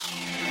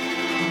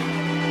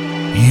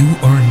You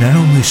are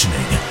now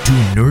listening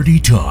to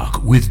Nerdy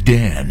Talk with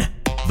Dan,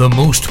 the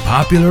most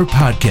popular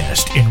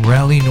podcast in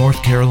Raleigh,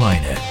 North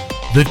Carolina,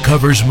 that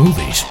covers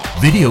movies,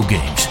 video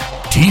games,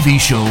 TV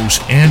shows,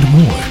 and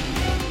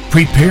more.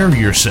 Prepare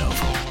yourself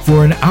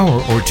for an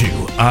hour or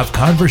two of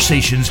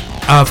conversations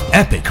of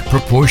epic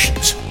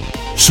proportions.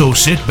 So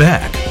sit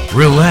back,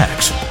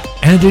 relax,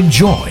 and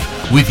enjoy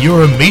with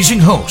your amazing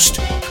host,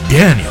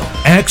 Daniel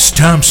X.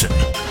 Thompson.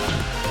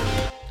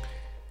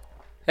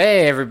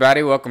 Hey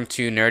everybody, welcome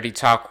to Nerdy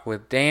Talk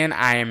with Dan.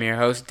 I am your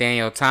host,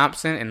 Daniel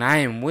Thompson, and I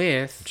am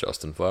with...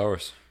 Justin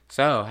Flowers.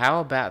 So, how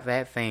about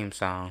that theme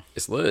song?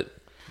 It's lit.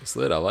 It's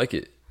lit. I like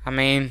it. I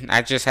mean,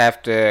 I just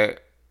have to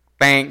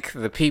thank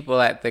the people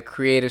at the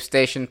Creative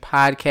Station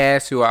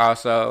podcast who are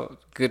also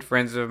good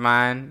friends of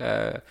mine.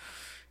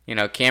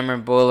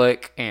 Cameron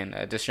Bullock and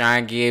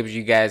Deshaun Gibbs,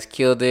 you guys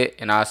killed it.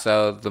 And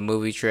also the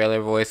movie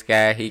trailer voice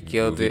guy, he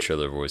killed it. Movie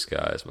trailer voice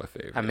guy is my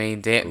favorite. I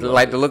mean, the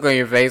look on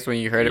your face when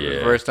you heard it for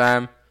the first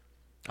time.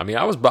 I mean,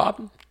 I was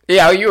bopping.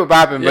 Yeah, you were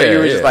bopping, but you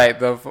were just like,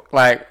 this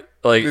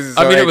is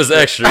so it was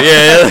extra.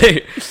 Yeah.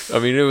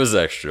 It was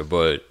extra,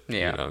 but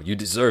you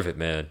deserve it,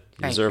 man.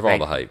 You deserve all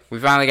the hype. We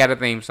finally got a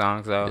theme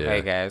song, so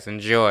hey guys,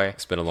 enjoy.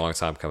 It's been a long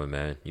time coming,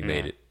 man. You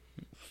made it.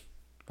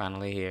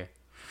 Finally here.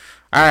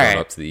 All right. Going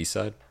up to the east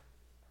side?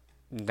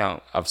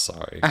 Don't. I'm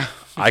sorry.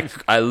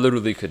 I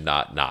literally could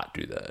not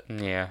do that.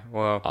 Yeah,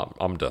 well,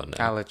 I'm done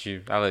now. I'll let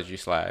you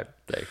slide.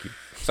 Thank you.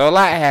 So a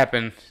lot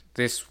happened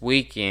this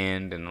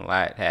weekend, and a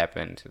lot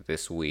happened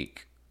this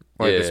week,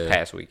 or this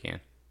past weekend.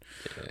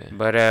 Yeah.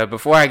 But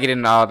before I get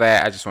into all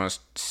that, I just want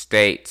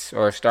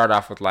to start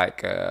off with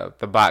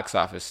the box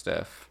office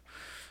stuff.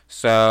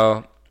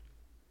 So,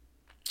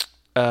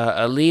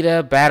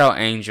 Alita Battle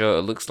Angel,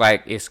 it looks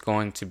like it's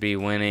going to be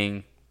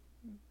winning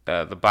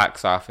the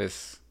box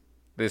office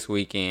this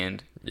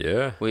weekend.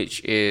 Yeah.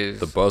 Which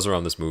is... The buzz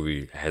around this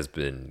movie has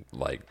been,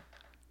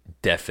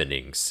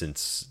 deafening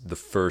since the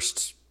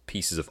first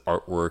pieces of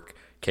artwork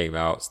came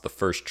out. It's the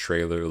first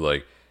trailer.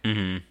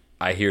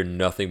 I hear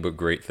nothing but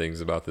great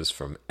things about this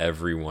from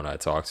everyone I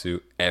talk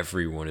to.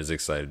 Everyone is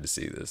excited to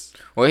see this.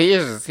 Well,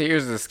 here's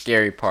the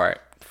scary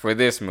part for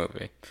this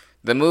movie.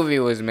 The movie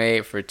was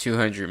made for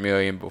 $200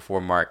 million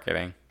before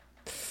marketing.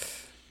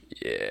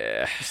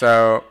 Yeah.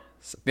 So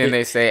then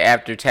they say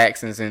after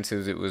tax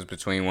incentives, it was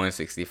between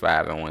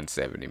 $165 and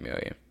 $170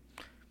 million.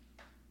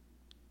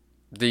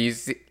 Do you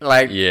see?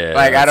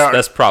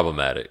 That's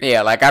problematic.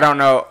 Yeah, I don't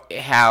know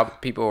how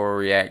people will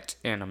react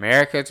in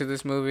America to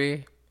this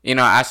movie.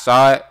 I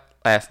saw it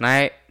last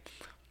night.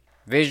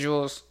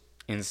 Visuals,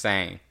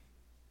 insane.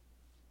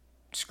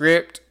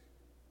 Script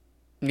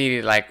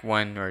needed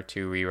one or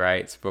two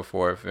rewrites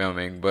before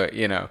filming, but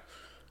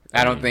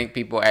I don't think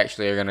people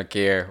actually are gonna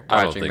care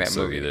watching that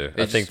movie. Either.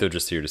 I think they're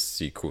just here to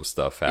see cool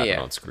stuff happen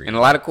on screen, and a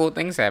lot of cool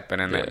things happen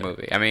in that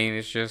movie. I mean,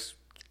 it's just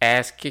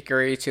ass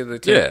kickery to the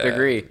 10th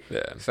degree.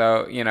 Yeah.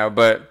 So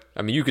but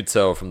I mean, you could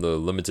tell from the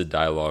limited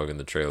dialogue in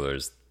the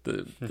trailers.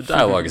 The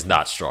dialogue is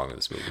not strong in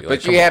this movie.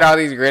 But you had all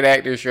these great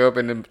actors show up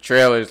in the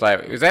trailers.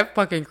 Is that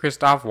fucking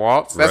Christoph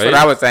Waltz? That's what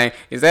I was saying.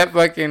 Is that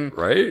fucking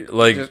right?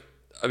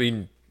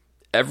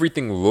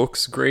 Everything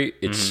looks great.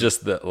 It's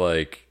just that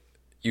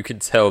you can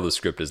tell the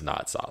script is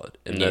not solid,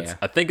 and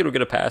I think it'll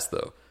get a pass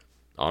though.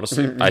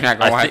 Honestly, you're not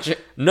gonna watch it?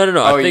 No.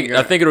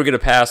 I think it'll get a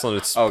pass on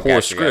its poor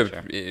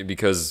script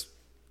because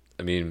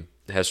it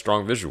has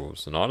strong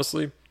visuals, and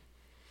honestly,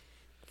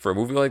 for a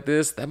movie like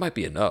this, that might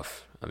be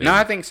enough.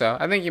 I think so.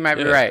 I think you might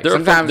be right. There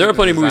are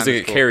plenty of movies that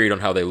get carried on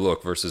how they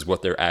look versus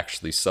what they're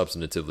actually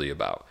substantively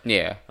about.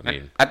 Yeah.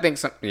 I think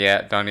some...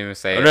 Yeah, don't even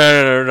say it.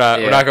 No.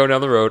 We're not going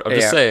down the road. I'm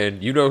just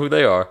saying, you know who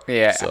they are.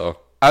 Yeah. So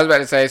I was about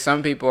to say,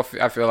 some people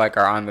I feel like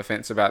are on the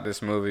fence about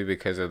this movie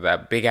because of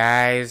that big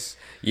eyes.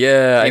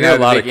 Yeah, I got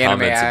a lot of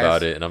comments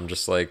about it, and I'm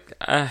just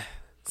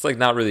it's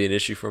not really an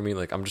issue for me.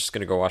 I'm just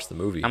going to go watch the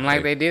movie.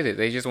 They did it.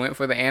 They just went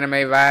for the anime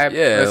vibe.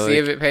 Yeah. Let's see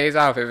if it pays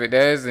off. If it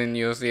does, then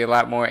you'll see a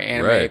lot more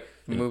anime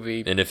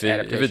movie. And if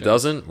it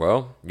doesn't,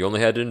 well, you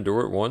only had to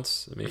endure it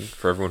once.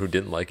 For everyone who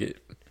didn't like it,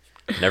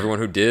 and everyone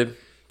who did,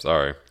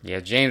 sorry. Yeah,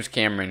 James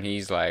Cameron,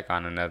 he's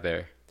on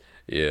another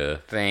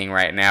thing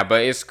right now.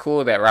 But it's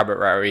cool that Robert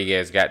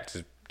Rodriguez got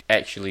to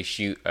actually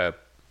shoot a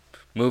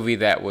movie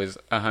that was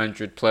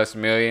 $100+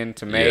 million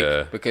to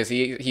make because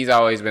he's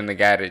always been the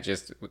guy that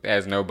just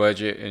has no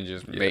budget and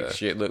just makes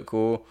shit look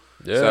cool.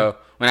 Yeah. So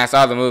when I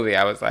saw the movie,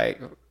 I was like,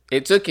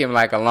 it took him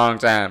a long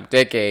time,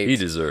 decades. He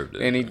deserved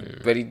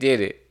it, but he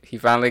did it. He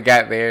finally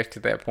got there to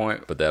that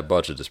point. But that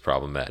budget is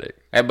problematic.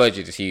 That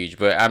budget is huge,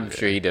 but I'm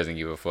sure he doesn't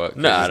give a fuck. It's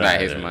not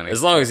his money.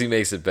 As long as he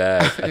makes it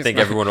back, I think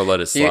everyone will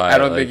let it slide. I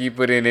don't think he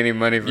put in any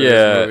money for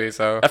this movie.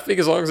 So I think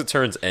as long as it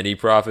turns any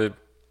profit,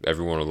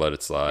 everyone will let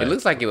it slide. It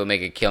looks like it would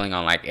make a killing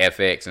on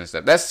FX and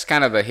stuff. That's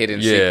kind of a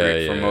hidden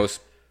secret for most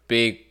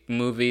big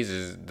movies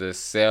is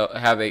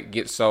how they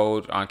get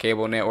sold on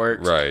cable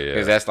networks. Right, yeah.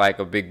 Because that's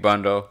a big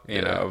bundle,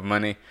 of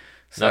money.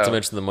 Not to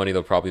mention the money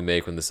they'll probably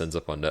make when this ends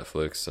up on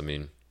Netflix.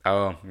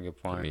 Oh,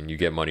 good point. I mean, you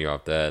get money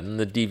off that, and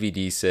the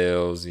DVD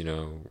sales, you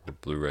know,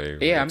 Blu-ray.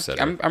 Yeah,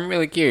 etc. I'm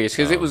really curious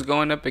because it was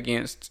going up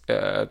against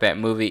that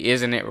movie,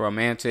 Isn't It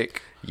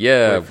Romantic?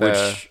 Yeah,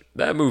 with,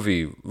 that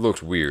movie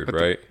looked weird,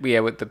 right?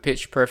 With the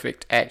Pitch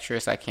Perfect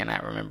actress. I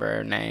cannot remember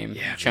her name.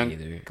 Yeah, me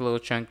either. A little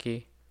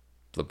chunky.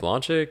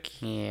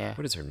 LeBlanc? Yeah.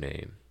 What is her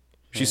name?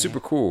 She's super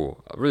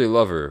cool. I really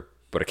love her,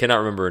 but I cannot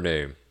remember her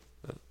name.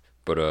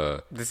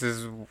 But this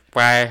is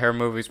why her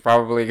movie's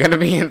probably gonna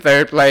be in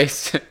third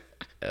place.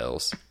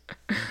 else.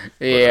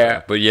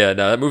 Yeah. But yeah,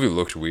 no, that movie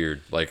looked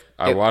weird. Like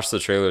I watched the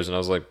trailers and I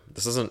was like,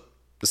 this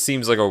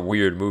seems like a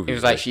weird movie. It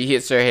was like she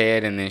hits her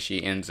head and then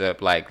she ends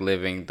up like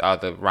living all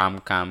the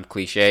rom-com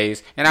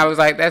cliches. And I was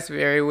like, that's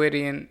very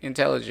witty and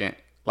intelligent.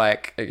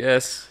 Like, I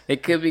guess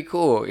it could be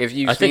cool if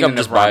you. I think I'm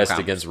just biased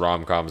against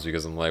rom-coms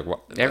because I'm like,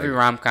 what? Every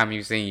rom-com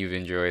you've seen, you've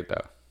enjoyed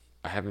though.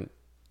 I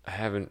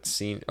haven't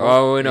seen.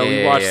 Oh no,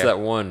 we watched that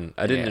one.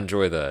 I didn't Yeah.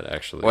 enjoy that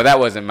actually. Well, that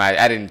wasn't my.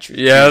 I didn't.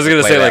 Yeah, I was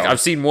gonna say like one.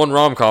 I've seen one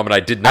rom-com and I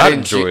did not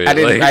enjoy it. I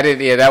didn't. Like, I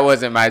didn't. Yeah, that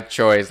wasn't my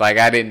choice. Like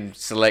I didn't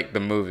select the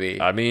movie.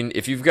 I mean,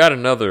 if you've got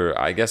another,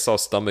 I guess I'll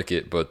stomach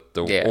it. But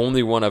the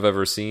only one I've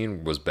ever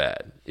seen was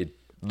bad. It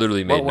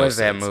literally made no sense. What was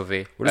that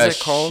movie? What is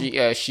that called?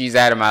 She's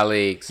Out of My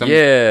League.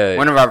 Yeah.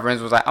 One of our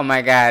friends was like, "Oh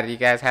my god, you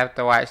guys have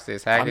to watch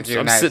this. How could you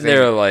I'm not?" sitting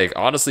there like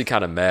honestly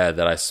kind of mad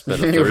that I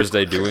spent a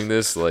Thursday doing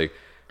this. Like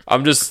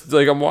I'm just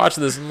like I'm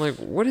watching this. And I'm like,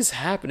 what is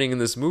happening in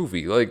this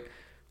movie? Like,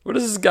 what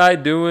is this guy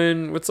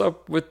doing? What's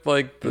up with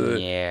like the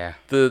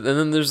and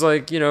then there's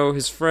like, you know,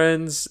 his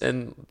friends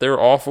and they're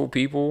awful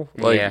people.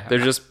 Like they're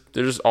just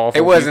awful.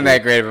 It wasn't people.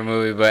 that great of a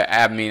movie, but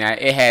I mean,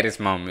 it had its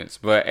moments,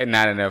 but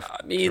not enough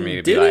for me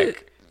to be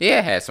like. Yeah,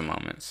 it had some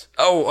moments.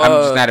 Oh, I'm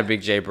just not a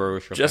big Jay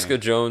Baruchel Jessica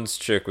fan. Jones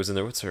chick was in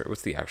there.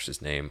 What's the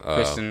actress name?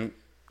 Kristen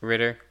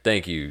Ritter.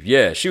 Thank you.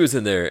 Yeah, she was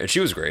in there and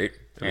she was great.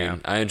 I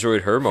mean, I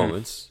enjoyed her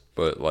moments,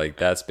 but like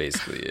that's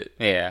basically it.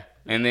 Yeah.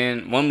 And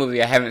then one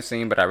movie I haven't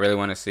seen but I really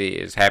want to see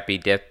is Happy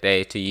Death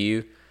Day to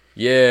You.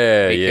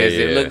 Yeah, because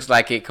it looks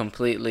like it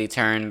completely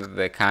turned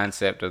the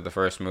concept of the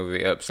first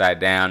movie upside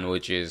down,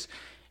 which is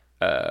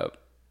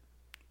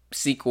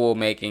sequel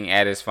making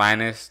at its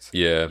finest.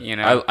 Yeah. You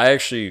know, I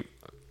actually,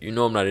 you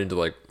know, I'm not into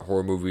like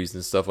horror movies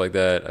and stuff like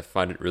that. I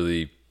find it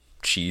really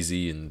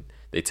cheesy and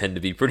they tend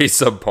to be pretty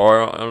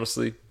subpar,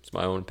 honestly. It's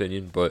my own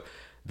opinion. But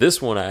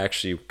this one I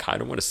actually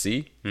kind of want to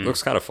see. It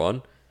looks kind of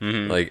fun.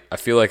 Mm-hmm. Like, I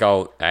feel like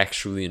I'll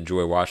actually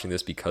enjoy watching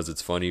this because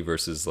it's funny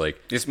versus like...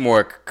 It's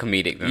more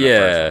comedic than the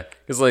first one.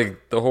 Because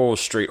like the whole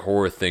straight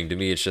horror thing, to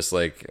me, it's just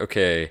like,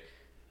 okay,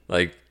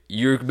 like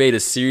you made a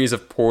series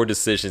of poor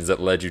decisions that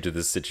led you to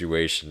this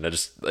situation. I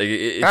just like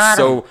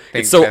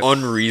it's so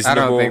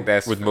unreasonable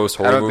with most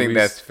horror movies. I don't think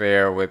that's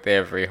fair with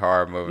every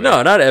horror movie.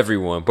 No, not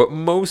everyone, but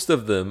most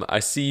of them. I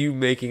see you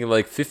making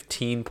like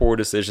 15 poor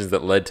decisions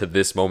that led to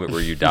this moment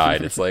where you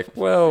died. It's like,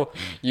 well,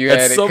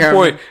 at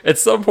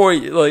some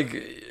point,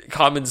 like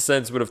common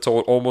sense would have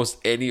told almost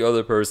any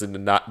other person to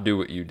not do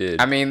what you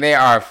did. I mean, they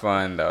are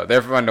fun though.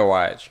 They're fun to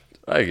watch.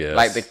 I guess.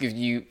 Like if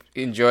you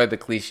enjoy the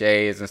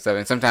cliches and stuff,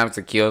 and sometimes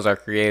the kills are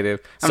creative.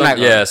 Some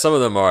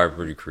of them are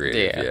pretty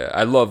creative. Yeah,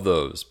 I love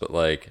those, but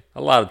like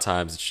a lot of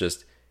times it's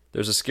just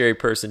there's a scary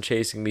person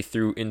chasing me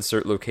through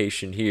insert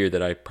location here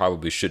that I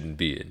probably shouldn't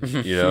be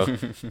in. You know,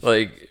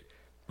 like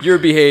your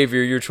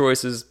behavior, your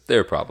choices,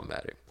 they're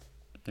problematic.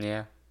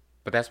 Yeah,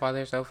 but that's why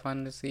they're so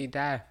fun to see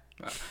die.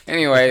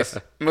 Anyways,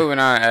 moving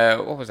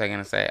on. What was I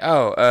gonna say?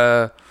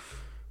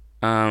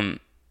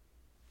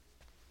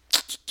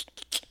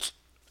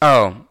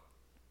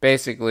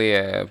 Basically,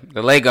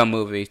 the Lego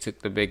Movie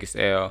took the biggest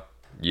L.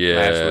 Yeah,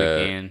 last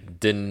weekend.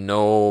 Didn't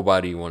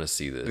nobody want to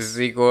see this? The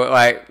sequel,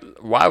 like,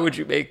 why would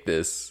you make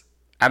this?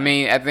 I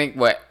mean, I think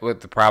what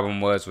the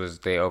problem was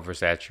they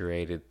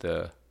oversaturated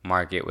the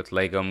market with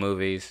Lego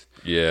movies.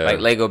 Yeah, like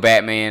Lego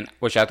Batman,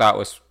 which I thought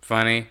was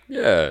funny.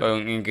 Yeah,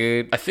 and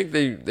good. I think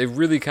they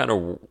really kind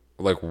of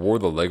like wore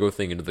the Lego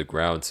thing into the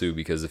ground too,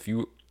 because if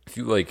you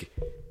like,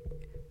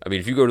 I mean,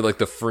 if you go to like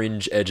the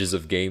fringe edges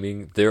of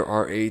gaming, there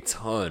are a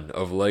ton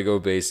of Lego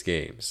based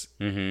games,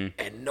 and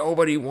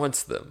nobody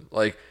wants them.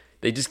 Like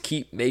they just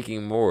keep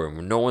making more,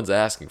 and no one's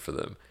asking for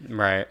them.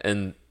 Right.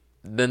 And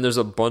then there's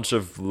a bunch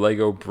of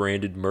Lego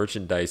branded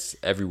merchandise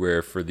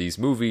everywhere for these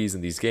movies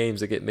and these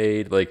games that get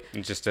made. Like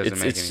it just doesn't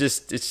make it's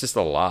just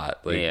a lot.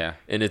 Like, yeah,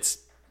 and it's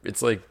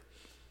like.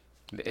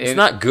 It's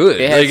not good.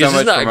 It had like, so it's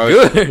much just not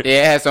promotion. good.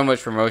 Yeah, it had so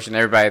much promotion.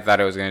 Everybody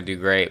thought it was going to do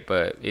great,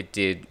 but it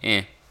did.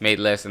 Made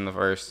less than the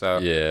first. So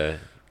yeah,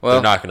 well,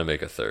 they're not going to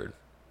make a third.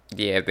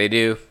 Yeah, if they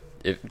do,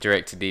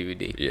 direct to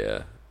DVD.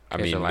 Yeah, I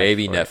mean,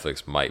 maybe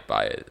Netflix might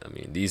buy it. I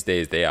mean, these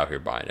days they out here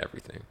buying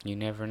everything. You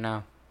never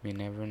know.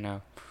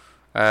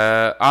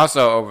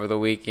 Also, over the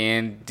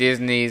weekend,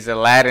 Disney's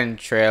Aladdin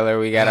trailer.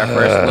 We got our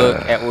first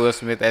look at Will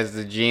Smith as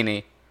the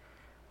genie.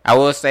 I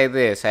will say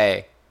this: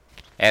 hey,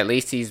 at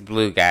least he's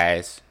blue,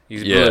 guys.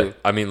 He's blue.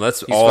 I mean,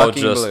 he's all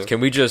just... Blue. Can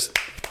we just...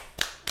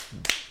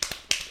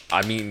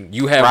 I mean,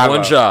 you have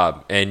one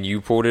job, and you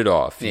pulled it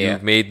off. Yeah.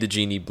 You made the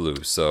genie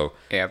blue, so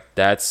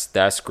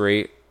that's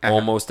great.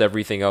 almost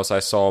everything else I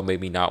saw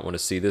made me not want to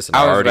see this, and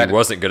I already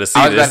wasn't going to see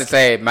this. I was about to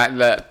say,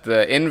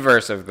 the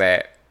inverse of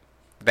that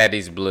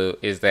is blue,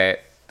 is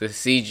that the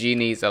CG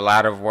needs a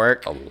lot of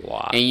work. A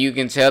lot. And you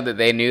can tell that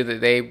they knew that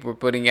they were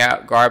putting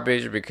out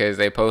garbage because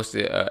they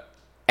posted a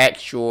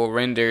actual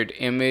rendered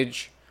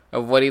image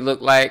of what he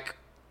looked like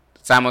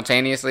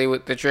simultaneously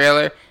with the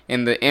trailer.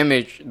 And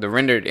the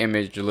rendered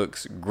image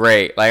looks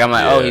great. Like, I'm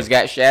like, oh, he's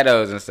got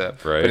shadows and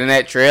stuff. Right. But in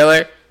that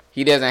trailer,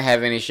 he doesn't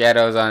have any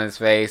shadows on his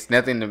face.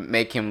 Nothing to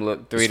make him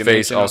look three-dimensional.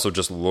 His face also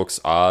just looks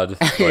odd.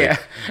 Like, yeah.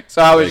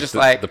 So I was just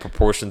the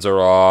proportions are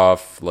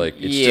off. Like,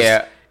 it's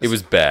just... It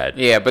was bad.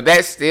 Yeah, but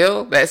that's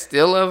still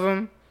of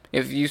him.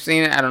 If you've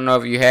seen it, I don't know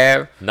if you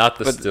have. Not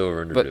the still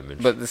rendered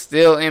image. But the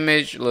still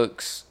image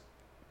looks,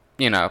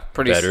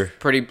 pretty better.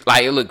 Pretty,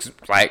 like, it looks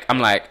like, I'm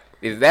like,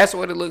 if that's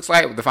what it looks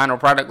like, what the final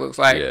product looks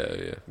like,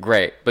 yeah.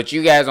 Great. But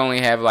you guys only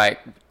have like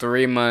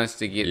 3 months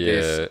to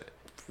get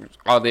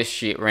all this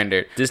shit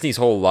rendered. Disney's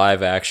whole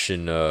live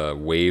action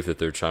wave that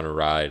they're trying to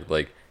ride,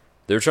 like,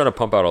 they're trying to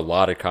pump out a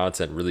lot of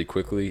content really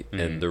quickly,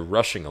 and they're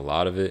rushing a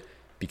lot of it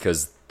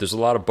because there's a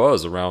lot of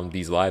buzz around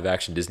these live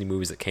action Disney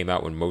movies that came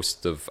out when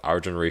most of our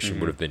generation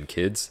would have been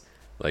kids,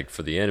 like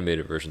for the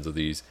animated versions of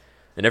these.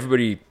 And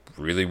everybody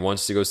really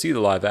wants to go see the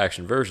live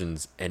action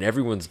versions, and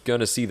everyone's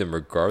gonna see them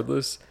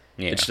regardless.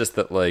 Yeah. It's just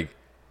that, like,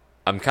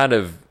 I'm kind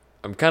of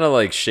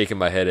like shaking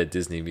my head at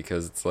Disney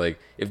because it's like,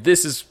 if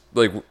this is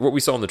like what we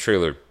saw in the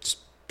trailer, just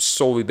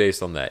solely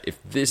based on that, if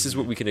this is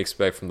what we can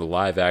expect from the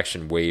live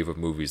action wave of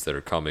movies that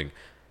are coming,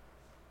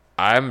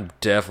 I'm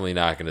definitely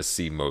not going to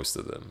see most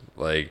of them.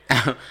 Like,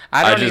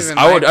 I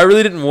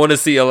really didn't want to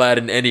see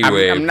Aladdin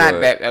anyway. I'm not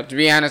that. To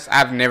be honest,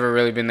 I've never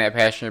really been that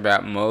passionate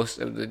about most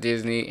of the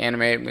Disney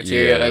animated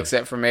material,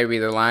 except for maybe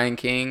The Lion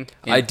King.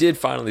 I did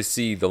finally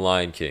see The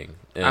Lion King.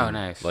 And,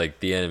 nice! Like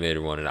the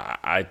animated one,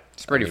 and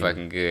it's pretty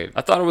fucking good.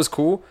 I thought it was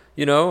cool.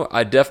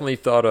 I definitely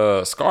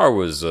thought Scar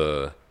was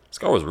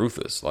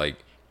ruthless. Like,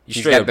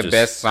 he's got the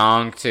best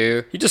song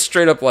too. He just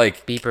straight up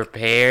like, be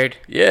prepared.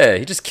 Yeah,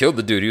 he just killed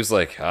the dude. He was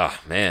like,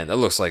 man, that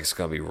looks like it's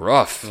gonna be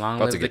rough.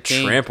 About to get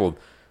trampled.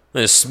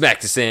 Then just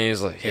smacked his hand. He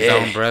was like, his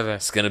own brother.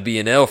 It's gonna be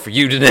an L for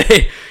you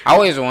today. I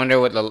always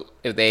wonder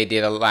if they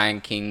did a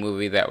Lion King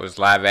movie that was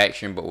live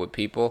action but with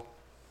people.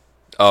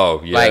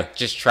 Oh yeah, like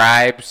just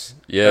tribes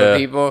of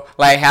people.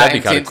 Like how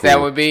intense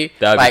that would be.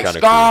 That'd like be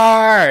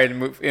Scar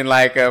cool. And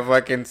like a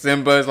fucking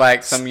Simba's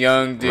like some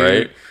young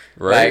dude.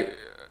 Right. Like,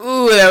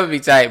 ooh, that would be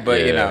tight.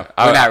 But we're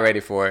not ready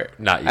for it.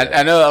 Not yet.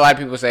 I know a lot of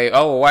people say,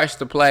 "Oh, well, watch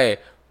the play,"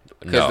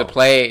 because the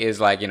play is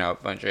like a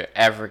bunch of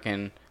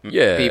African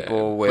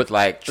people with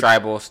like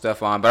tribal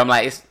stuff on. But I'm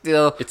like,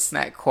 it's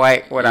not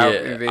quite what I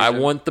envisioned. I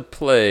want the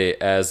play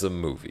as a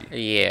movie.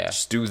 Yeah,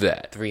 just do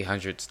that.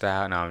 300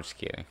 style. No, I'm just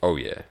kidding. Oh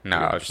yeah. No,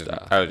 I was just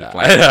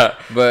playing.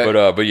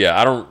 but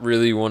yeah, I don't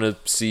really want to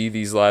see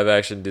these live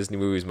action Disney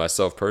movies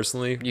myself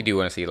personally. You do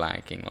want to see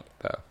Lion King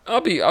though.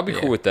 I'll be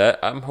cool with that.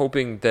 I'm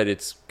hoping that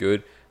it's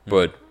good.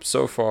 But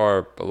so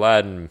far,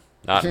 Aladdin,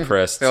 not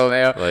impressed. Still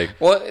there. Like,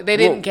 they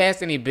didn't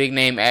cast any big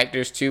name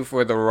actors too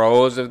for the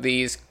roles of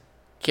these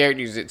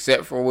characters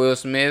except for Will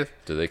Smith.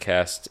 Do they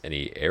cast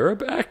any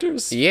Arab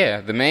actors?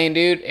 Yeah, the main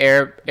dude,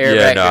 Arab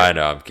actor. No, I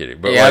know, I'm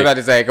kidding. But I was about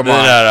to say, come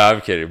on. No,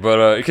 I'm kidding.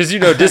 But because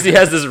Disney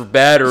has this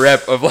bad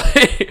rep of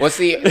like. Well,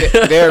 see,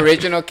 their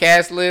original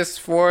cast list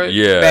for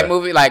that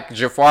movie, like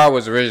Jafar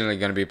was originally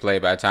going to be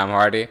played by Tom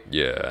Hardy.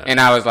 Yeah. And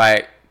I was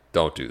like,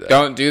 don't do that.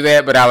 Don't do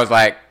that. But I was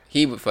like,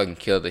 he would fucking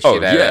kill the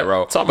shit out of that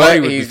role. Tom Hardy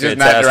would be fantastic,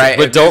 not the right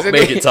but don't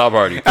make it Tom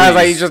Hardy, please. I was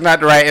like, he's just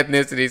not the right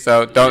ethnicity,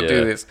 so don't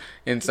do this.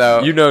 And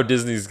so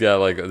Disney's got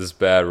like this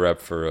bad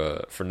rep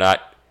for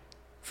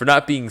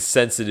not being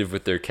sensitive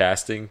with their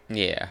casting.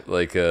 Yeah,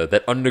 like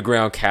that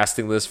underground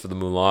casting list for the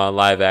Mulan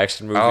live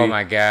action movie. Oh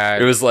my god,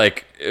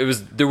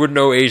 there were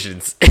no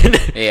Asians.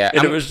 Yeah,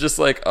 and it was just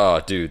like, oh,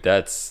 dude,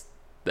 that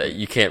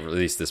you can't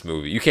release this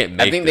movie. You can't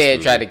make. I think they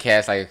had tried to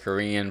cast like a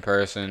Korean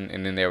person,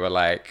 and then they were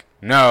like,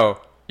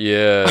 no.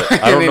 Yeah,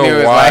 I don't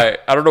know why.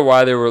 I don't know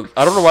why they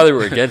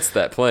were against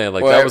that plan.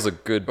 Like, that was a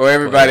good. Well,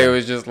 everybody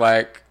was just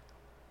like,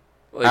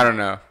 I don't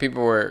know.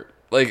 People were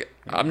like,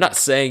 I'm not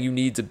saying you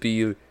need to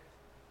be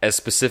as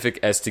specific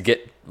as to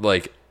get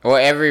like. Well,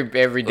 every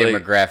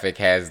demographic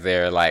has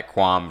their like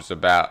qualms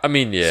about.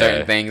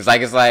 certain things.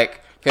 Like it's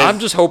like. I'm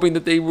just hoping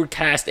that they would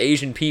cast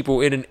Asian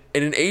people in an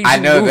Asian I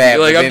know movie.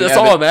 that. Like, that's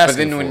all I'm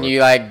asking. But then when you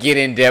like get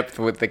in depth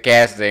with the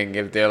casting,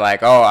 if they're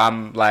like, oh,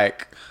 I'm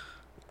like,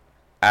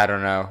 I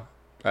don't know.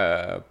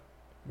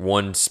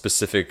 One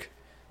specific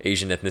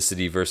Asian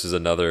ethnicity versus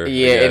another.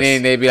 Yeah, and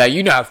then they'd be like,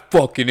 "You're not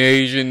fucking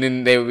Asian,"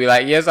 and they would be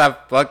like, "Yes, I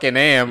fucking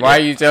am. Why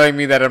are you telling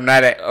me that I'm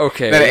not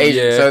not an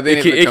Asian?" Yeah. So then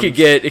it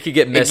could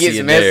get messy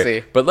in messy.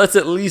 there. But let's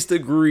at least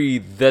agree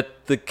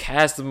that the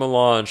cast of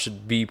Mulan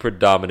should be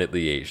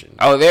predominantly Asian.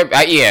 Oh, they're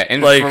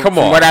and like, from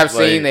what I've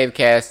seen, they've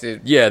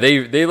casted. Yeah,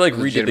 they like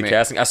redid the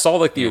casting. I saw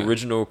like the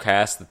original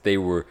cast that they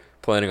were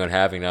planning on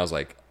having, and I was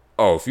like,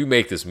 oh, if you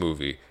make this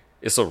movie,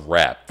 it's a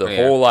wrap. The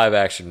whole live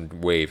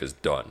action wave is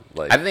done.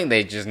 Like, I think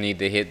they just need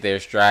to hit their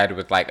stride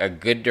with like a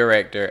good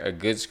director, a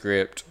good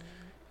script,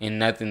 in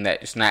nothing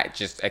that's not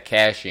just a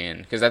cash in.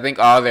 Because I think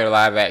all their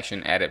live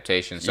action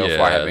adaptations so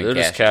far have been they're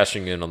just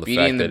cashing in on the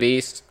Beauty fact and that the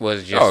Beast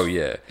was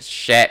just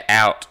shat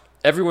out.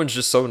 Everyone's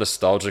just so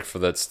nostalgic for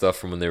that stuff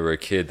from when they were a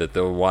kid that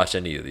they'll watch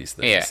any of these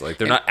things. Yeah. Like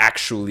they're not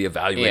actually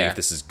evaluating if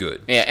this is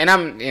good. Yeah, and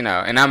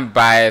I'm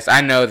biased. I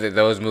know that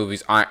those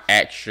movies aren't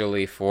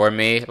actually for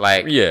me.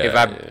 Like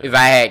if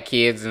I had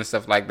kids and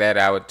stuff like that,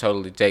 I would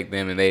totally take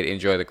them and they'd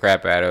enjoy the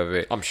crap out of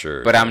it. I'm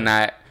sure. But I'm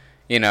not,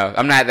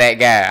 I'm not that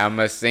guy. I'm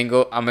a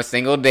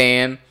single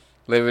Dan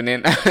living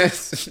in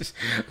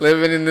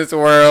living in this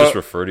world. Just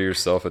refer to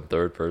yourself in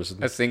third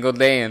person. A single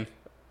Dan.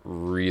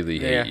 Really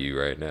hate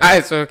you right now.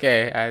 It's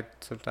okay. I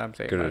sometimes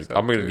hate myself.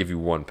 I'm gonna give you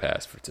one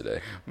pass for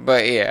today.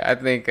 But yeah, I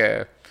think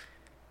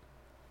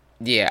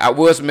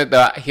Will Smith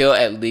though, he'll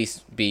at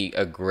least be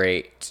a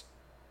great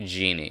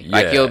genie.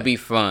 Like he'll be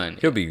fun.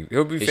 He'll be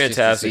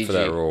fantastic for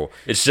that role.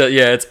 It's just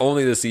it's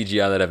only the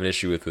CGI that I have an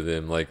issue with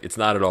him. Like it's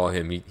not at all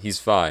him. He's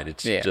fine.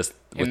 It's just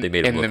what they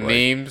made him look like.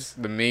 And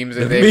the memes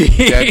that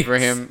they've done for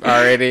him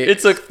already. It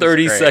took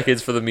 30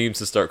 seconds for the memes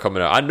to start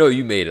coming out. I know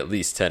you made at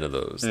least 10 of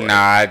those. Nah,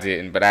 I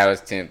didn't, but I was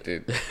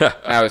tempted.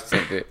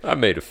 I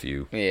made a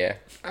few. Yeah,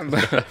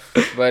 but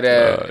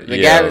the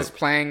guy that's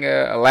playing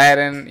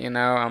Aladdin,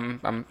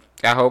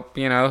 I hope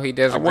he does a great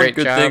job. I want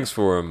good things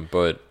for him,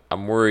 but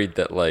I'm worried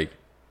that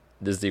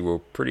Disney will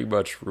pretty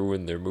much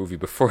ruin their movie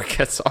before it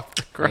gets off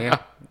the ground.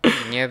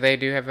 Yeah, they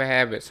do have a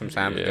habit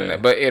sometimes of doing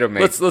that, but it'll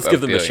make. Let's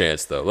give them a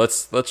chance though.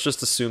 Let's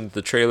just assume that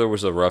the trailer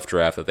was a rough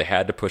draft that they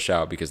had to push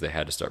out because they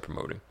had to start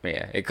promoting.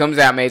 Yeah, it comes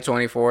out May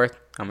 24th.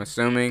 I'm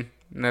assuming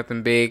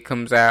nothing big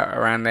comes out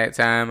around that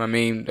time. I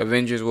mean,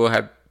 Avengers will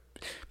have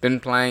been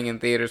playing in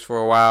theaters for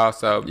a while,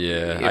 so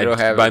it'll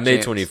have by May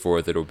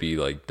 24th it'll be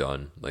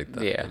done like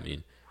that. Yeah, I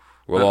mean,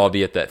 we'll all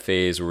be at that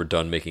phase where we're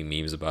done making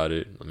memes about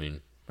it. I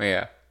mean,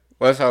 yeah.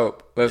 Let's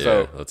hope. Let's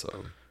hope.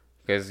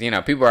 Because,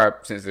 people are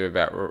sensitive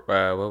about,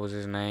 what was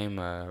his name?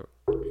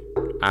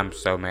 I'm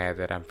so mad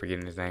that I'm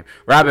forgetting his name.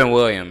 Robin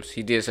Williams.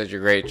 He did such a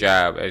great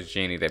job as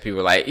Genie that people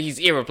were like, he's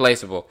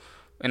irreplaceable.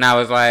 And I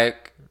was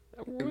like,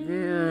 like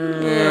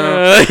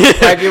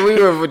if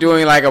we were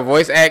doing a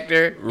voice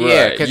actor.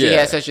 Right, because he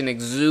had such an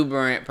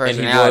exuberant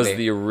personality. And he was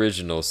the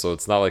original, so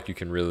it's not like you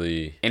can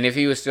really. And if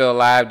he was still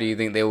alive, do you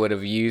think they would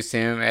have used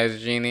him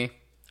as Genie?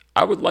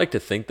 I would like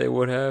to think they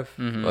would have.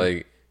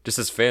 Mm-hmm. Just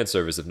as fan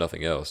service, if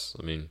nothing else.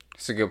 I mean,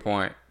 it's a good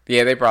point.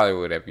 Yeah, they probably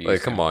would have used him.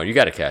 Come on, you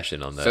got to cash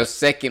in on that. So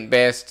second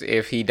best,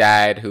 if he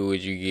died, who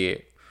would you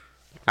get?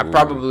 I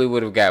probably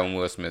would have gotten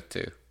Will Smith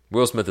too.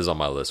 Will Smith is on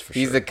my list for sure.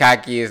 He's the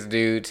cockiest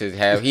dude to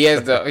have. He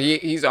has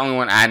he's the only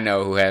one I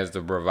know who has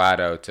the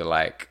bravado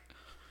to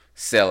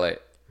sell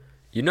it.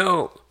 I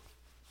know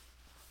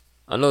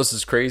this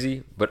is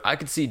crazy, but I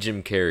could see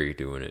Jim Carrey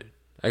doing it.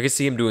 I could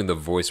see him doing the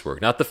voice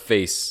work, not the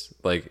face.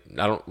 I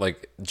don't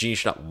Genie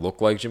should not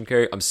look like Jim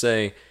Carrey. I'm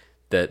saying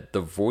that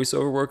the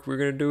voiceover work we're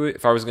gonna do it.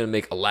 If I was gonna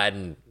make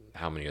Aladdin,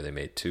 how many are they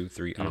made? 2,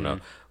 3? I don't know.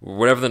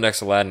 Whatever the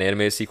next Aladdin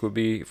animated sequel would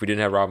be. If we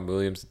didn't have Robin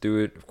Williams to do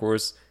it, of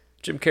course,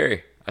 Jim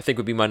Carrey I think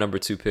would be my number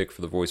 2 pick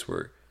for the voice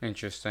work.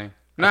 Interesting.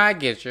 No, I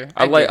get you.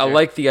 I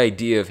like the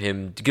idea of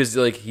him because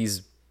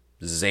he's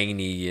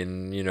zany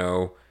and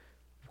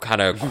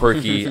kind of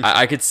quirky.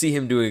 I could see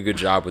him doing a good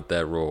job with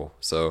that role.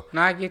 So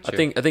no, I get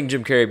you. I think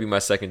Jim Carrey would be my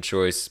second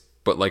choice.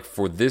 But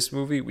for this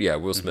movie,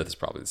 Will Smith is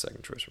probably the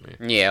second choice for me.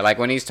 Yeah,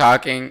 when he's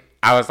talking,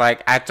 I was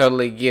like, I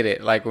totally get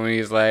it. When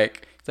he's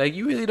like,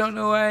 you really don't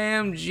know who I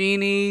am,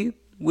 Genie,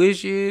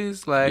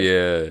 wishes,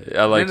 yeah,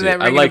 I liked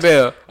it.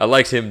 I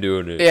liked him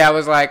doing it. Yeah, I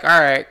was like, all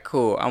right,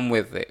 cool, I'm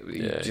with it.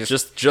 Yeah,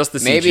 just the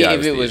CGI. Maybe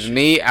if it was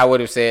me, I would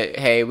have said,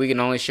 hey, we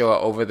can only show an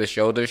over the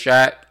shoulder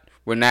shot.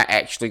 We're not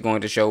actually going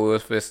to show Will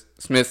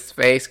Smith's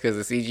face because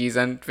the CG is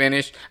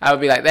unfinished. I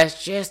would be like,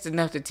 that's just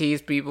enough to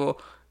tease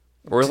people.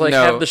 Or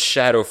have the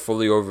shadow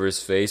fully over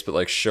his face,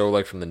 but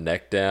show from the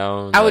neck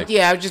down. I would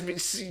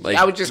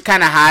just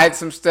kind of hide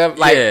some stuff.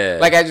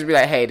 I'd just be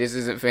like, hey, this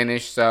isn't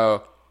finished,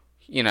 so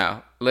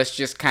let's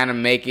just kind of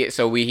make it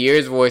so we hear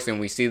his voice and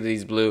we see that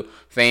he's blue.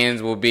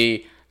 Fans will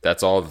be.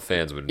 That's all the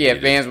fans would. Yeah,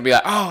 fans would be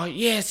like, oh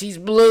yes, he's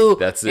blue.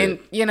 That's it.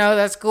 And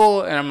that's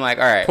cool. And I'm like,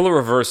 all right, pull a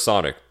reverse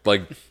Sonic.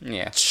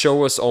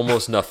 Show us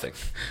almost nothing.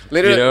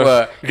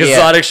 Literally, because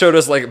Sonic showed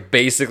us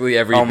basically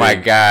everything. Oh my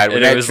god,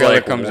 when that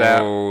trailer comes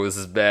out, oh, this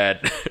is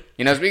bad.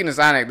 Speaking of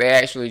Sonic, they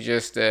actually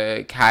just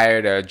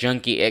hired a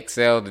Junkie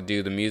XL to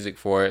do the music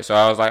for it. So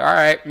I was like, all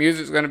right,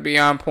 music's gonna be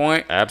on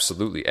point.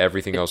 Absolutely,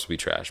 everything else will be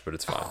trash, but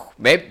it's fine.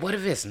 Babe, what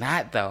if it's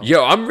not though?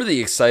 Yo, I'm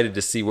really excited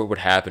to see what would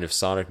happen if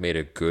Sonic made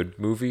a good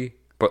movie.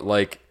 But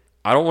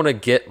I don't want to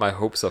get my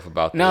hopes up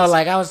about this. No,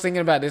 I was thinking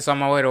about this on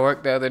my way to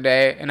work the other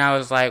day, and I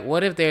was like,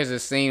 what if there's a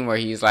scene where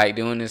he's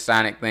doing this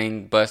Sonic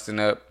thing, busting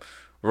up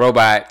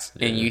robots,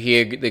 and you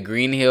hear the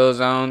Green Hill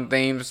Zone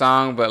theme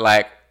song, but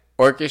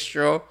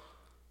orchestrated?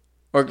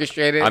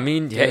 I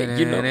mean, it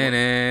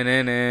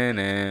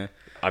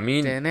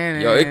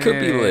could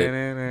be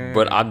lit,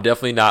 but I'm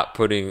definitely not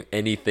putting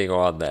anything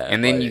on that.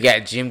 And then you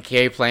got Jim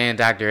Carrey playing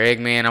Dr.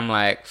 Eggman. I'm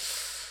like,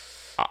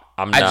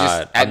 I'm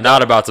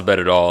not about to bet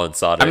it all on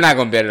Sonic. I'm not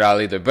going to bet it all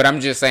either, but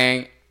I'm just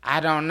saying, I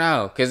don't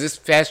know, because this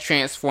has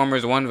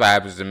Transformers 1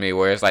 vibes to me,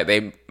 where it's like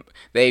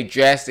they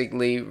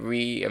drastically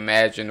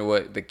reimagined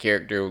what the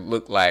character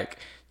looked like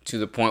to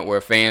the point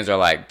where fans are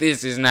like,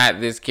 this is not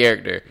this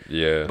character.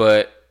 Yeah.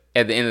 But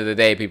at the end of the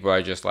day, people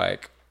are just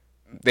like,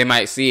 they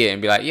might see it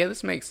and be like, yeah,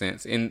 this makes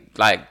sense. And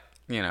like,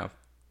 you know,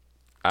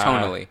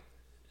 tonally.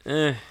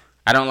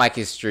 I don't like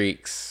his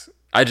streaks.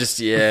 I'm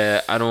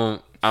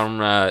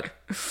not.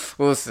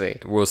 We'll see.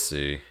 We'll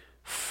see.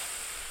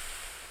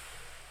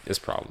 It's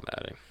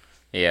problematic.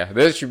 Yeah,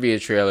 there should be a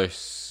trailer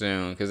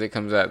soon because it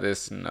comes out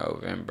this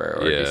November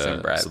or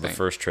December, I so think. the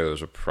first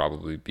trailers would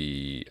probably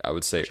be, I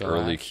would say, July?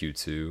 early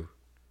Q2.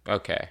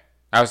 Okay.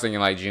 I was thinking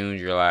like June,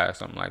 July, or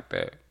something like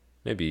that.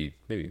 Maybe.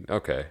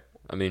 Okay.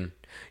 I mean,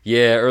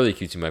 yeah, early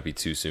Q2 might be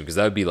too soon because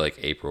that would be like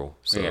April.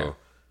 So, Yeah.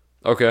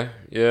 Okay,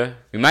 yeah.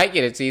 We might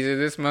get a teaser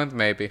this month,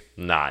 maybe.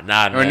 Nah.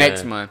 Or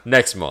next month.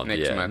 Next month,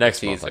 Next yeah. month, Next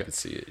the month I teaser. could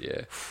see it,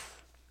 yeah.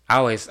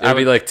 It'll It'll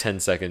be like 10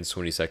 seconds,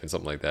 20 seconds,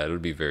 something like that. It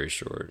would be very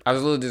short. I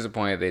was a little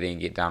disappointed they didn't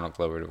get Donald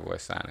Glover to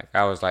voice Sonic.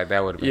 I was like,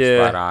 that would have been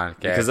spot on.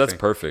 Because that's casting.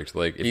 perfect.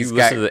 Like, if He's you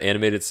listen got- to the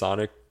animated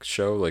Sonic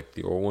show, like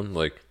the old one,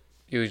 like,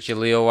 It was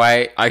Jaleel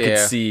White. I could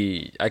Yeah.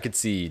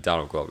 see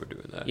Donald Glover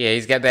doing that. Yeah,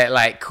 he's got that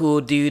like cool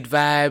dude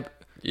vibe.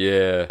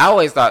 Yeah. I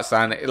always thought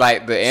Sonic,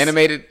 like the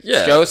animated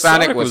Yeah, show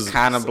Sonic, Sonic was was-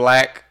 kind of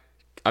black.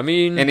 I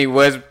mean, And he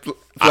was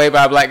played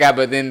by a black guy,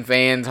 but then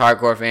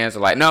hardcore fans are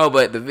like, no,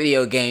 but the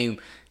video game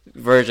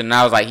version. And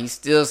I was like, he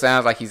still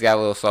sounds like he's got a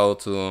little soul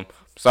to him.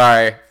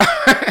 Sorry.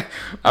 I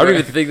don't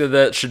even think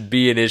that should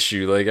be an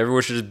issue. Like,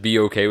 everyone should just be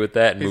okay with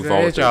that and He's move a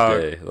on with their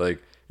hedgehog. day. Like,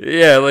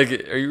 yeah, like,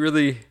 are you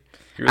really?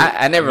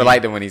 I never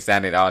liked him when he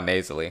sounded all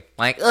nasally.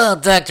 Like, oh,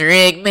 Dr.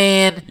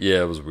 Eggman.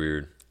 Yeah, it was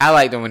weird. I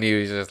liked him when he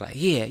was just like,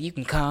 yeah, you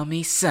can call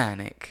me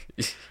Sonic.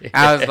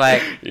 I was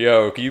like,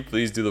 yo, can you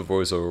please do the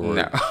voiceover work?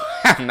 no,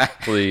 I'm not.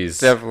 Please.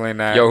 Definitely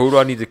not. Yo, who do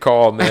I need to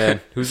call, man?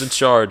 Who's in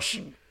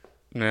charge?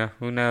 No,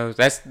 who knows?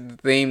 That's the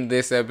theme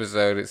this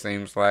episode, it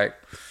seems like.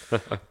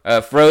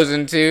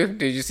 Frozen 2,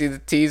 did you see the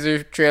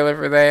teaser trailer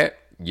for that?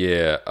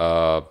 Yeah,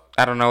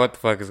 I don't know what the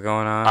fuck is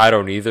going on. I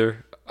don't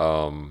either.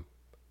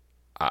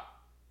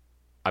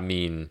 I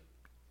mean,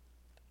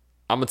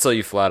 I'm gonna tell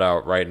you flat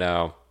out right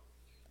now,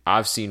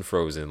 I've seen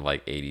Frozen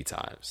like 80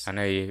 times. I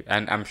know you,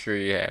 and I'm sure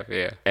you have,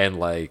 yeah. And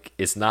like,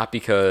 it's not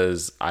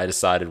because I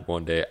decided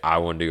one day I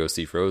wanted to go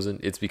see Frozen.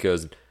 It's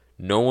because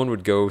no one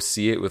would go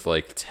see it with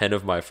like 10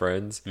 of my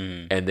friends,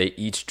 and they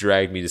each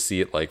dragged me to see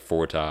it like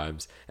 4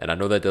 times. And I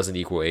know that doesn't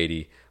equal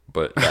 80,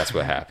 but that's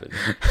what happened.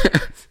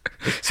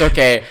 It's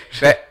okay.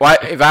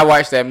 If I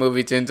watch that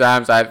movie 10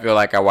 times, I feel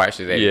like I watched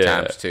it 8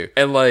 times too.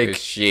 And like,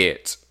 'Cause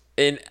shit.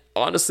 and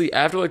honestly,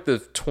 after like the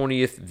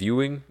 20th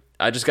viewing,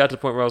 I just got to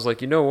the point where I was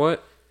like, you know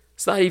what?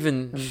 It's not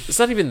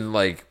even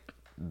like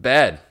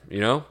bad, you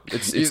know?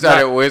 You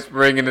started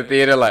whispering in the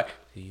theater like,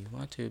 do you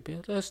want to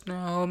build a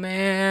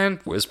snowman?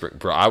 whispering,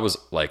 bro. I was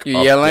like You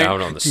up yelling?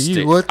 down on the Do you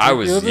stick. want to I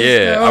was build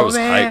a I was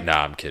snowman? hyped.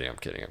 Nah, I'm kidding.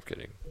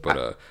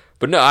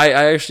 But no, I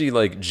actually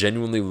like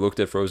genuinely looked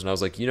at Frozen. I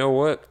was like, you know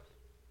what?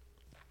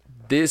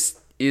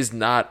 This is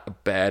not a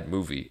bad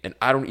movie, and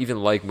I don't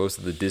even like most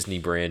of the Disney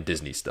brand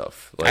Disney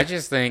stuff. Like, I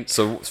just think,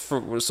 so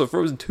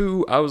Frozen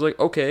 2, I was like,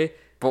 okay.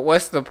 but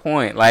what's the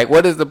point? Like,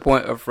 what is the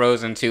point of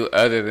Frozen 2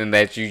 other than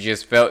that you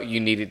just felt you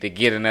needed to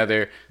get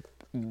another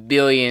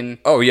billion?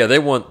 Oh yeah, they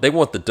want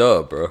the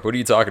dub, bro. What are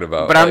you talking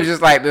about? But I'm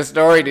just like, the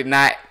story did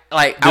not,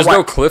 like, there's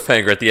no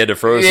cliffhanger at the end of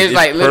Frozen. It's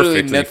like literally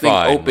perfectly nothing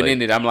fine.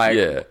 open-ended. Like, I'm like,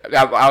 yeah.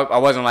 I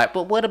wasn't like,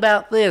 but what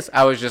about this?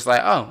 I was just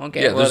like, oh,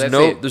 okay, Yeah, well, that's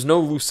it. there's no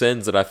loose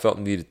ends that I felt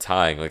needed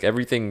tying. Like,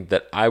 everything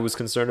that I was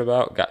concerned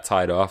about got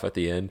tied off at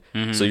the end.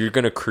 Mm-hmm. So you're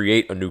gonna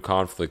create a new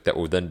conflict that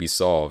will then be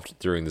solved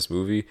during this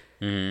movie,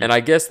 and I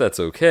guess that's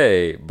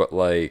okay. But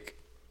like,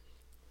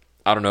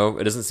 I don't know.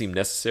 It doesn't seem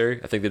necessary.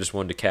 I think they just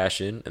wanted to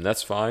cash in, and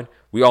that's fine.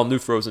 We all knew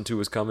Frozen 2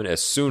 was coming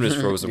as soon as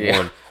Frozen Yeah.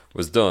 1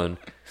 was done,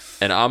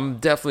 and I'm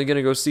definitely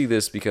gonna go see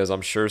this because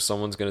I'm sure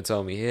someone's gonna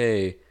tell me,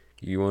 "Hey,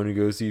 you want to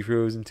go see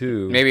Frozen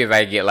 2?" Maybe if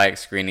I get like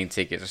screening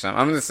tickets or something.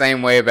 I'm the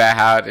same way about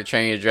How to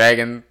Train Your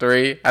Dragon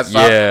 3. I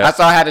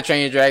saw How to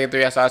Train Your Dragon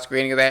 3. I saw a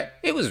screening of that.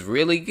 It was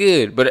really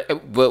good. But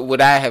would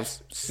I have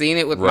seen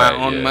it with my Right,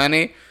 own yeah.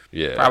 money?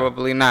 Yeah.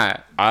 Probably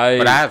not.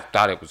 But I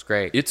thought it was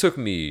great. It took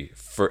me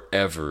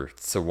forever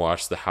to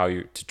watch the How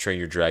to Train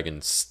Your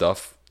Dragon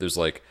stuff. There's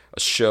like a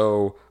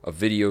show, a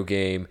video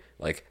game,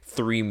 like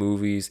 3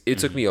 movies. It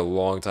took me a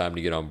long time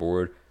to get on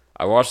board.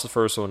 I watched the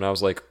first one and I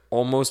was like,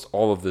 almost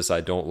all of this I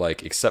don't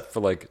like, except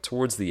for like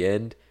towards the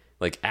end,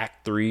 like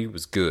Act 3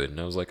 was good. And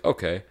I was like,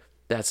 okay,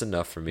 that's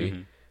enough for me.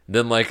 And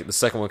then like the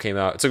second one came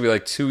out. It took me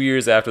like 2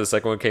 years after the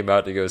second one came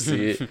out to go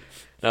see it. And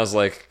I was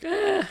like,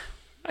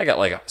 I got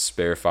like a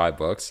spare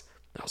 $5.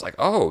 I was like,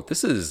 oh,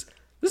 this is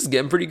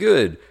getting pretty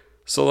good.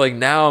 So like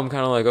now I'm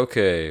kind of like,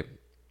 okay,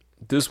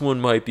 this one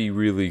might be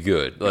really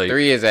good. Like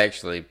 3 is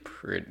actually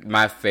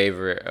my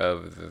favorite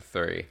of the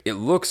 3. it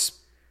looks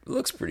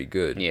pretty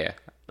good. Yeah.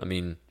 I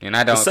mean, And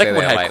I don't the second say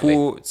one that had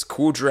lightly.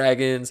 cool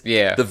dragons.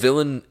 Yeah. The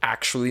villain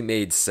actually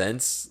made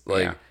sense.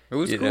 Like Yeah. It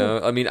was cool.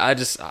 know, I mean,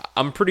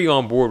 I'm pretty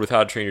on board with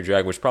How to Train Your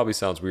Dragon, which probably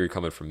sounds weird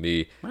coming from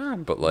me,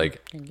 but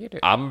like,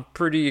 I'm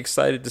pretty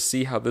excited to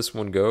see how this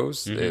one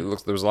goes. It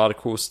looks there was a lot of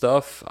cool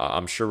stuff.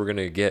 I'm sure we're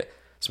gonna get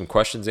some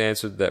questions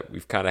answered that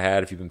we've kind of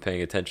had if you've been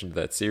paying attention to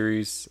that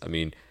series. I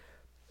mean,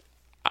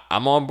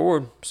 I'm on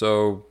board.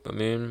 So I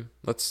mean,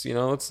 let's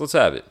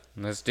have it.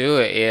 Let's do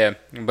it. Yeah,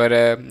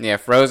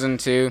 but Frozen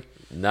 2.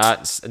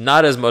 Not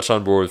as much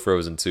on board with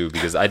Frozen 2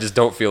 because I just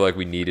don't feel like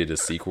we needed a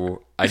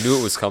sequel. I knew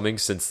it was coming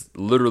since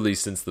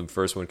the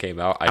first one came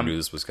out. I knew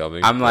this was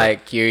coming. I'm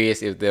like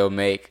curious if they'll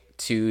make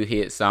 2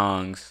 hit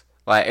songs.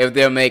 Like if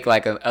they'll make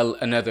like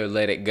another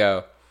Let It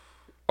Go.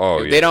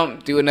 Oh, if they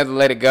don't do another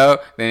Let It Go,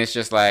 then it's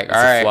just like all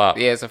right, flop.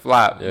 Yeah, it's a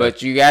flop. Yeah.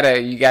 But you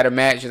gotta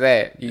match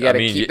that. You gotta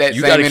keep that.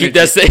 You gotta keep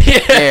that same.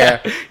 Yeah,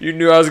 you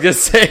knew I was gonna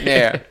say.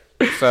 Yeah.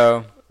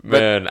 So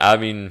man, I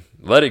mean,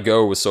 Let It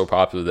Go was so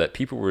popular that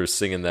people were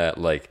singing that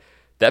like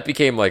that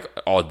became like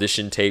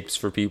audition tapes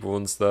for people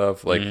and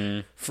stuff. Like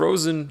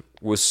Frozen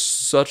was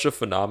such a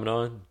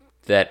phenomenon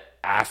that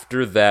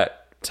after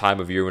that time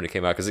of year when it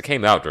came out, because it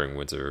came out during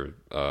winter.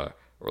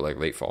 Or like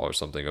late fall or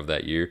something of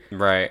that year.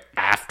 Right.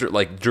 After,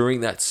 like, during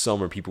that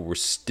summer, people were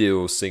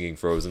still singing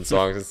Frozen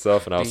songs and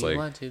stuff. And I was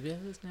like,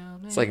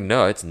 it's like,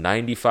 no, it's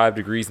 95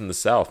 degrees in the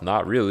South.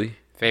 Not really.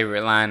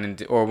 Favorite line,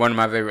 or one of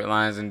my favorite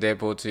lines in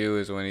Deadpool 2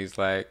 is when he's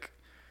like,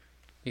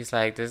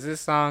 does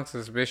this song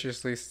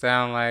suspiciously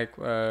sound like,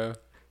 damn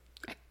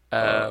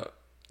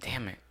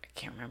it. I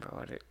can't remember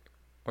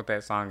what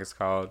that song is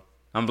called.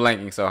 I'm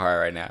blanking so hard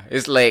right now.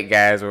 It's late,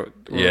 guys.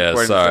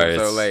 We're sorry.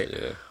 So late.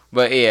 Yeah.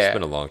 But yeah. It's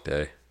been a long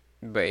day.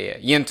 But yeah,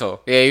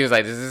 Yentl. Yeah, he was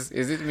like, is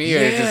it me or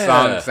does this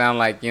song sound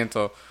like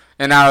Yentl?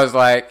 And I was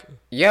like,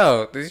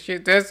 yo, this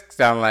shit does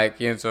sound like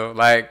Yentl.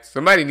 Like,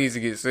 somebody needs to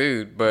get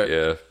sued,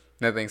 but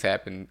nothing's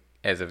happened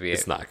as of yet.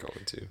 It's not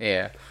going to.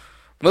 Yeah.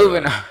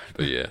 Moving on.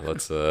 But yeah,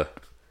 let's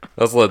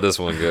let this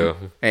one go.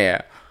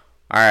 Yeah.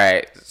 All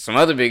right. Some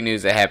other big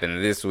news that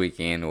happened this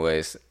weekend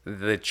was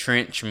the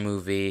Trench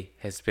movie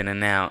has been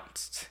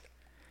announced.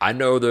 I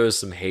know there's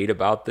some hate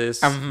about this,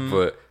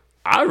 but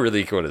I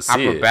really want to see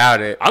I'm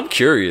about it. I'm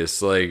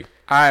curious. Like,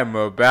 I'm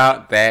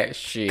about that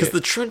shit. Because the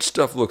trench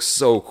stuff looks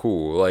so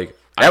cool. Like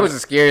that was the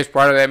scariest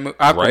part of that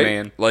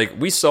Aquaman. Right? Like,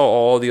 we saw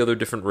all the other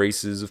different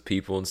races of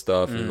people and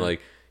stuff, and like,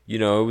 you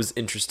know, it was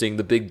interesting.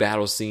 The big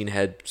battle scene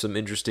had some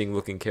interesting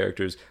looking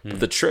characters, but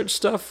the trench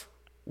stuff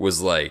was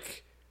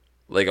like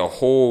a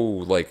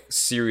whole like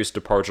serious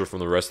departure from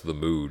the rest of the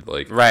mood.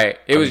 Like, right,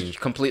 it was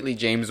completely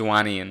James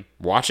Wanian.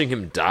 Watching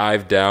him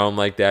dive down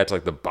like that to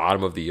like the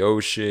bottom of the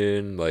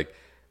ocean, like.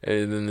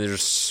 And then they're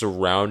just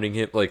surrounding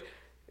him. Like,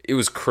 it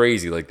was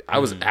crazy. Like, I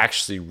was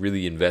actually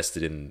really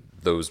invested in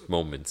those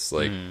moments.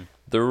 Like,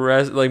 the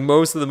rest, like,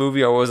 most of the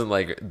movie I wasn't,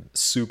 like,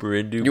 super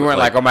into. You weren't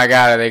like, oh my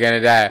God, are they going to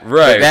die?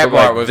 Right. But that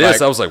part was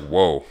this, I was like,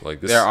 whoa.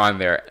 Like, this, they're on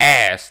their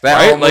ass.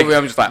 That whole movie,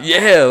 I'm just like.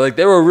 Yeah, like,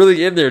 they were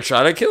really in there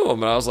trying to kill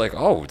him. And I was like,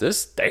 oh,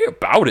 they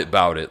about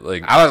it.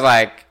 Like, I was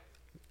like.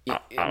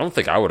 I don't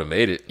think I would have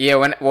made it.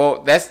 Yeah,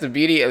 that's the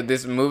beauty of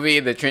this movie,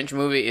 the Trench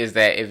movie, is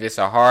that if it's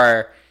a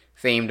horror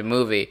themed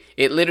movie,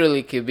 it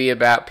literally could be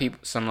about people,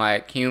 some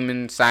like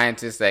human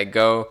scientists that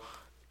go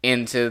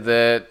into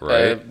the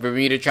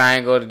Bermuda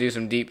Triangle to do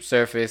some deep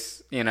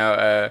surface,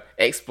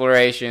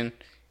 exploration,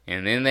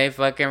 and then they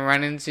fucking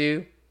run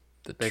into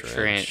the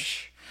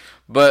trench.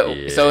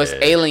 But so it's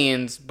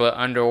aliens, but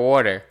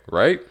underwater,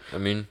 right? I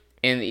mean,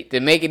 and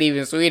to make it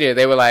even sweeter,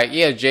 they were like,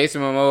 yeah,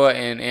 Jason Momoa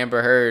and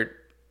Amber Heard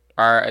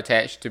are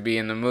attached to be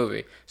in the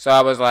movie. So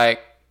I was like,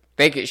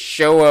 they could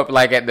show up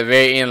like at the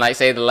very end, like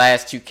say the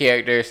last 2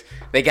 characters.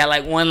 They got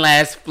like one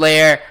last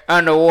flare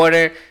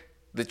underwater.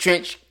 The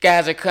trench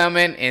guys are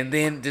coming, and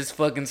then this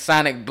fucking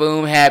sonic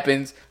boom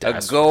happens.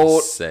 That's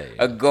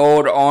a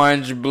gold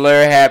orange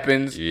blur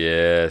happens.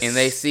 Yes, and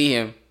they see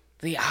him,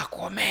 the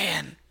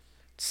Aquaman,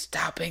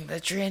 stopping the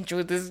trench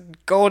with his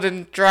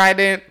golden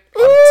trident.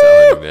 I'm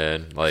telling you,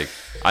 man. Like,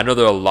 I know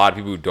there are a lot of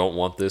people who don't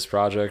want this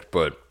project,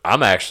 but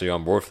I'm actually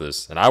on board for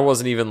this, and I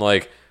wasn't even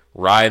like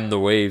riding the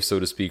wave,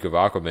 so to speak, of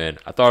Aquaman.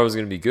 I thought it was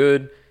going to be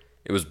good.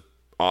 It was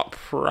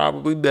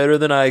probably better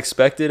than I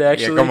expected,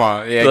 actually. Yeah, come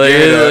on.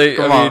 Yeah,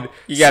 come on.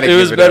 You gotta it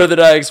was better than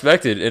I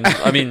expected. And,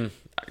 I mean,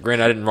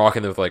 granted, I didn't walk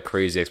in there with, like,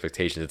 crazy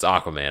expectations. It's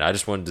Aquaman. I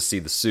just wanted to see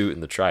the suit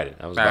and the trident.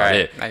 That was about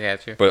it. I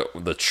got you.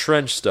 But the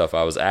trench stuff,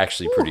 I was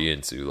actually pretty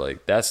into.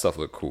 Like, that stuff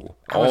looked cool.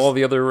 All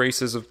the other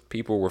races of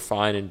people were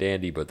fine and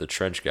dandy, but the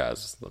trench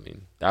guys, I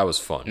mean, that was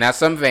fun. Now,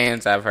 some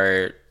fans I've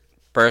heard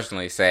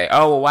personally say,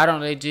 oh, well, why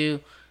don't they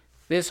do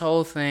this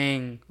whole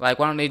thing, like,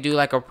 why don't they do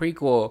like a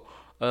prequel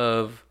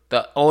of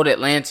the old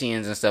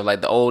Atlanteans and stuff,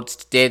 like the old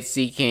Dead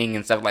Sea King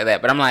and stuff like that?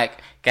 But I'm like,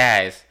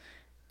 guys,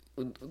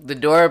 the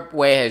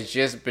doorway has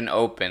just been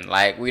opened.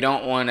 Like, we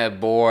don't want to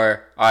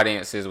bore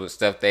audiences with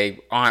stuff they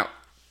aren't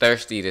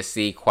thirsty to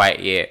see quite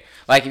yet.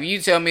 Like, if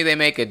you tell me they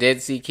make a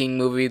Dead Sea King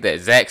movie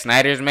that Zack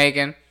Snyder's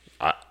making,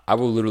 I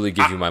will literally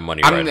give you my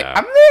money right now.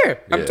 I'm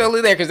there. I'm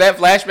totally there, because that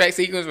flashback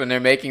sequence when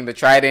they're making the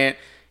trident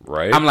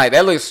Right? I'm like,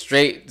 that looks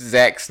straight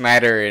Zack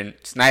Snyderian.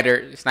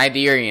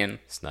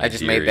 I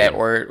just made that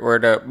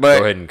word up. But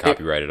go ahead and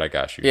copyright it. I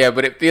got you. Yeah,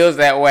 but it feels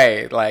that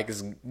way. Like,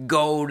 it's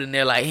gold and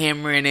they're like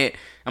hammering it.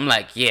 I'm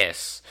like,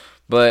 yes.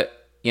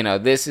 But,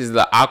 this is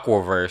the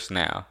Aquaverse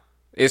now.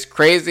 It's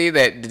crazy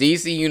that the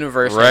DC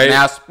Universe has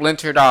now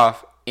splintered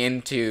off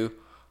into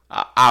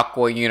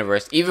Aqua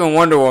Universe. Even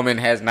Wonder Woman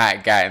has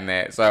not gotten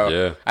that. So,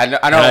 yeah.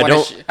 I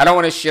don't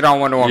want to shit on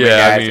Wonder Woman,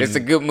 guys. It's a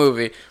good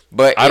movie.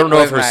 But I don't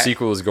know if her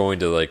sequel is going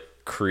to, like,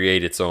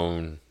 create its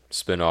own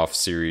spin-off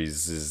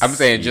series. I'm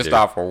saying just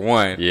off of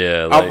one.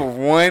 Yeah. Off of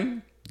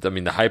one? I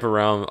mean, the hype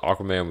around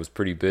Aquaman was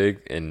pretty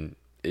big, and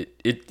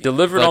it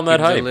delivered on that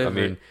hype. I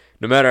mean,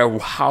 no matter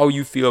how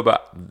you feel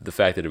about the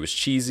fact that it was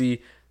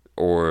cheesy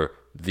or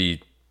the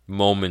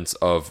moments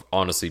of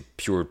honestly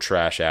pure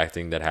trash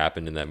acting that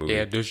happened in that movie.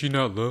 Yeah, does she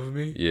not love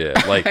me? Yeah,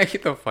 like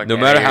no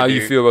matter how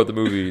you feel about the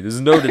movie,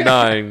 there's no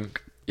denying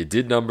it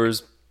did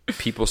numbers.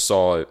 People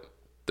saw it.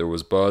 There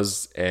was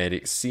buzz, and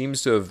it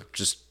seems to have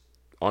just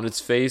on its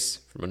face,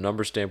 from a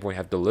number standpoint,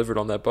 have delivered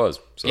on that buzz.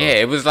 So. Yeah,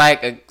 it was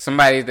like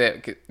somebody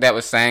that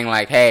was saying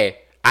like, "Hey,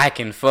 I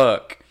can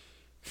fuck."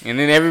 And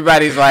then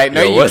everybody's like,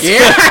 no, you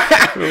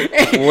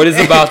can't. What is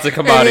about to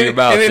come out of your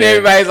mouth? And then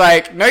everybody's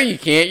like, no, you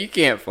can't. You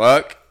can't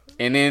fuck.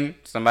 And then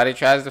somebody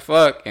tries to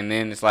fuck. And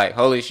then it's like,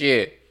 holy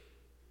shit.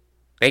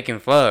 They can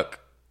fuck.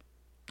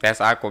 That's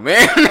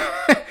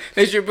Aquaman.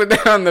 They should put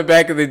that on the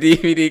back of the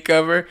DVD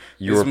cover.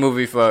 This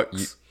movie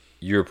fucks.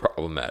 You're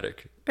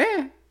problematic.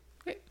 Yeah.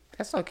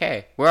 That's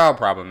okay. We're all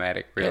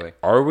problematic, really.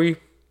 Are we?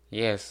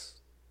 Yes.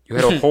 You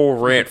had a whole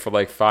rant for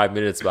like 5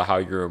 minutes about how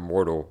you're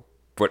immortal.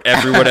 But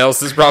everyone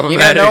else is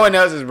problematic. No one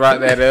else has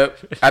brought that up.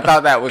 I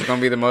thought that was going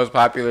to be the most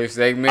popular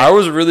segment. I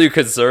was really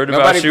concerned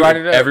about you. Brought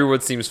it up. Everyone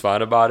seems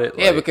fine about it.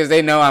 Yeah, because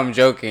they know I'm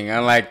joking,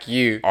 unlike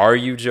you. Are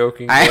you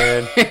joking,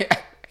 man?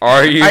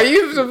 Are you? Are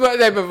you some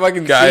type of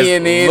fucking guys,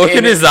 CNN? Look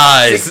in his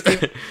eyes.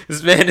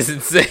 This man is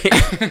insane.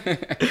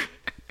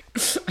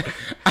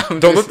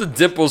 Don't let the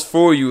dimples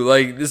fool you.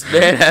 Like, this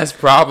man has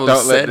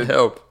problems. Send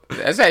help.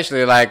 That's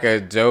actually like a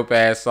dope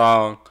ass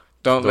song.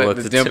 Don't let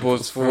the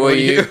dimples fool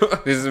you.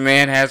 This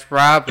man has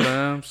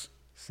problems.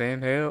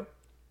 Send help.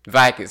 If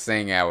I could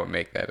sing, I would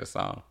make that a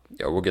song.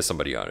 Yeah, we'll get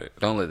somebody on it.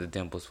 Don't let the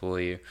dimples fool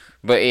you.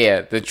 But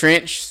yeah, the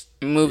Trench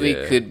movie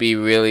could be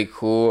really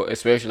cool,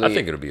 especially. I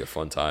think it'll be a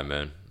fun time,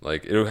 man.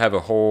 Like, it'll have a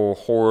whole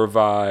horror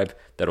vibe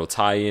that'll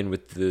tie in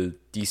with the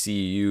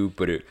DCEU,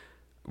 but it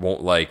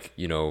won't, like,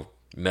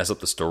 mess up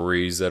the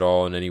stories at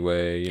all in any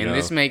way. You know?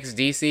 This makes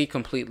DC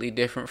completely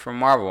different from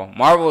Marvel.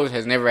 Marvel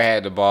has never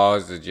had the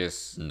balls to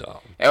just...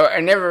 No.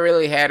 Or never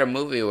really had a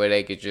movie where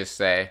they could just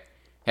say,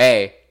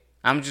 hey,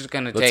 I'm just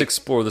going to Let's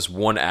explore this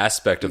one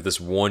aspect of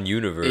this one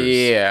universe.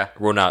 Yeah.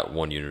 Well, not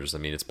one universe. I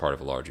mean, it's part of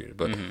a large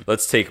universe. But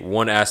let's take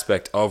one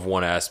aspect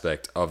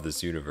of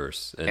this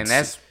universe. And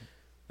that's...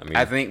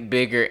 I think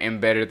bigger and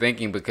better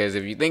thinking, because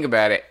if you think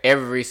about it,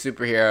 every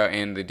superhero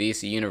in the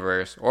DC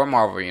universe or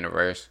Marvel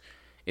universe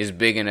is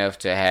big enough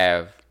to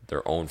have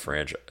their own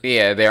franchise.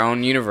 Yeah, their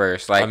own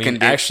universe. Like,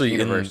 actually,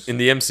 in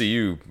the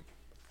MCU,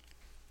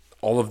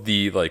 all of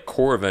the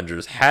core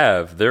Avengers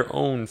have their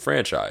own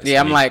franchise.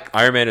 Yeah,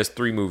 Iron Man has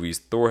 3 movies,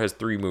 Thor has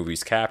 3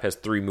 movies, Cap has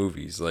 3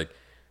 movies.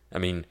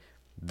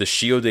 The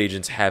Shield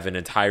agents have an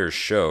entire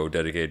show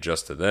dedicated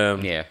just to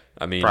them. Yeah,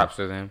 props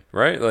to them,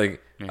 right?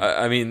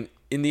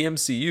 In the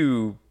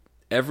MCU,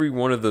 every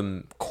one of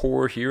the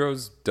core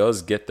heroes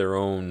does get their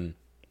own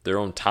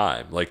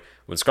time. Like,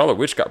 when Scarlet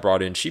Witch got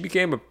brought in, she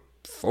became a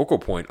focal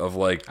point of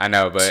I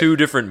know, but 2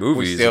 different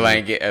movies. We still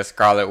ain't get a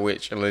Scarlet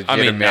Witch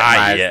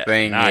legitimate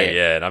thing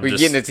yet. We're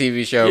getting a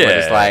TV show, but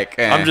it's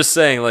I'm just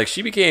saying,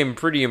 she became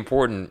pretty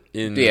important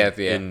in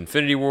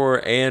Infinity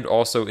War and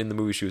also in the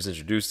movie she was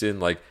introduced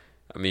in.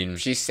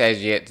 She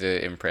says yet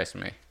to impress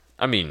me.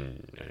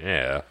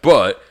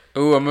 But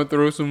ooh, I'm gonna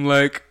throw some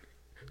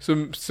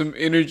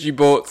energy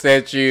bolts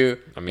at you,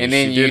 and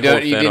then you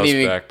didn't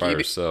even back by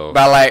herself.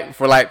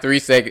 For 3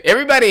 seconds.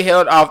 Everybody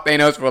held off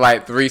Thanos for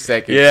 3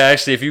 seconds. Yeah,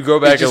 actually, if you go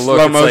back and look,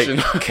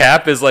 it's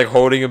Cap is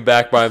holding him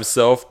back by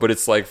himself, but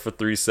it's for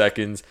 3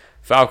 seconds.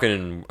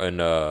 Falcon and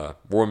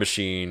War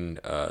Machine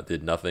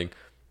did nothing.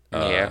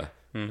 And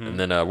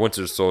then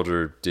Winter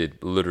Soldier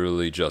did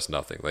literally just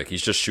nothing.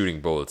 He's just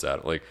shooting bullets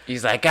at him.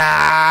 He's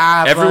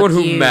everyone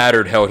who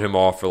mattered held him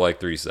off for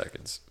 3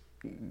 seconds.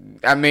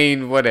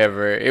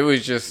 Whatever. It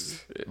was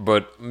just...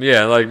 But,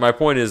 yeah, my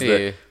point is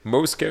that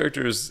most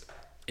characters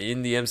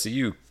in the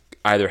MCU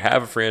either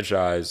have a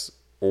franchise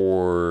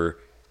or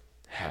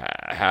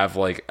have,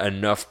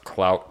 enough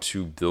clout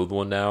to build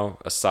one now,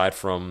 aside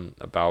from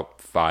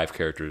about 5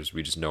 characters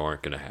we just know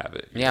aren't going to have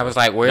it. Yeah, I was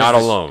like, where's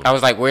alone. I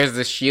was like, where's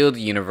the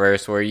S.H.I.E.L.D.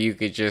 universe where you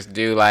could just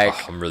do,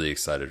 I'm really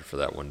excited for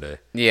that one day.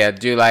 Yeah,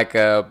 do,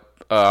 a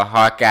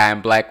Hawkeye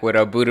and Black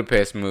Widow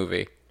Budapest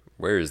movie.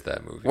 Where is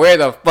that movie? Where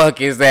the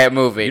fuck is that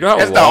movie? You know how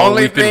That's long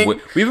the only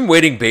we've been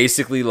waiting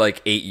basically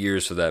 8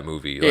 years for that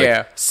movie.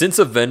 Since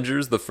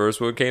Avengers, the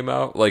first one came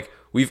out,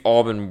 we've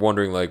all been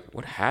wondering, like,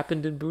 what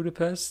happened in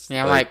Budapest?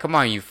 Yeah, I'm like, come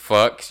on, you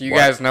fucks. You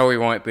guys know we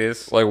want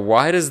this. Like,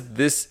 why does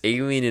this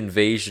alien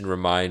invasion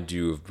remind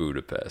you of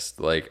Budapest?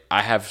 Like,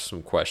 I have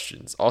some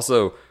questions.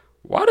 Also,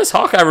 why does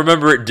Hawkeye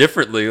remember it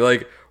differently?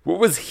 Like, what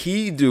was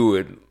he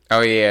doing? Oh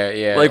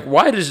yeah. Like,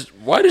 why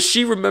does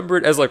she remember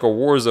it as like a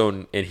war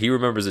zone and he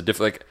remembers it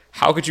different? Like,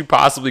 how could you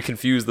possibly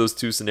confuse those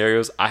two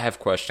scenarios? I have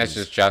questions. That's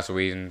just Joss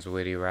Whedon's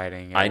witty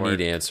writing. I need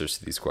answers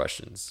to these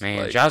questions.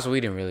 Man, like, Joss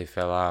Whedon really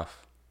fell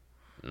off.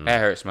 That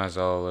hurts my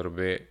soul a little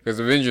bit. Because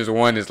Avengers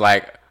 1 is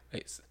like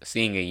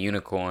seeing a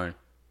unicorn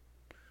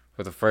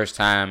for the first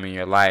time in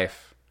your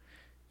life.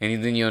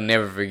 And then you'll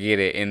never forget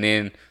it. And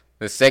then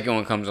the second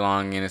one comes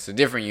along and it's a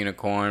different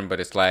unicorn, but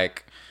it's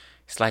like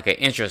an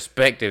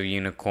introspective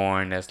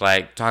unicorn that's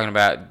like talking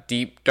about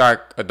deep,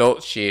 dark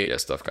adult shit. Yeah,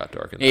 stuff got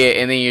dark. Yeah,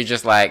 and then you're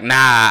just like, nah,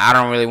 I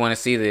don't really want to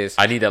see this.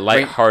 I need that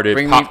lighthearted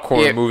bring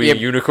popcorn movie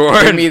unicorn.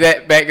 Bring me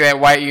back to that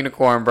white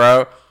unicorn,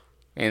 bro.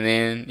 And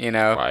then, you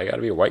know. Why,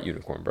 gotta be a white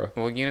unicorn, bro?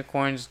 Well,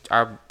 unicorns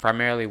are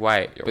primarily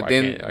white. Yeah, but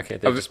then I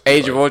can't just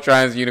Age of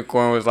Ultron's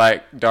unicorn was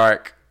like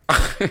dark.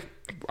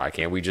 Why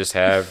can't we just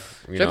have,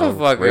 Shut the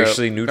fuck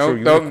racially up. neutral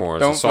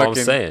unicorns? That's all I'm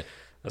saying.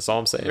 That's all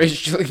I'm saying.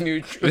 Racially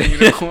neutral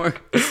unicorn.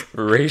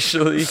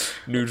 Racially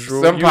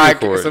neutral Some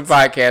unicorns.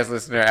 podcast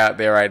listener out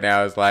there right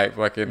now is like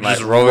fucking like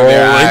Just rolling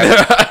their eyes.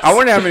 their eyes. I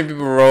wonder how many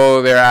people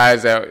roll their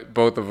eyes at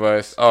both of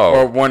us. Oh.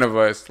 Or one of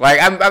us. Like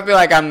I feel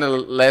like I'm the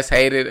less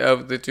hated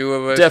of the two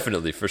of us.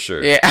 Definitely, for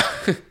sure. Yeah.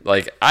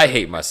 Like, I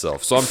hate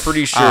myself, so I'm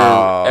pretty sure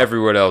Oh.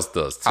 everyone else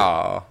does too.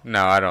 Oh,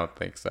 no, I don't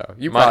think so.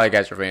 You probably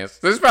got your fans.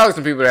 There's probably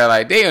some people that are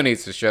like, Dale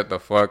needs to shut the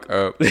fuck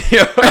up.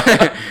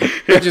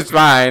 Which is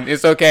fine.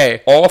 It's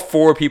okay. All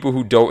 4 people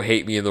who don't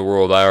hate me in the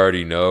world, I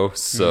already know,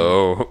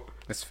 so...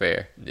 It's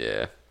fair.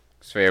 Yeah.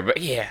 It's fair. But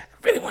yeah,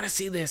 I really want to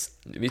see this.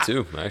 Me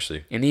too,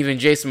 actually. And even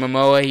Jason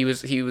Momoa,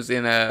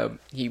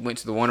 he went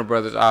to the Warner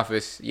Brothers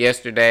office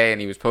yesterday and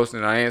he was posting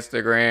it on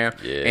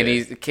Instagram. Yeah. And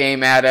he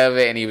came out of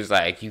it and he was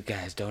like, you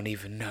guys don't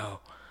even know.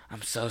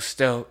 I'm so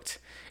stoked.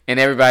 And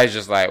everybody's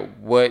just like,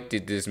 what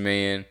did this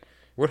man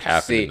What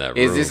happened see? in that room?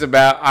 Is this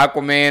about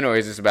Aquaman or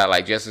is this about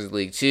like Justice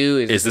League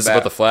 2? Is this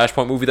about the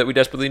Flashpoint movie that we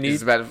desperately need?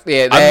 Is this about,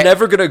 yeah, that, I'm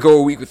never gonna go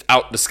a week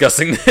without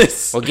discussing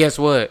this. Well, guess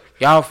what?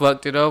 Y'all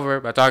fucked it over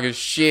by talking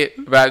shit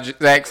about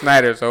Zack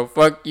Snyder. So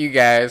fuck you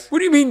guys. What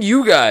do you mean,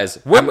 you guys?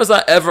 When was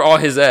I ever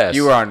on his ass?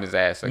 You were on his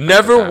ass.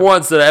 Never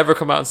once did I ever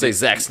come out and say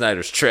Zack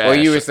Snyder's trash. Well,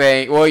 you were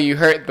saying. Well, you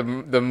hurt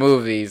the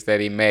movies that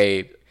he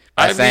made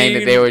by saying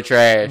that they were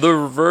trash.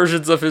 The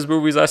versions of his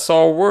movies I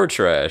saw were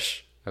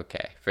trash.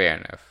 Okay, fair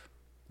enough.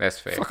 That's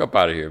fair. Fuck up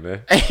out of here,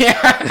 man. No,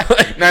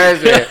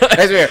 that's fair.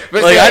 That's fair.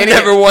 But Like, still, I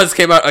never once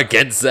came out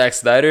against Zack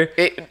Snyder.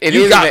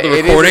 You got the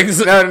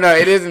recordings. No.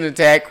 It is an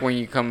attack when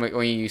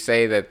you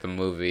say that the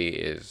movie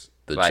is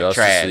The like Justice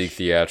trash. League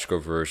theatrical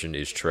version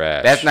is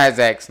trash. That's not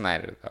Zack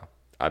Snyder though.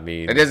 I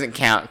mean, It doesn't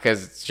count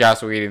because it's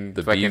Joss Whedon.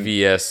 the fucking,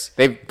 BVS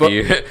They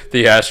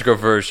theatrical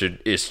version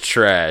is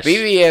trash.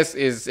 BVS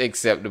is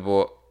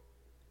acceptable.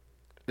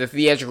 The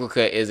theatrical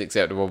cut is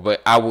acceptable,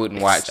 but I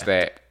wouldn't watch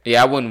that.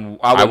 Yeah, I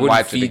wouldn't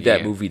watch feed it that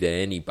again. movie to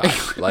anybody.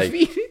 Like,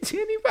 Feed it to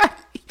anybody.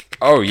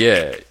 oh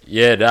yeah,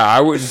 nah, I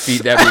wouldn't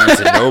feed that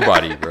movie to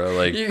nobody, bro.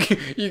 Like,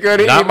 You go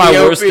to not Ethiopia, my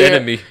worst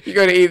enemy. You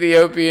go to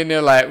Ethiopia and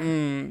they're like,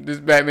 this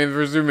Batman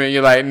vs Superman.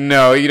 You're like,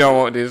 no, you don't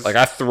want this. like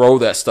I throw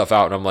that stuff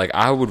out, and I'm like,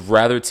 I would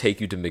rather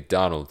take you to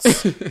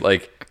McDonald's.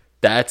 Like,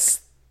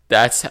 that's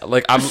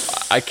like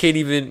I can't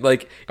even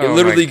like. It Oh my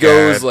literally God.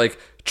 goes like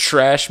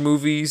trash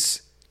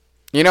movies.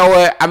 You know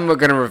what? I'm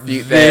gonna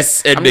refute that.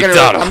 This and I'm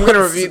McDonald's. I'm gonna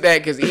refute that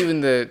because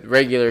even the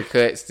regular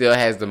cut still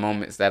has the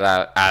moments that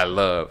I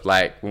love.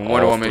 Like when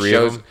Wonder All Woman 3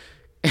 of shows. them?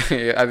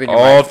 I think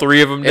All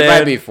 3 of them. It Dan?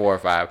 might be 4 or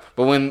 5.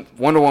 But when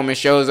Wonder Woman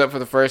shows up for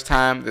the first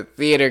time, the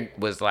theater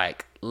was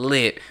like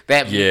lit.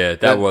 Yeah,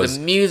 that was-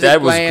 the music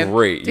that was playing.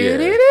 great,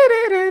 yeah.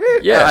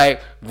 Yeah,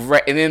 like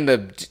great. And then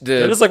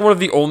That is like one of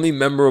the only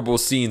memorable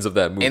scenes of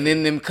that movie. and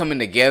then them coming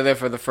together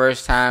for the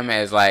first time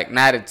as like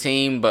not a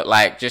team, but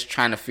like just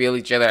trying to feel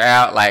each other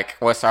out. Like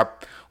what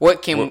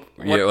what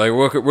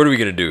are we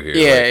gonna do here?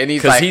 Yeah, Like, and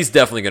he's 'cause like- he's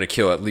definitely gonna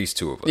kill at least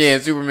 2 of us. Yeah,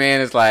 and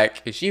Superman is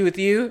like, is she with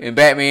you? And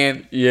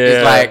Batman Yeah.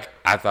 is like,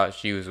 I thought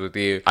she was with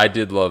you. I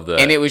did love that.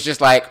 And it was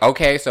just like,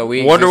 okay, so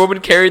we Wonder just- Woman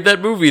carried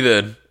that movie.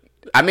 Then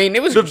I mean,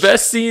 it was the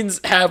best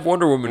scenes have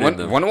Wonder Woman in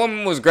them. Wonder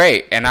Woman was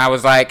great, and I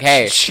was like,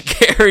 hey, She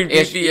carried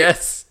If she-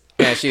 BVS.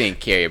 yeah, she didn't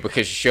carry it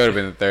because she showed up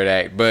in the third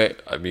act.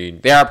 But I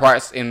mean, there are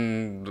parts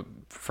in the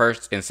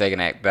first and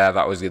second act that I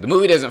thought was good. The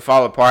movie doesn't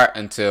fall apart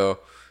until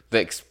the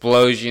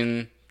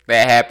explosion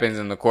that happens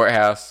in the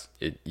courthouse.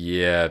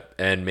 yeah,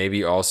 and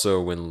maybe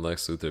also when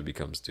Lex Luthor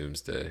becomes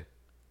Doomsday.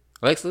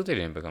 Lex Luthor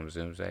didn't become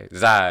Doomsday.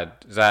 Zod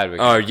became.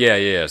 Oh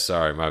yeah.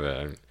 Sorry, my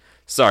bad.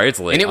 Sorry, it's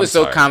late. And it was I'm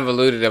so sorry.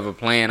 convoluted of a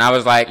plan. I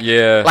was like,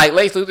 Yeah. like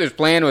Lex Luthor's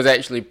plan was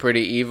actually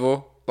pretty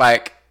evil.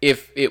 Like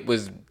if it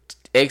was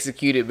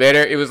executed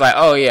better, it was like,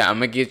 oh yeah, I'm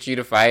gonna get you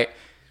to fight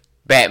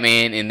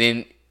Batman, and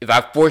then if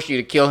I force you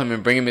to kill him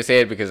and bring him his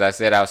head because I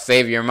said I'll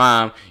save your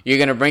mom, you're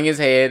gonna bring his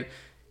head,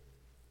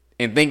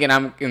 and think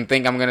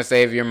I'm gonna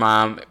save your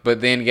mom,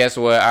 but then guess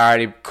what? I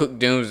already cooked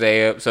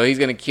Doomsday up, so he's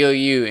gonna kill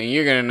you, and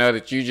you're gonna know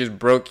that you just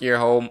broke your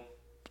whole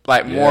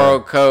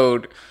moral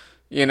code.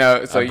 You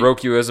know, so I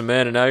broke you as a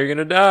man, and now you're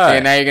gonna die. Yeah,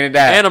 now you're gonna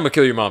die, and I'm gonna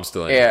kill your mom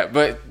still. Anyway. Yeah,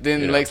 but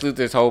then Lex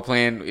Luthor's whole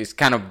plan is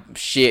kind of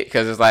shit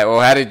because it's like,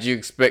 well, how did you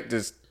expect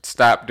to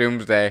stop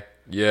Doomsday?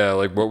 Yeah,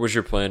 like what was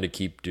your plan to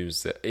keep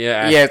Doomsday?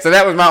 Yeah, so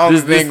that was my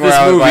only thing where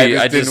I was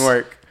like, this didn't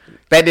work.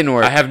 That didn't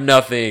work. I have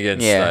nothing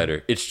against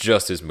Snyder. It's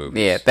just his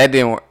movies. Yeah, that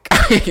didn't work.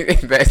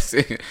 That's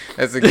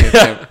against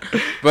him.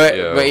 But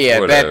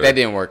that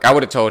didn't work. I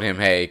would have told him,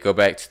 hey, go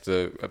back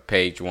to the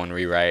page 1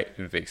 rewrite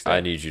and fix that.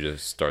 I need you to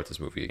start this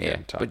movie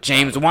again. Yeah. But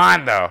James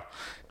Wan, though,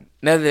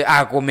 another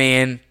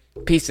Aquaman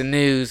piece of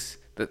news.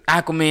 The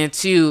Aquaman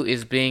 2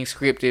 is being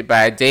scripted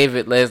by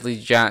David Leslie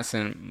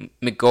Johnson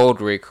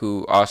McGoldrick,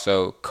 who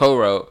also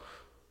co-wrote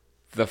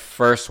the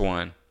first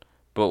one.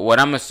 But what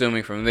I'm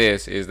assuming from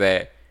this is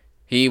that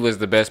he was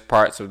the best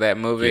parts of that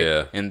movie,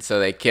 and so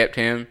they kept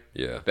him.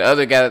 Yeah. The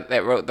other guy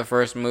that wrote the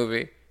first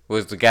movie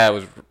was the guy that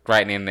was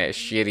writing in that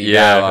shitty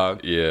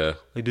dialogue. Yeah.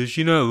 Like, does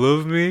she not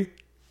love me?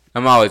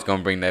 I'm always going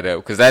to bring that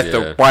up because that's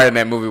the part in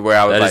that movie where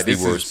I was like,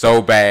 this is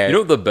so bad. You know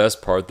what the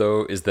best part,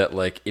 though, is that,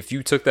 like, if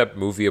you took that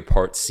movie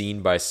apart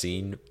scene by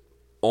scene,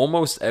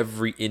 almost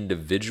every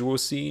individual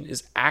scene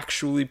is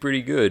actually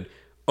pretty good.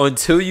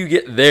 Until you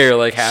get there,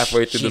 like,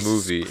 halfway through the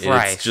movie.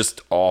 And it's just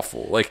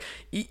awful. Like,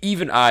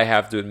 even I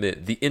have to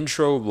admit, the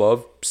intro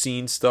love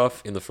scene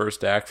stuff in the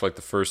first act, for, like,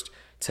 the first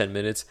 10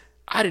 minutes,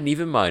 I didn't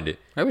even mind it.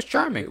 It was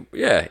charming.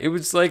 Yeah, it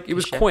was, like, it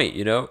was quaint,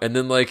 you know? And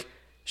then, like,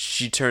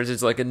 she turns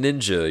into, like, a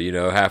ninja, you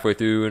know, halfway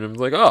through, and I'm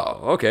like,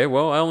 oh, okay,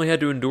 well, I only had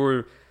to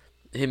endure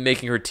him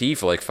making her tea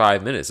for like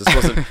 5 minutes.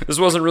 This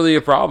wasn't really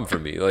a problem for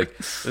me. Like,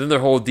 and then their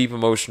whole deep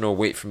emotional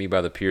wait for me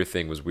by the pier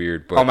thing was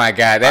weird. But oh my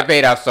god, that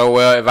paid off so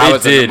well. If I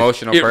was an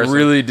emotional person, it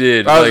really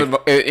did.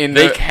 Like,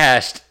 they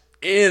cashed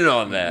in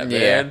on that,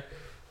 man.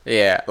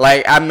 Yeah,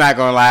 like I'm not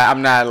gonna lie,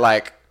 I'm not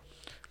like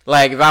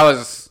if I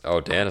was.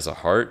 Oh, Dan has a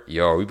heart.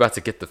 Yo, are we about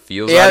to get the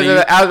feels?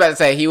 Yeah, I was about to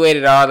say he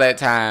waited all that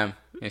time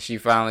and she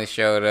finally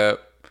showed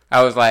up.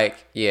 I was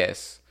like,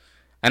 yes,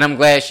 and I'm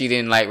glad she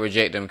didn't like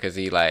reject him because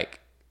he like.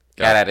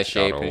 Got out of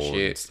shape and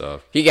shit. And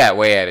stuff. He got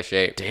way out of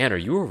shape. Dan, are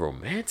you a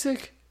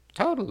romantic?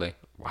 Totally.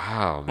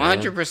 Wow,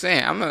 man.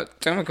 100%. I'm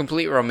a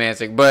complete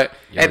romantic, but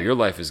your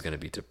life is gonna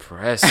be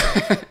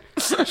depressing.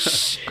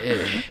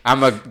 Shit.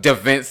 I'm a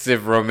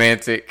defensive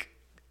romantic.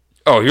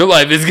 Oh, your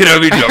life is gonna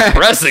be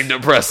depressing.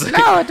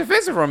 No, a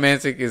defensive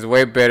romantic is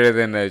way better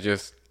than a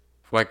just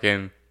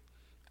fucking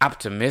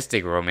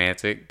optimistic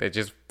romantic that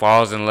just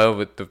falls in love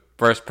with the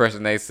first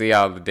person they see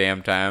all the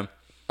damn time.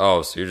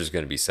 Oh, so you're just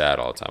gonna be sad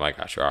all the time? I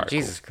got you. All right,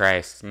 Jesus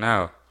Christ,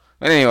 no.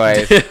 But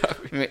anyways,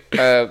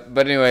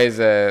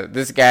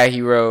 this guy,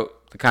 he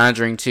wrote The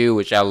Conjuring 2,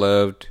 which I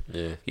loved.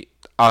 Yeah.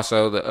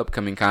 Also, the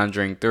upcoming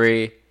Conjuring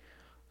 3.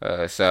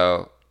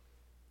 So,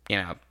 you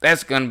know,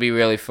 that's gonna be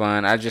really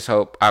fun. I just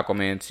hope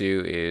Aquaman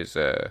 2 is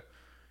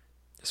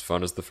as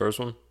fun as the first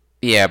one.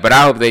 Yeah, but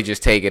I hope they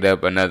just take it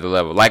up another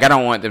level. Like, I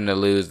don't want them to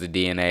lose the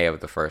DNA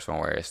of the first one,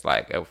 where it's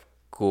like a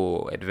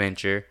cool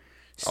adventure.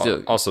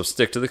 Still, also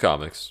stick to the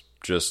comics.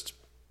 You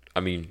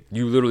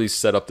literally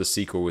set up the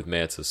sequel with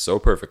Manta so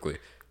perfectly.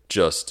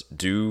 Just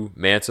do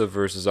Manta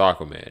versus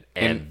Aquaman,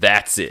 and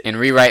that's it. And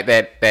rewrite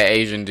that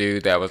Asian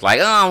dude that was like,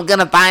 oh, I'm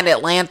gonna find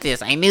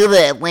Atlantis. I knew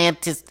the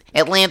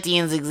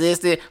Atlanteans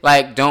existed.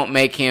 Like, don't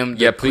make him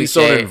the please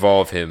cliche. Don't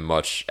involve him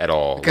much at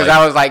all. Because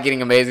I was like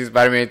getting Amazing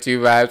Spider-Man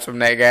 2 vibes from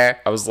that guy.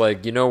 I was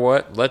like, you know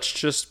what? Let's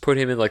just put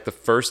him in like the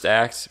first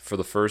act for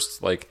the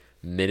first like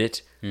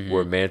minute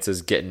where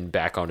Manta's getting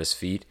back on his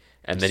feet,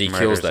 and then he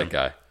kills that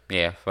guy.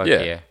 Yeah, fuck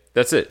yeah.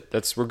 That's it.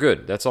 We're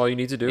good. That's all you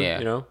need to do. Yeah.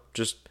 You know,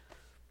 just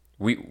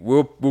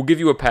we'll give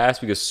you a pass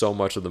because so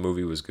much of the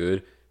movie was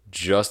good.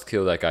 Just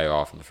kill that guy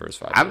off in the first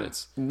 5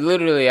 minutes.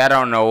 Literally, I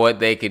don't know what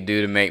they could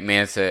do to make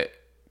Manta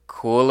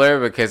cooler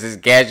because his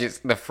gadgets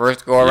the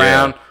first go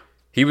around.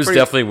 He was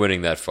definitely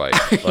winning that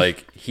fight.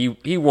 Like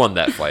he won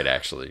that fight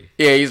actually.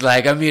 Yeah, he's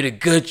like, I'm here to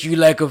gut you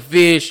like a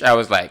fish. I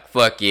was like,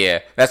 fuck yeah,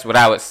 that's what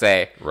I would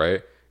say.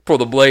 Right. Pull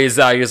the blades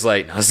out. He's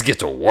like, let's get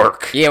to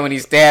work. Yeah, when he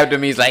stabbed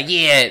him, he's like,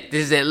 yeah,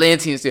 this is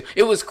Atlantean still.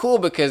 It was cool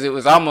because it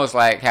was almost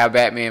like how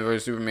Batman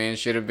vs Superman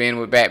should have been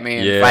with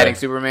Batman fighting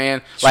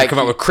Superman. Like, come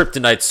out with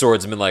kryptonite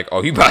swords and been like,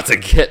 oh, you about to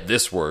get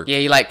this work. Yeah,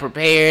 he like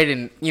prepared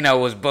and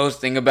was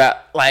boasting about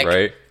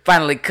like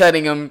finally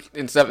cutting him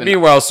and stuff.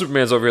 Meanwhile,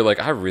 Superman's over here like,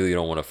 I really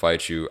don't want to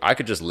fight you. I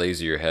could just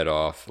laser your head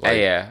off. Like,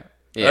 yeah.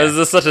 This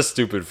is such a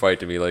stupid fight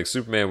to me. Like,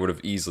 Superman would have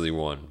easily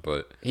won,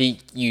 but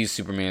he used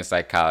Superman's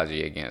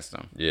psychology against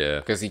him. Yeah,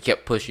 because he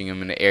kept pushing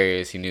him into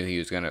areas he knew he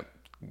was gonna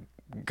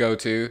go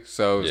to.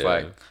 So it's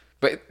like,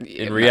 but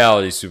in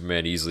reality,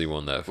 Superman easily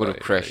won that fight. Would have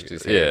crushed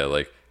his head. Yeah,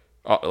 like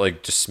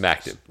just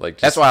smacked him. Like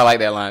that's why I like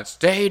that line.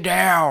 Stay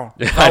down.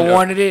 If I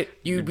wanted it,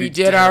 you'd be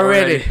dead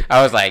already.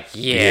 I was like,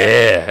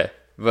 yeah.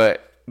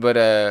 But what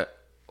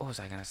was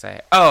I gonna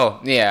say?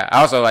 Oh yeah,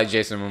 I also like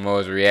Jason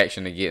Momoa's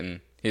reaction to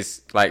getting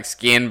his like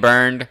skin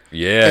burned.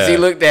 Yeah, because he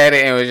looked at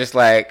it and was just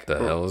like, "The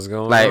hell is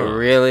going on?" Like,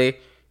 really?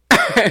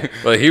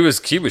 Like he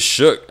was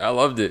shook. I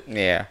loved it.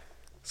 Yeah.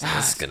 So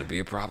this is gonna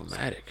be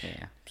problematic.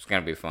 Yeah, it's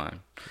gonna be fun.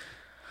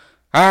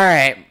 All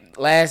right,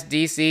 last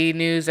DC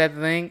news, I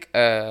think.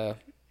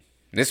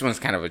 This one's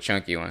kind of a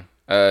chunky one.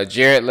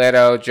 Jared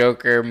Leto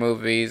Joker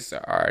movies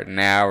are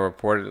now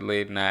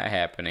reportedly not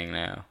happening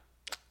now.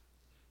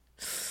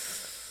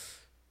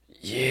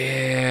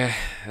 Yeah,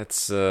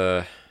 that's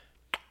yeah.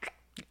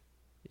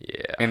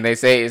 And they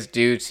say it's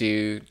due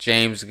to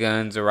James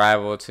Gunn's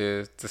arrival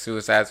to the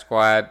Suicide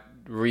Squad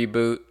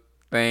reboot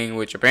thing,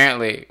 which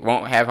apparently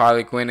won't have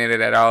Harley Quinn in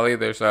it at all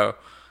either. So,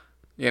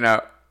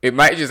 it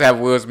might just have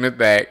Will Smith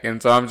back.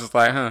 And so I'm just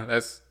like,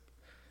 that's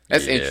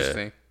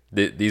interesting.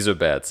 These are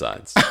bad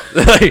signs.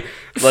 like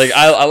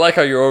I like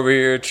how you're over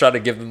here trying to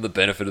give them the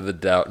benefit of the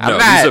doubt. No,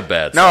 these are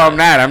bad signs. No, I'm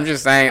not. I'm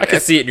just saying. I can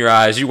see it in your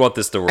eyes. You want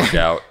this to work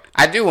out.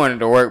 I do want it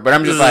to work, but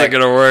I'm just this like,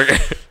 isn't gonna work.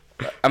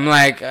 I'm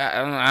like,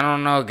 I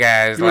don't know,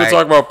 guys. You want to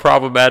talk about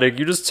problematic?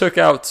 You just took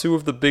out two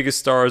of the biggest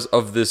stars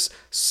of this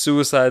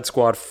Suicide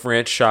Squad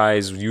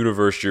franchise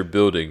universe you're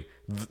building.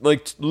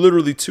 Like,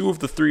 literally 2 of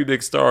the 3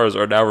 big stars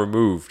are now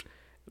removed.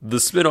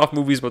 The spin-off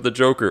movies about the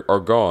Joker are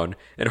gone.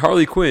 And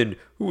Harley Quinn,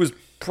 who was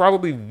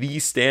probably the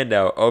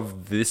standout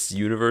of this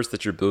universe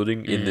that you're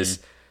building in this,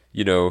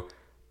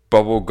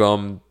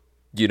 bubblegum,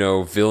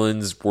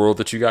 villains world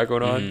that you got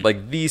going on.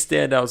 Like, the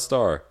standout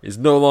star is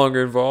no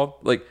longer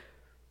involved. Like,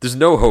 there's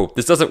no hope.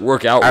 This doesn't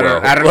work out well.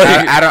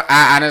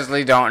 I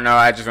honestly don't know.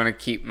 I just want to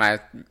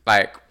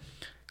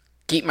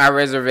keep my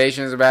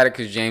reservations about it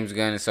because James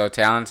Gunn is so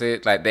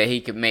talented, like that he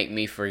could make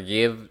me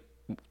forgive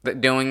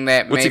doing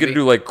that. What's he gonna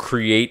do? Like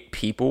create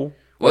people?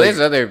 Well,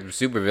 there's other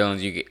supervillains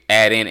you could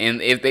add in,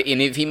 and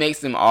if he makes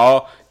them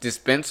all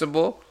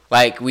dispensable,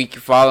 like we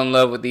could fall in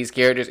love with these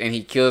characters, and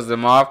he kills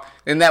them off,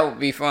 then that would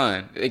be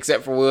fun.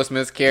 Except for Will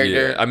Smith's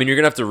character. Yeah. I mean, you're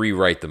gonna have to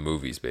rewrite the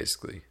movies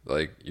basically.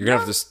 Like you're gonna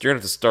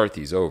have to start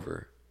these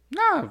over.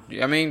 No,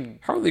 I mean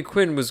Harley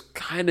Quinn was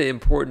kind of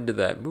important to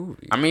that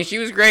movie. I mean, she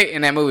was great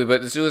in that movie,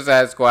 but the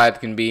Suicide Squad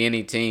can be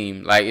any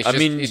team. Like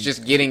it's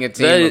just getting a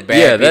team of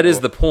bad people. That is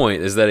the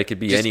point. Is that it could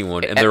be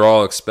anyone, and they're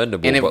all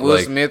expendable. And if Will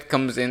Smith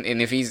comes in,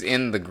 and if he's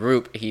in the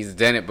group, he's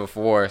done it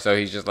before, so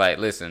he's just like,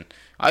 listen,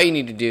 all you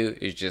need to do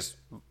is just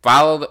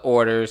follow the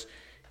orders,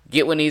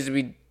 get what needs to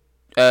be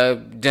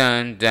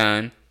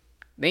done.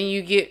 Then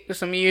you get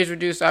some years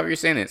reduced off your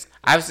sentence.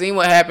 I've seen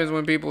what happens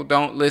when people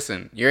don't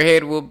listen. Your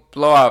head will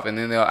blow off, and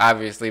then there'll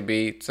obviously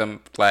be some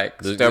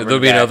stubborn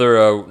There'll be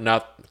another,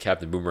 not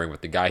Captain Boomerang,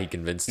 but the guy he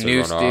convinced to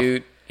Noose run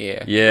dude. off.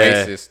 Yeah,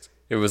 Racist.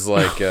 It was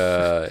like,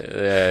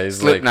 he's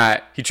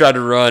Slipknot. He tried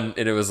to run,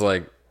 and it was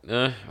like,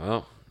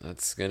 well,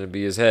 that's gonna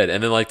be his head.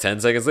 And then like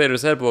 10 seconds later,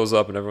 his head blows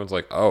up, and everyone's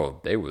like,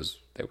 oh, they was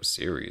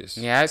serious.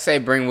 Yeah, I'd say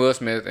bring Will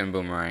Smith and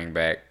Boomerang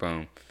back.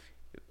 Boom.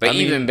 But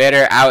even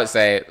better, I would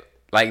say,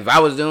 like, if I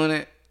was doing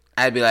it,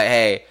 I'd be like,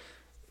 hey,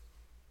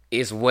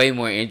 it's way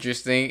more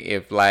interesting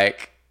if,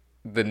 like,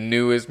 the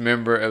newest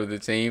member of the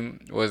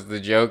team was the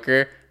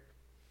Joker.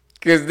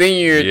 Because then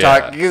you're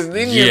talking, because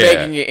then you're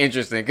making it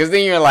interesting. Because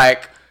then you're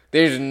like,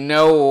 there's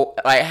no,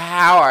 like,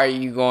 how are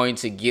you going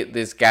to get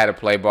this guy to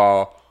play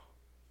ball?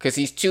 Because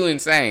he's too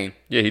insane.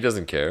 Yeah, he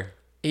doesn't care.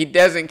 He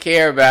doesn't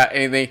care about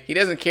anything. He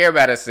doesn't care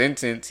about a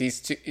sentence. He's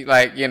too,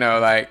 like,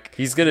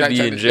 he's gonna be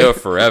in jail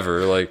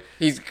forever. Like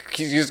he's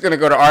just gonna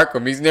go to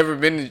Arkham. He's never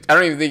been. I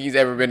don't even think he's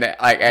ever been to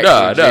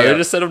jail. They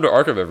just send him to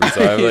Arkham every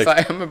time. He's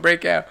like, I'm gonna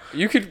break out.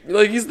 You could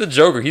he's the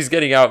Joker. He's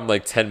getting out in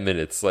like 10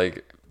 minutes.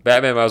 Like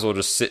Batman might as well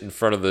just sit in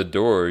front of the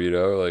door.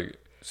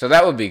 So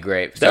that would be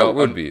great. That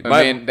would be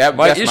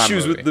my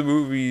issues with the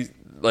movie,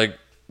 like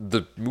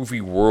the movie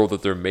world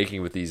that they're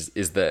making with these,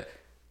 is that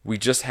we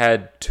just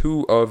had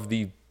 2 of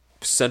the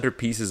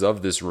centerpieces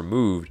of this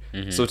removed.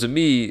 So to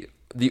me,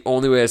 the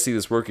only way I see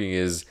this working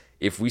is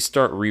if we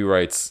start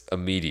rewrites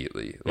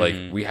immediately. Like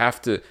we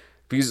have to,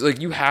 because like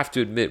you have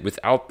to admit,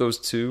 without those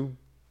 2,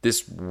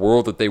 this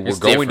world that they were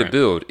going to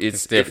build,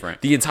 it's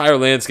different. The entire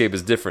landscape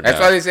is different. That's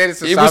now. why they said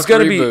it's a soft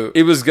reboot.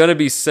 It was gonna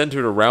be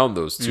centered around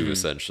those 2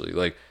 essentially.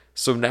 Like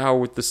so now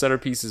with the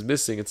centerpiece is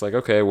missing, it's like,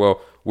 okay, well,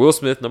 Will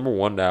Smith, number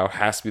 1, now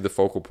has to be the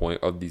focal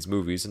point of these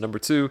movies, and number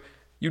 2,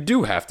 you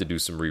do have to do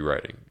some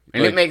rewriting.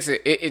 And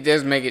it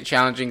does make it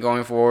challenging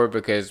going forward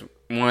because,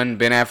 one,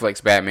 Ben Affleck's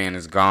Batman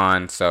is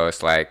gone, so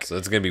it's like... So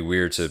it's going to be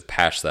weird to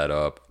patch that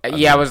up.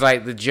 I was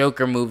like, the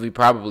Joker movie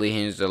probably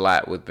hinged a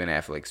lot with Ben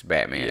Affleck's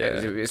Batman.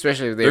 Yeah.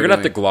 Especially if they're going to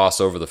have to gloss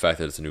over the fact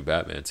that it's a new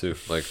Batman, too.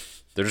 Like,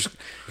 they're just...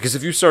 Because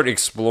if you start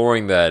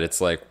exploring that, it's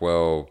like,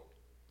 well,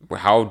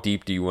 how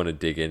deep do you want to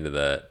dig into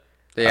that?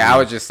 Yeah, I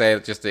would just say,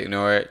 just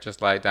ignore it,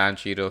 just like Don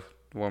Cheadle.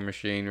 War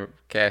Machine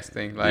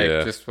casting,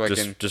 just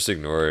fucking just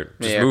ignore it.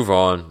 Just move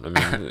on.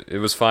 I mean, it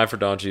was fine for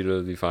Don Cheadle.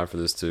 It'd be fine for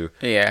this too.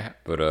 Yeah,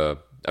 but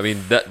I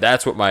mean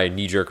that's what my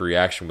knee jerk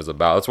reaction was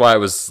about. That's why I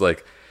was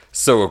like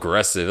so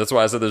aggressive. That's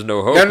why I said there's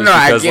no hope. No,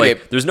 because, I get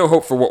it. There's no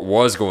hope for what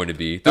was going to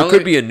be. There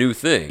could be a new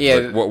thing. Yeah,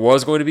 but what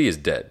was going to be is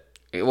dead.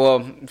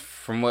 Well,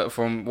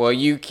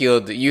 you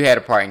had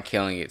a part in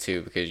killing it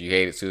too because you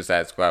hated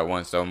Suicide Squad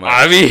 1 so much.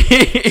 I mean,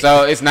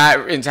 so it's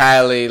not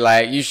entirely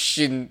like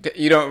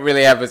you don't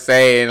really have a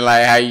say in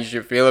like how you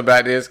should feel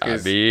about this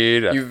because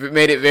you've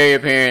made it very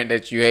apparent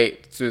that you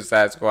hate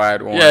Suicide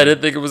Squad 1. Yeah, I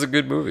didn't think it was a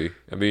good movie.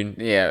 I mean,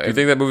 yeah, do you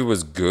think that movie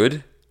was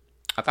good?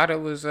 I thought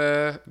it was.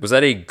 Was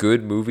that a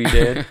good movie,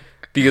 Dan?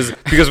 Because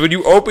when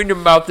you open your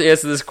mouth to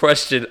answer this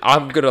question,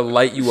 I'm gonna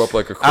light you up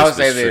like a Christmas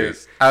tree.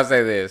 I'll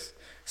say this.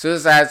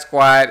 Suicide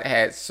Squad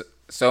had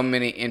so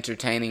many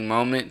entertaining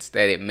moments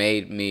that it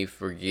made me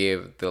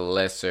forgive the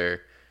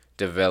lesser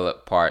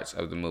developed parts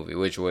of the movie,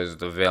 which was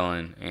the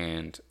villain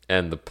and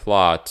the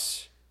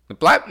plot. The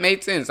plot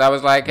made sense. I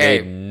was like,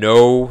 hey, made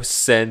no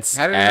sense.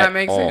 How did it not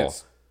make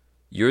sense?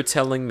 You're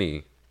telling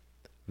me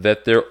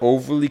that their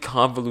overly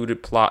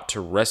convoluted plot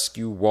to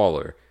rescue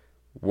Waller,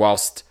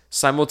 whilst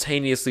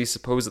simultaneously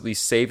supposedly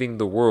saving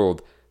the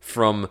world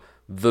from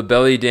the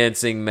belly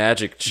dancing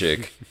magic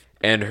chick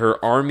and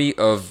her army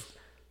of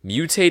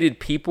mutated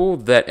people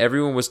that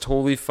everyone was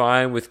totally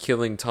fine with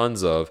killing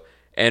tons of,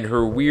 and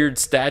her weird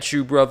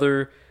statue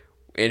brother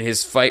in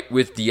his fight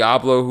with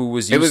Diablo, who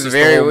was useless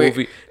the whole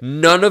movie.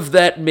 None of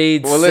that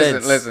made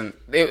sense. Listen.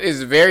 It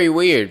is very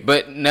weird,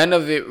 but none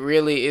of it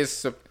really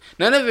is.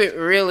 None of it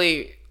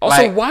really.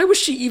 Also, why was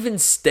she even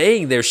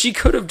staying there? She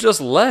could have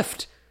just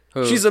left.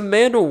 Who? She's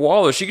Amanda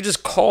Waller. She could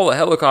just call a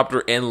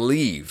helicopter and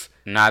leave.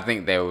 No, I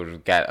think they would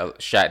have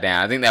got shot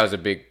down. I think that was a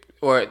big.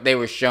 Or they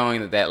were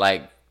showing that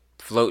like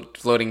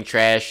floating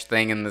trash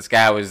thing in the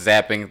sky was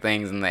zapping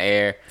things in the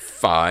air.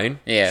 Fine.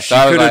 Yeah, she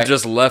could have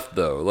just left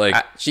though. Like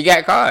she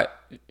got caught.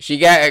 She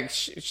got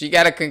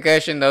a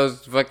concussion.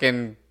 Those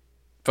fucking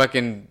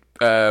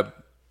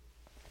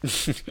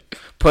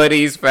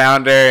putties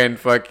found her and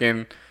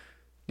fucking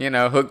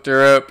hooked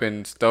her up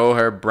and stole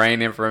her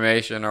brain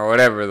information or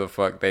whatever the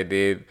fuck they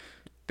did.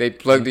 They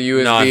plugged the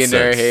USB into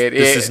her head.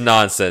 This is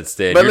nonsense,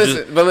 Dan. But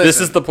listen, this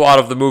is the plot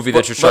of the movie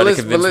that you're trying to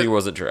convince me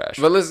wasn't trash.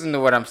 But listen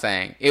to what I'm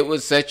saying. It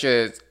was such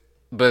a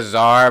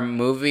bizarre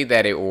movie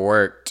that it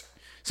worked.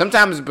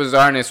 Sometimes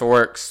bizarreness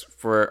works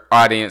for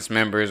audience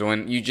members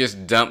when you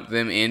just dump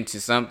them into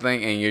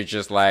something and you're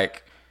just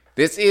like,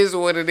 this is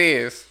what it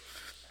is.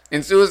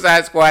 And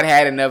Suicide Squad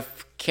had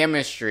enough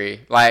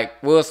chemistry.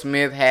 Like, Will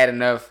Smith had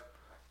enough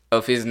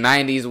of his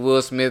 90s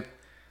Will Smith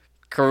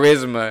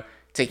charisma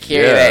to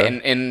carry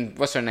that. And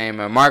what's her name?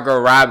 Margot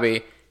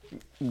Robbie.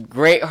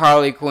 Great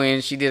Harley Quinn.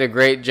 She did a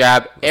great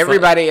job.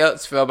 Everybody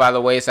else fell by the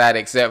wayside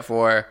except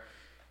for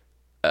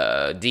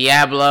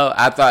Diablo.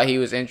 I thought he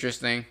was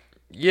interesting.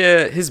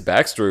 Yeah, his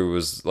backstory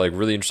was like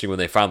really interesting when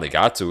they finally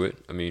got to it.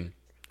 I mean,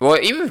 well,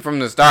 even from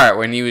the start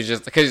when he was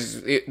just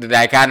because the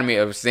dichotomy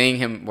of seeing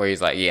him where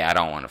he's like, yeah, I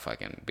don't want to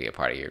fucking be a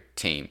part of your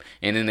team,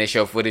 and then they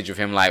show footage of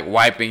him like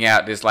wiping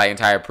out this like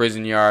entire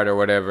prison yard or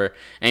whatever,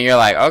 and you're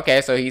like,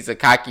 okay, so he's a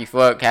cocky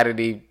fuck. How did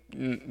he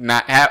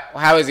not?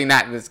 How is he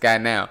not this guy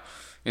now?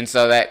 And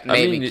so that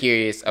made me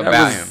curious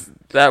about him.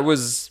 That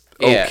was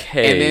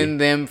okay. And then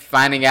them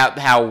finding out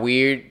how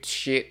weird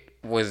shit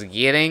was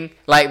getting,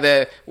 like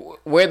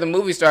where the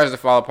movie starts to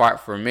fall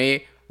apart for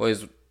me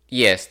was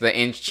the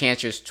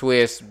Enchantress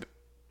twist,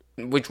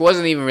 which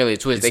wasn't even really a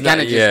twist. They kind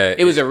of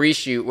it was a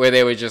reshoot where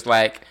they were just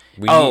like,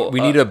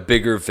 we need a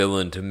bigger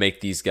villain to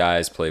make these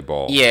guys play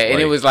ball. Yeah, and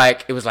it was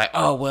like,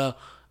 oh well,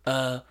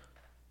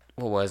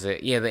 what was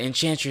it? Yeah, the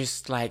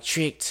Enchantress like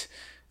tricked.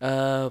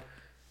 I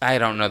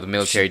don't know the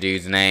military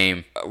dude's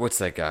name. What's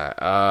that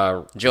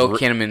guy? Joel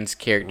Kinnaman's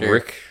character,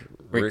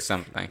 Rick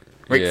something.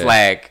 Rick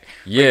Flag.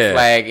 Yeah. Rick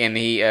Flag, and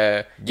he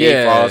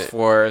falls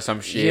for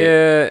some shit.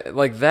 Yeah,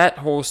 like that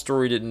whole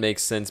story didn't make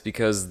sense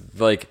because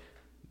like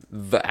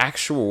the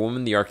actual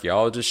woman, the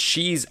archaeologist,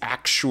 she's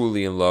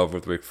actually in love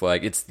with Rick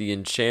Flag. It's the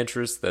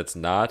Enchantress that's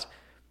not.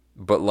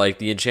 But like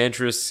the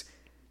Enchantress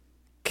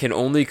can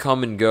only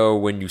come and go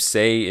when you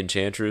say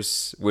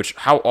Enchantress, which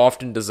how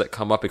often does that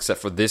come up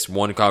except for this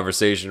one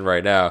conversation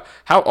right now?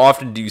 How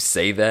often do you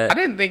say that? I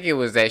didn't think it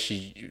was that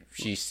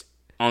she's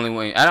only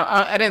when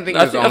I didn't think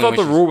it was I thought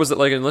the rule was that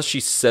like unless she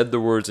said the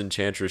words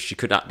Enchantress, she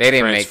could not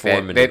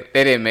transform into it.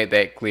 They didn't make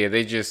that clear.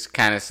 They just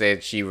kind of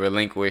said she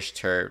relinquished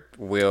her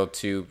will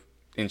to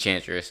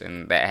Enchantress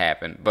and that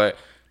happened. But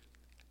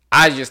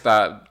I just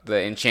thought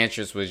the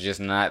Enchantress was just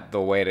not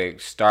the way to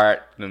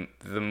start the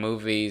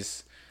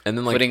movies. And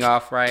then like putting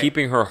off right,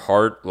 keeping her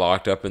heart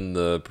locked up in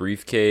the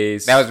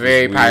briefcase. That was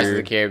very Pirates of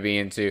the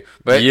Caribbean 2.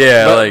 But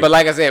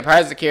like I said,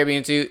 Pirates of the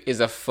Caribbean 2 is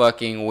a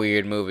fucking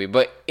weird movie,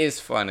 but it's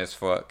fun as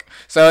fuck.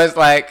 So it's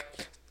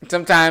like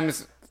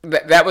sometimes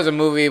that was a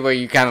movie where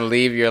you kind of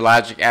leave your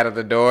logic out of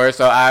the door.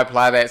 So I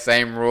apply that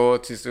same rule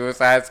to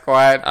Suicide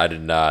Squad. I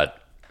did not.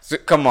 So,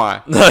 come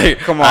on.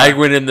 Come on. I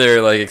went in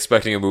there like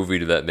expecting a movie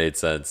that made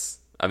sense.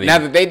 I mean,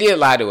 now they did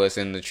lie to us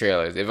in the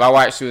trailers. If I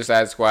watch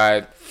Suicide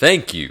Squad,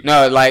 thank you.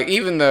 No, like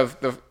even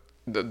the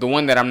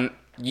one that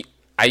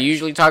I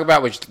usually talk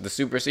about, which is the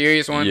super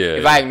serious one. Yeah,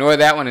 if I ignore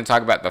that one and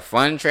talk about the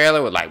fun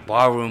trailer with like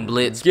Ballroom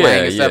Blitz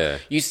playing and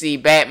stuff, you see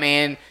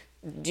Batman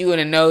doing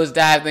a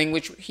nosedive thing,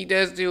 which he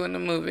does do in the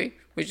movie.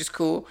 which is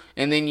cool.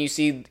 And then you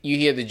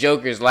hear the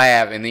Joker's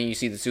laugh, and then you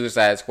see the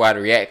Suicide Squad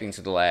reacting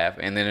to the laugh,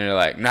 and then they're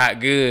like, not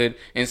good.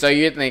 And so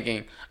you're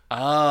thinking,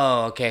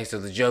 oh, okay, so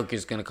the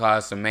Joker's gonna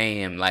cause some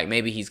mayhem. Like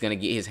maybe he's gonna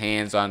get his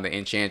hands on the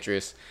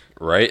Enchantress.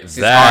 Right?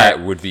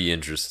 That would be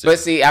interesting. But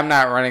see, I'm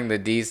not running the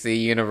DC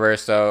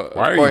universe, so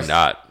why are you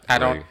not? I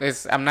don't.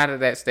 I'm not at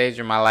that stage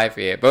in my life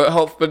yet. But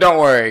don't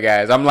worry,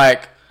 guys. I'm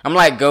like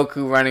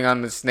Goku running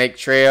on the Snake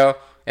Trail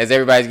as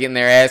everybody's getting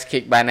their ass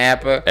kicked by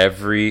Nappa.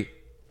 Every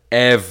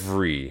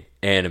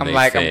anime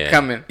fan I'm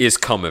coming. is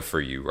coming for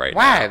you right now.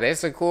 Why?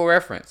 That's a cool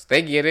reference.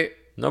 They get it.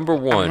 Number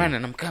 1, I'm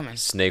running. I'm coming.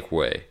 Snake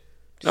Way.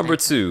 Number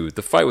 2,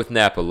 the fight with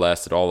Nappa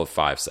lasted all of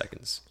 5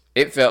 seconds.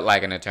 It felt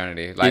like an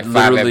eternity, like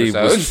 5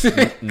 episodes.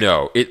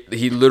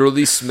 He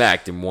literally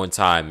smacked him one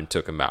time and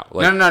took him out.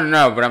 Like,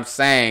 No. But I'm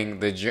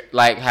saying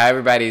like how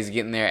everybody's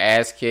getting their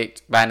ass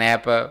kicked by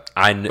Nappa.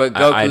 But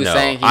Goku's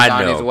saying he's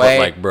on his way.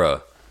 But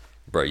like,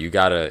 bro, you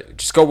gotta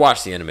just go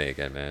watch the anime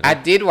again, man. I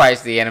did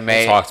watch the anime.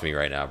 Don't talk to me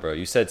right now, bro.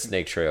 You said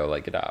Snake Trail,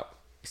 like get out.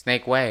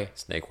 Snake Way.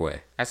 Snake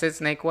Way. I said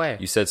Snake Way.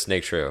 You said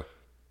Snake Trail.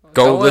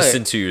 Go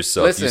listen to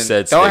yourself. Listen, you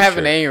said don't Snake have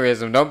Trail. an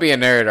aneurysm. Don't be a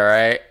nerd, all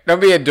right? Don't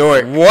be a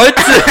dork. What?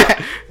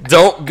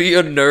 Don't be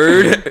a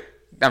nerd.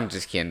 I'm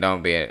just kidding.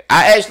 Don't be a...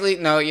 I actually...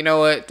 No, you know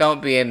what? Don't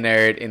be a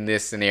nerd in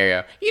this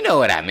scenario. You know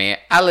what I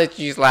meant. I let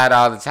you slide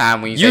all the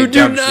time when you say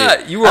jump shit. You do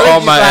not. You were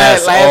on my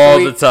ass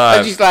all the time. I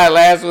let you slide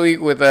last week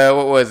with...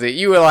 what was it?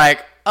 You were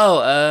like,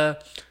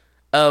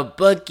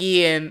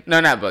 Bucky and...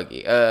 No, not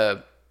Bucky.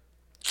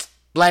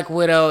 Black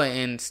Widow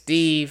and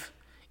Steve...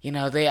 You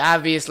know, they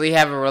obviously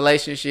have a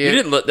relationship. You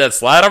didn't let that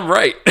slide. I'm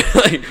right.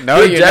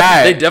 No, you're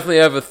not. They definitely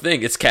have a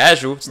thing. It's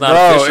casual. It's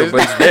not official,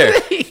 but it's there.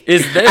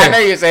 It's there. I know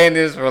you're saying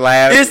this for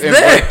laughs. It's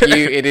there. Fuck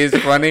you. It is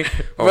funny.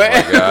 Oh my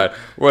god.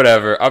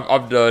 Whatever.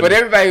 I'm done. But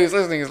everybody who's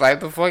listening is like,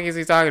 the fuck is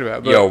he talking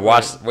about?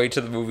 But, wait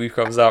till the movie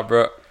comes out,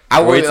 bro.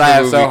 I would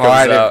laugh so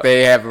hard if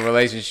they have a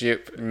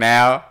relationship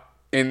now.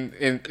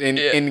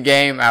 In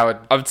game, I would.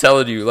 I'm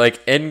telling you,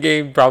 like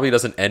Endgame probably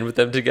doesn't end with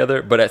them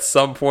together, but at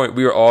some point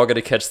we were all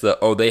gonna catch the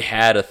they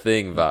had a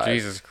thing vibe.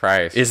 Jesus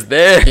Christ, it's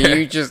there. Can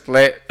you just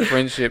let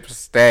friendship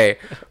stay?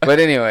 But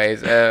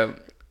anyways,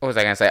 what was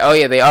I gonna say? Oh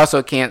yeah, they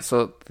also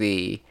canceled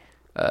the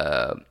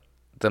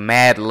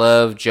Mad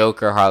Love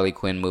Joker Harley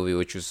Quinn movie,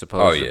 which was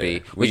supposed to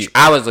be, which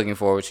I was looking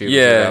forward to.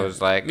 Yeah, I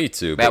was like, me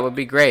too. That would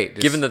be great.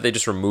 Given that they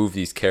just removed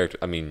these characters,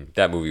 I mean,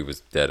 that movie was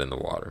dead in the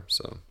water.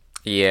 So.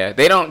 Yeah,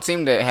 they don't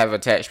seem to have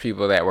attached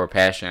people that were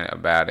passionate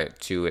about it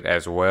to it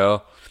as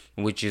well,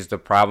 which is the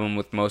problem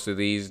with most of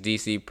these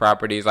DC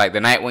properties. Like the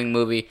Nightwing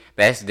movie,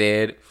 that's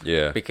dead.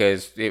 Yeah.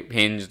 Because it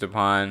hinged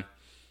upon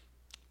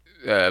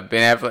Ben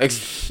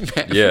Affleck's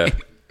Batman. Yeah.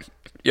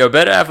 Yo,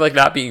 Ben Affleck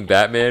not being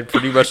Batman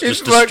pretty much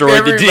just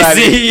destroyed the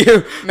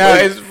DCU. No,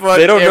 it's fucked.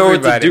 They don't know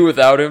what to do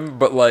without him,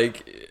 but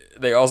like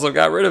they also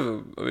got rid of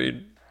him. I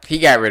mean, he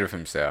got rid of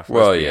himself.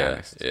 Well,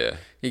 yeah.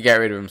 He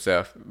got rid of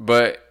himself,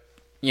 but.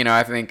 You know,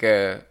 I think,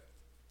 they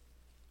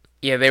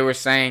were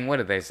saying, what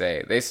did they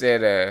say? They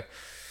said,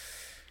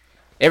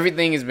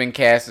 everything has been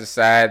cast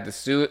aside.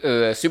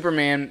 The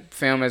Superman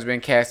film has been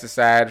cast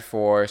aside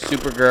for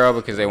Supergirl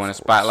because they want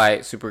to spotlight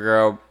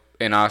Supergirl,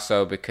 and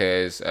also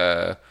because,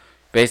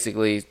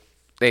 basically,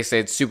 they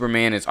said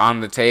Superman is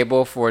on the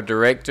table for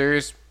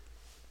directors,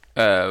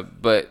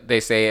 but they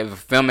say if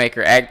a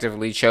filmmaker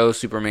actively chose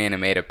Superman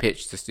and made a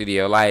pitch the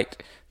studio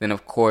liked, then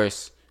of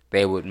course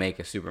they would make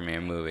a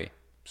Superman movie.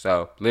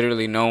 So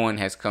literally, no one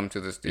has come to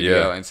the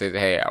studio and said,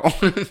 "Hey, I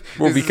want."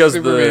 Well, because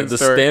the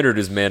standard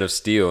is Man of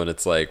Steel, and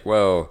it's like,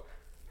 well,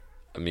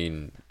 I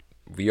mean,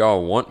 we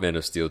all want Man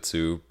of Steel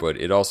 2, but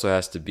it also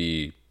has to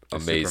be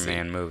amazing.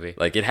 Superman movie,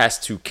 like it has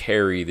to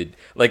carry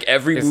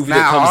every movie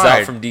that comes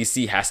out from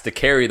DC has to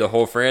carry the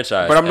whole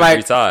franchise. But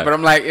every time. But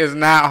I'm like, it's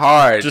not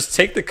hard. Just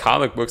take the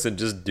comic books and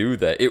just do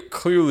that. It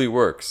clearly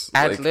works.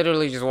 I'd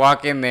literally just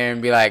walk in there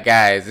and be like,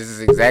 guys, this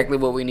is exactly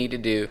what we need to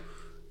do.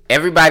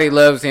 Everybody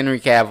loves Henry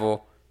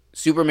Cavill.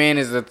 Superman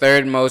is the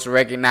third most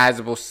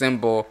recognizable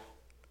symbol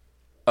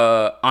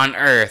on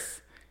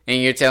Earth,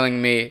 and you're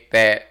telling me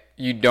that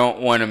you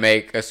don't want to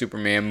make a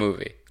Superman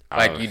movie.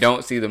 Like, you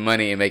don't see the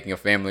money in making a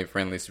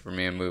family-friendly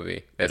Superman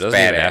movie. That's it doesn't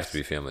even have badass. to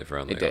be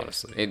family-friendly,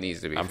 honestly. It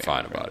needs to be I'm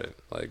fine about it.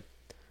 Like,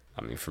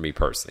 I mean, for me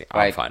personally, I'm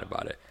Like- fine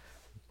about it.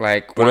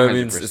 Like, But 100%. I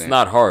mean, it's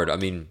not hard. I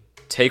mean,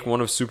 take one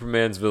of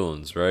Superman's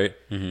villains, right?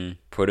 Mm-hmm.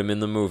 Put him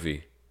in the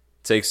movie.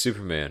 Take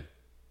Superman.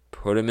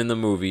 Put him in the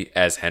movie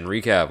as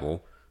Henry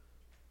Cavill.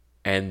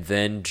 And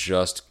then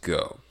just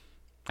go.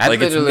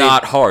 It's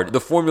not hard.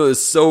 The formula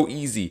is so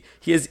easy.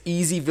 He has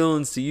easy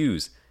villains to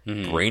use.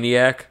 Mm-hmm.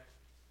 Brainiac.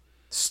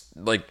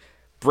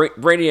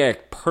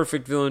 Brainiac,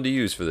 perfect villain to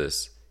use for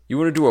this. You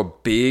want to do a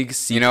big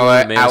sequel? You know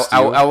what? Man of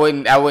Steel? I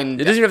wouldn't.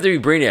 It doesn't even have to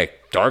be Brainiac.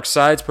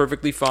 Darkseid's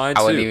perfectly fine,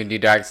 I wouldn't even do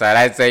Darkseid.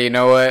 I'd say, you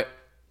know what?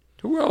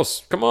 Who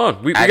else? Come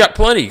on. We got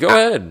plenty. Go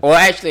ahead. Well,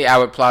 actually, I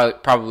would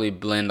probably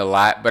blend a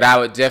lot, but I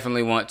would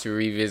definitely want to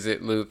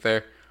revisit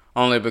Luthor.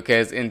 Only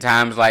because in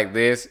times like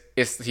this,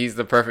 he's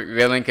the perfect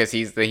villain because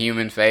he's the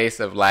human face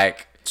of,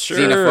 like, Sure.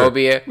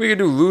 xenophobia. We could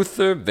do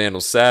Luther,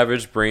 Vandal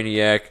Savage,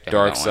 Brainiac, I don't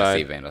want to see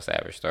Darkseid. Vandal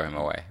Savage. Throw him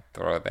away.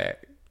 Throw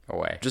that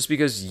away. Just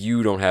because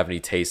you don't have any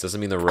taste doesn't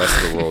mean the rest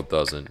of the world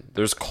doesn't.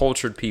 There's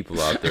cultured people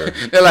out there.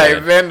 They're like,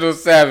 that- Vandal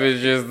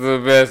Savage is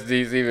the best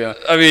DC villain.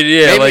 I mean,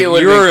 yeah, Maybe it like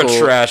would've you're been a cool.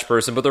 trash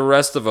person, but the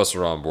rest of us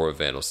are on board with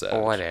Vandal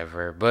Savage.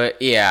 Whatever.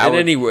 But yeah, And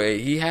anyway,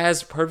 he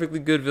has perfectly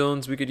good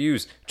villains we could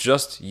use.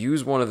 Just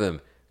use one of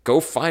them.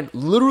 Go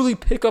literally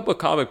pick up a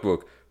comic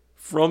book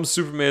from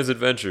Superman's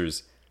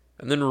Adventures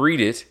and then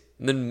read it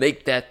and then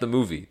make that the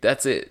movie.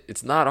 That's it.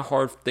 It's not a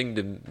hard thing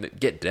to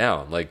get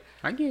down. Like,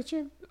 I get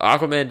you.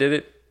 Aquaman did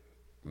it,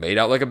 made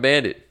out like a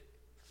bandit.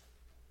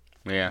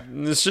 Yeah.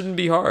 This shouldn't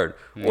be hard.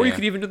 Or you Yeah.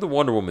 could even do the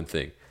Wonder Woman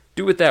thing.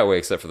 Do it that way,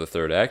 except for the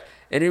third act,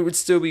 and it would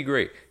still be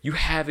great. You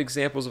have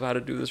examples of how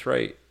to do this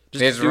right. Just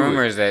There's do it.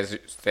 rumors that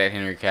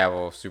Henry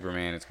Cavill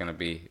Superman is going to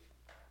be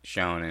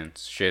shown in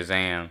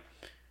Shazam.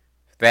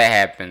 If that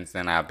happens,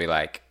 then I'll be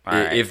like, all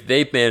right. If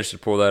they manage to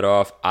pull that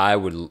off, I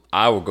will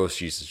go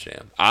see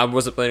Shazam. I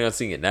wasn't planning on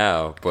seeing it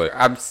now, but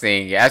I'm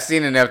seeing it. I've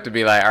seen enough to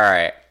be like, all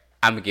right,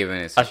 I'm giving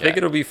this a I think shot.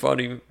 it'll be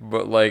funny.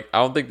 But like, I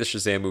don't think the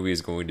Shazam movie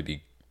is going to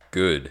be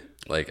good.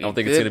 Like, I don't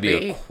think it's going to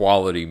be a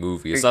quality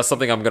movie. It's not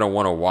something I'm going to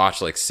want to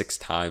watch like 6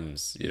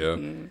 times. You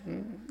know,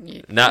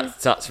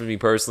 not for me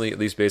personally, at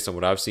least based on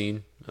what I've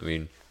seen. I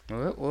mean,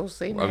 We'll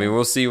see. I mean,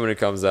 we'll see when it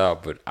comes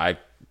out, but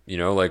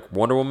like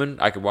Wonder Woman,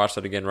 I could watch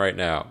that again right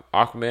now.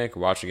 Aquaman, I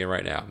could watch it again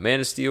right now. Man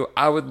of Steel,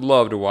 I would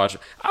love to watch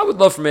it. I would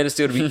love for Man of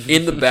Steel to be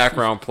in the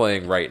background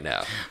playing right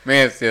now.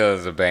 Man of Steel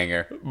is a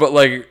banger. But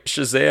like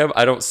Shazam,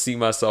 I don't see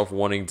myself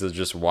wanting to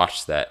just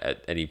watch that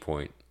at any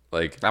point.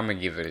 Like, I'm gonna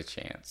give it a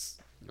chance.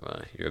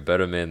 you're a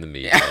better man than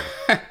me.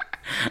 I'm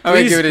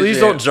gonna give it a Please chance.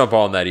 don't jump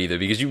on that either,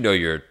 because you know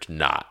you're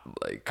not.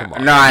 Like, come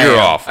on, No, you're I am.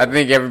 awful. I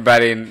think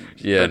everybody.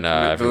 Everyone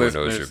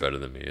knows you're better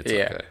than me. It's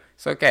Yeah, okay.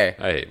 it's okay.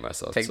 I hate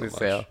myself Take so the much.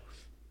 sale.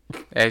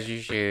 As you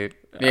should.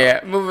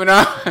 Yeah, moving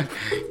on.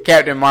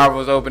 Captain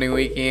Marvel's opening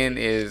weekend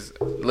is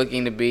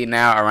looking to be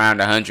now around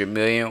 100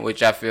 million,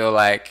 which I feel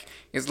like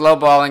is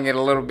lowballing it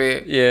a little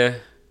bit. Yeah.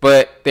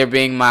 But they're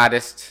being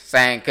modest,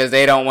 saying because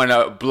they don't want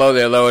to blow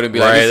their load and be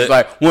like, Right. this is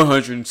like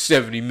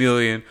 170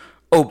 million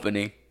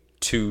opening.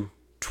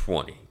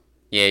 220.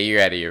 Yeah,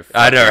 you're out of your.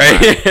 I know,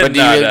 right? But do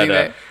you really think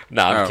that?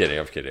 No, I'm Oh. kidding.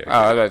 I'm kidding. Oh,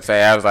 I was about to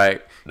say, I was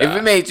like, if Nah.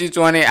 it made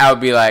 220, I would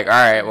be like, all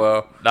right,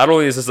 well, Not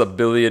only is this a $1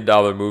 billion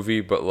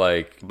movie, but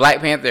like, Black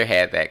Panther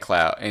had that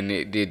clout, and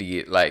it did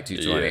get like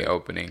 220 Yeah.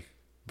 opening.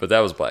 but that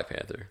was Black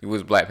Panther. It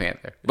was Black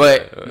Panther,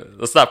 but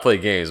Let's not play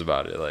games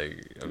about it.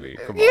 Like, I mean,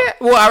 come on. yeah.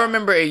 Well, I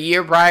remember a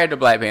year prior to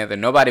Black Panther,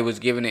 nobody was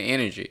giving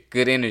it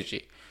good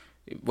energy.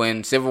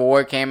 When Civil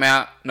War came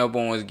out, no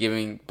one was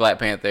giving Black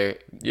Panther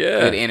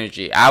good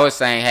energy. I was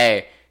saying,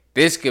 hey,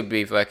 this could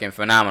be fucking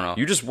phenomenal.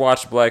 You just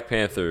watched Black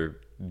Panther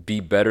be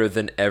better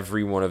than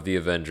every one of the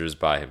Avengers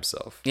by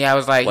himself. Yeah, I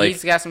was like, Like,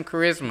 he's got some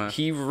charisma.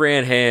 He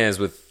ran hands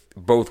with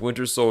both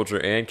Winter Soldier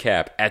and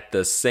Cap at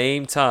the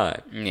same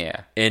time.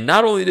 Yeah. And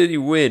not only did he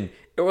win,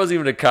 it wasn't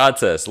even a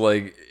contest.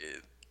 Like,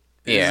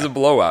 it was a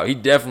blowout. He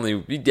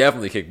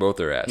definitely kicked both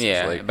their asses.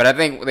 Yeah, Like, but I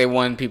think they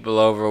won people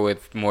over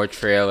with more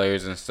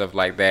trailers and stuff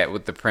like that.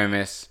 With the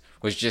premise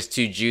was just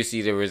too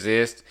juicy to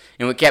resist.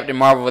 And with Captain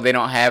Marvel, they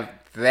don't have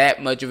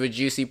that much of a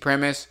juicy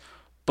premise.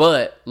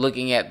 But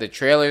looking at the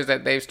trailers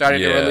that they've started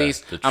to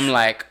release, I'm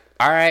like,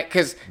 all right,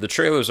 because the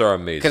trailers are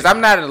amazing.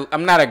 I'm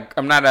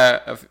not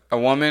a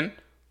woman,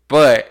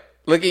 but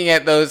looking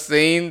at those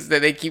scenes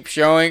that they keep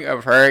showing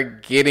of her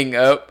getting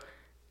up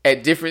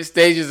at different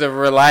stages of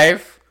her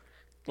life,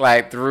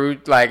 like through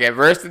like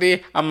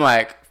adversity, I'm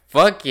like,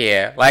 fuck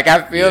yeah. Like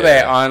I feel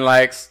that on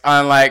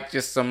like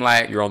just some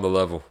like You're on the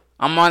level.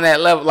 I'm on that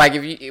level. Like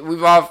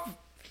we've all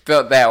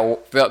felt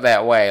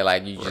that way.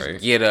 Like you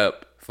just get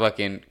up,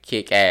 fucking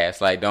kick ass.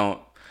 Like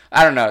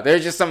I don't know.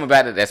 There's just something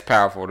about it that's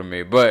powerful to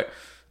me. But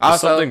There's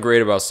also something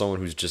great about someone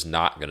who's just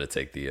not gonna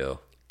take the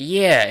L.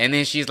 yeah. And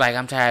then she's like,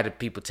 I'm tired of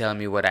people telling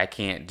me what I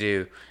can't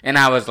do. And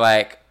I was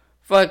like,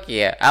 fuck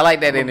yeah. I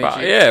like that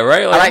energy. Yeah,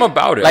 right? Like, I'm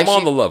about it. like I'm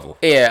on the level.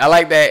 Yeah, I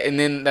like that. And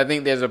then I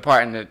think there's a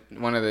part in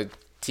one of the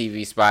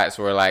TV spots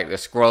where like the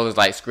Skrull is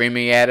like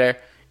screaming at her,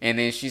 and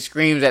then she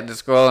screams at the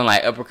Skrull and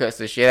like uppercuts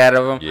the shit out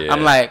of him. Yeah.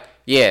 I'm like,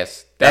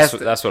 yes, That's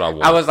what I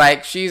want. I was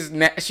like, she's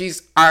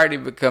already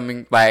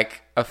becoming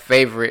like a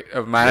favorite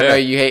of mine. I know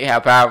you hate how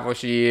powerful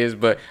she is,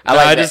 but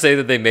I just say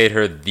that they made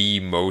her the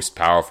most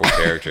powerful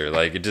character.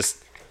 Like, it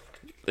just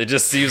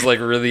seems like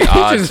really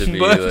odd to me.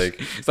 Like,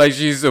 it's like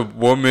she's a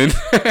woman.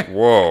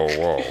 whoa.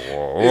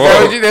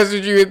 That's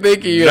what you were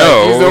thinking. You're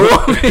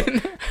No. like, she's a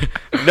woman.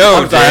 No,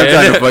 I'm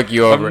trying to fuck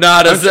you over. I'm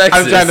not a sexist.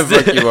 I'm trying to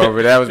fuck you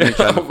over. That was me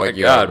trying to Oh my fuck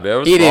you God, over. man,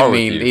 what's He didn't wrong with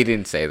mean. you? He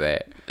didn't say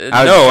that.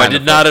 No, I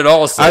did not at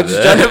all say I was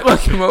just that. trying to fuck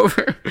him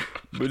over.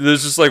 But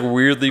there's just like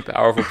weirdly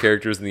powerful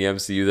characters in the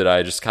MCU that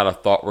I just kind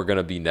of thought were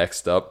gonna be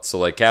next up. So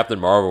like Captain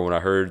Marvel, when I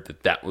heard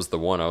that was the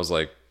one, I was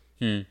like,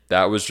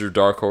 that was your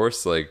dark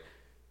horse. Like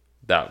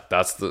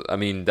that's the. I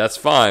mean, that's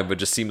fine, but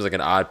just seems like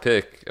an odd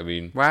pick. I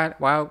mean, Why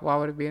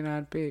would it be an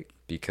odd pick?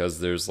 because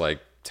there's like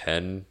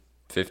 10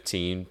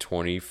 15,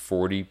 20,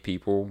 40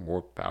 people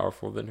more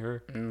powerful than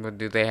her. But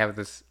do they have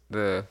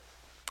the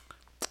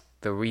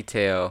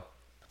retail,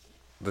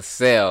 the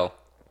sale?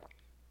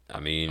 I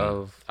mean,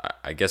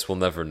 I guess we'll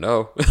never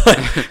know.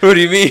 What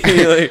do you mean?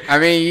 Like, I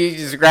mean, you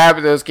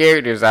describe those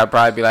characters, I'd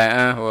probably be like,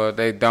 well,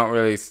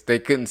 they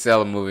couldn't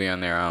sell a movie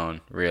on their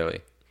own, really.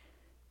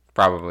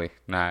 Probably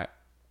not.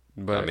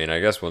 But I mean,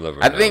 I guess we'll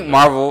never I know. think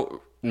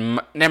Marvel,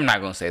 I'm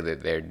not going to say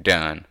that they're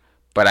done,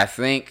 but I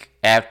think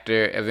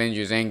after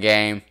Avengers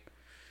Endgame,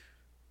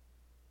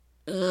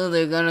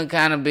 they're going to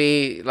kind of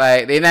be,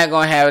 like, they're not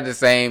going to have the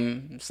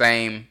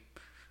same.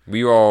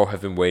 We all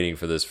have been waiting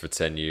for this for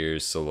 10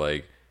 years, so,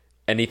 like,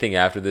 anything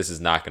after this is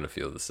not going to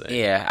feel the same.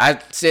 Yeah, I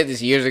said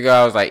this years ago.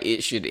 I was like,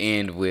 it should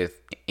end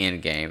with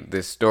Endgame.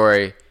 This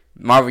story,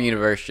 Marvel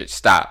Universe should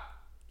stop.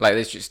 Like,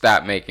 they should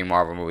stop making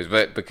Marvel movies.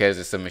 But because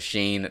it's a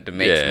machine that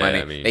makes money,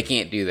 I mean, they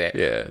can't do that.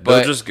 Yeah,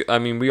 but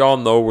we all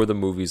know where the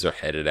movies are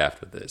headed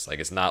after this. Like,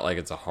 it's not like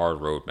it's a hard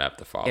roadmap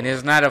to follow. And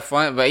it's not a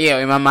fun, but yeah,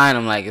 in my mind,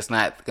 I'm like, it's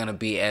not going to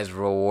be as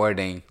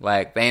rewarding.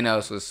 Like,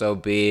 Thanos was so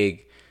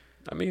big.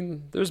 I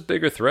mean, there's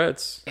bigger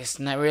threats. It's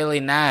not really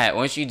not.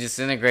 Once you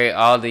disintegrate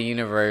all the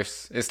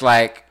universe, it's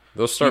like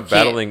they'll start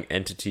battling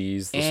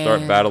entities. They'll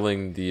start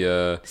battling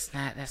the. That's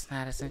not as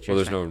interesting.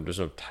 Well, there's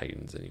no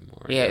Titans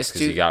anymore. Yeah, it's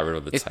because he got rid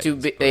of the Titans. It's too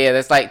big. Yeah,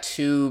 that's like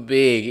too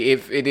big.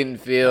 If it didn't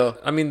feel.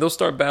 I mean, they'll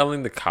start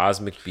battling the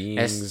cosmic beings.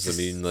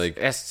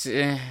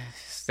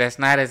 That's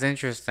not as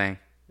interesting.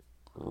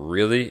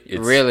 Really,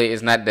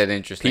 it's not that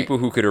interesting. People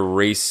who could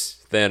erase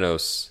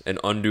Thanos and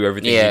undo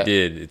everything he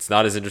did. It's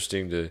not as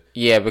interesting to.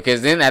 Yeah,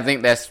 because then I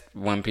think that's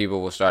when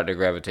people will start to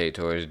gravitate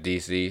towards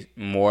DC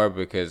more,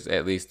 because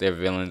at least their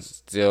villains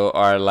still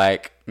are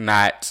like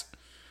not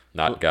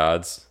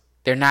gods.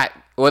 They're not.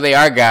 Well, they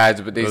are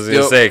gods, but they still. I was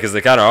gonna say, because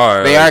they kind of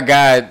are. They are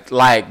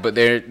god-like, but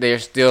they're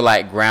still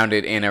like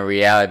grounded in a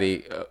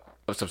reality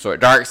of some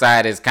sort.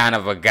 Darkseid is kind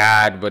of a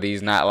god, but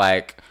he's not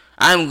like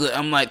I'm good.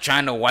 I'm like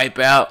trying to wipe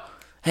out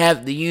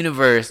half the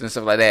universe and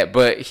stuff like that,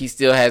 but he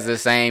still has the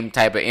same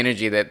type of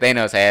energy that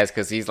Thanos has,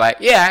 because he's like,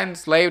 yeah, I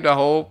enslaved the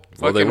whole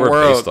fucking world. Well, they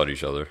were based on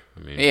each other.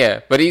 I mean, yeah,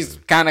 but he's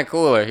kind of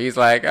cooler. He's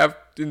like, I've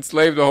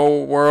enslaved the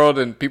whole world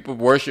and people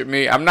worship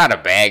me. I'm not a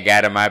bad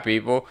guy to my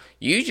people.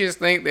 You just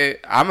think that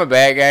I'm a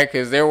bad guy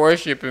because they're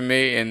worshiping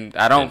me and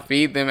I don't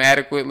feed them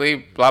adequately,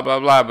 blah, blah,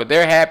 blah. But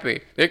they're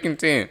happy. They're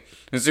content.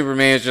 And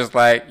Superman's just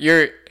like,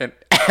 you're an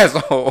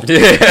asshole.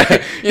 Yeah,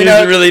 he's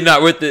really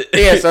not with it.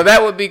 Yeah, so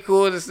that would be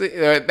cool to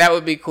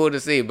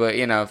see. But,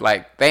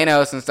 like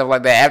Thanos and stuff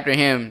like that, after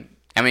him,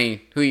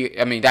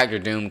 Dr.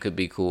 Doom could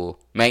be cool.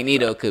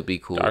 Magneto could be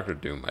cool. Dr.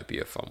 Doom might be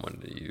a fun one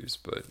to use,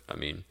 but, I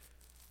mean,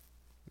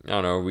 I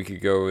don't know. We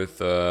could go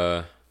with,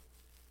 I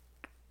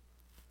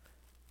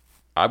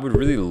would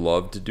really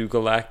love to do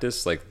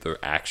Galactus, like the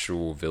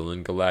actual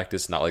villain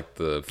Galactus, not like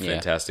the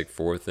Fantastic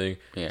Four thing.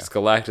 Yeah. Because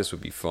Galactus would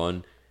be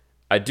fun.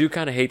 I do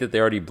kind of hate that they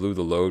already blew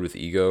the load with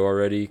Ego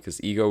already,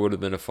 because Ego would have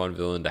been a fun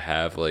villain to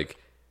have, like,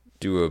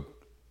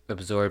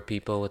 absorb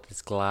people with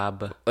his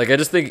glob. Like, I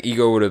just think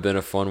Ego would have been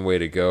a fun way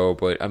to go,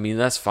 but, I mean,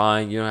 that's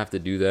fine. You don't have to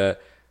do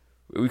that.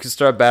 We could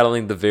start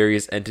battling the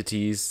various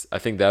entities. I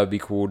think that would be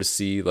cool to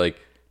see, like,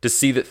 to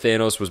see that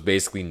Thanos was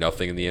basically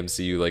nothing in the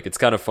MCU. Like, it's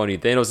kind of funny.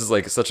 Thanos is,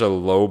 like, such a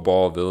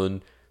low-ball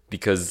villain,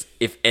 because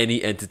if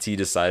any entity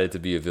decided to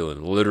be a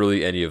villain,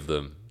 literally any of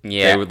them,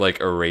 they would,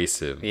 like,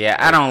 erase him. Yeah,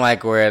 I don't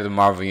like where the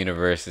Marvel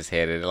Universe is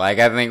headed. Like,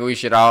 I think we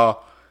should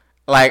all...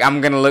 Like,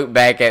 I'm going to look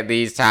back at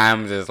these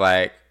times as,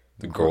 like...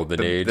 The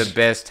golden age. The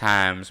best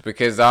times.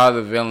 Because all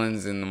the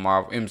villains in the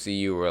Marvel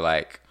MCU were,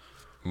 like,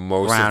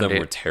 most grounded. of them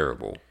were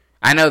terrible.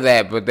 I know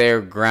that, but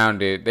they're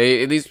grounded.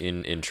 They at least...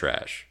 In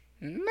trash.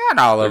 Not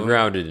all of them.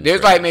 Grounded in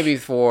There's, trash. like, maybe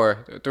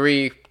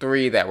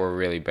three that were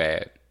really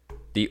bad.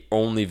 The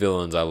only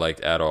villains I liked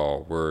at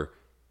all were,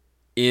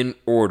 in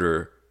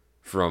order...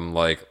 from,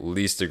 like,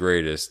 least to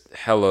greatest,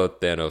 Hela,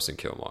 Thanos, and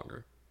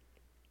Killmonger.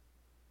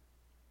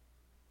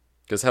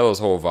 Because Hela's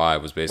whole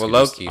vibe was basically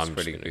Loki's I'm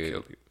pretty just gonna good.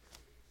 kill you.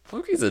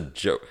 Loki's a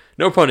joke.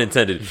 No pun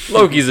intended.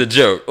 Loki's a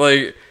joke.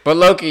 Like, but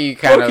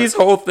Loki's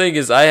whole thing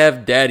is, I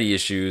have daddy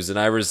issues and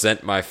I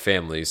resent my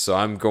family, so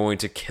I'm going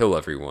to kill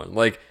everyone.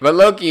 Like, but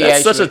Loki,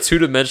 that's such a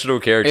two-dimensional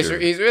character.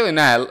 He's really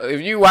not.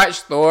 If you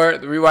watch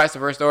rewatch the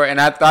first Thor,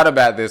 and I thought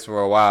about this for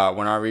a while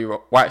when I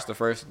rewatched the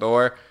first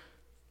Thor.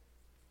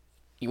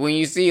 When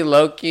you see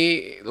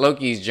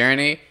Loki's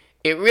journey,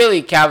 it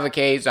really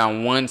cavalcates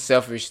on one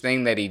selfish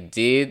thing that he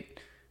did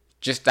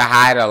just to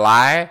hide a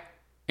lie.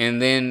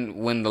 And then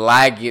when the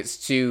lie gets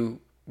too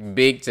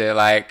big to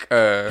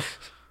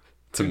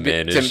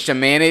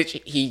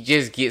manage, he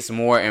just gets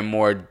more and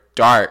more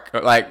dark.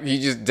 Like, he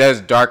just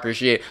does darker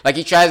shit. Like,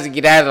 he tries to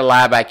get out of the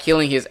lie by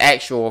killing his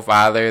actual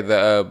father,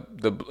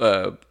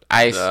 the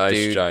ice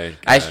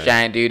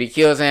giant dude. He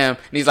kills him,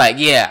 and he's like,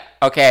 yeah,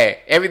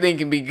 okay, everything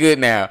can be good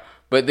now.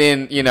 But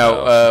then,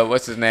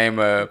 what's his name?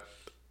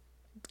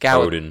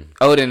 Odin.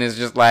 Odin is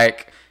just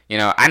like,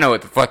 I know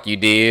what the fuck you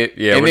did.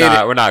 Yeah, and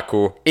we're not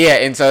cool. Yeah,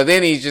 and so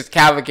then he's just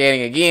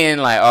cavalcating again,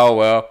 like, oh,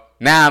 well,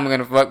 now I'm going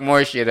to fuck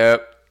more shit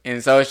up.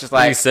 And so it's just He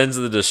like sends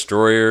the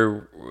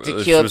destroyer to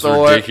which kill was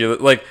Thor.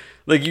 ridiculous.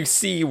 Like you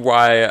see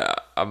why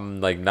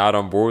I'm like not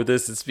on board with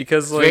this. It's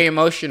because like very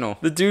emotional.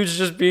 the dude's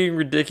just being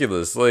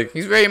ridiculous. Like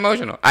He's very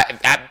emotional. I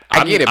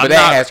get it, but I'm that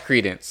not- has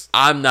credence.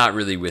 I'm not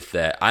really with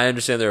that. I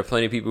understand there are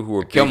plenty of people who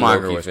are big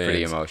Killmonger Loki was fans.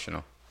 pretty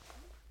emotional.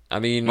 I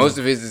mean, Most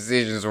of his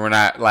decisions were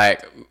not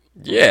like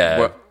yeah,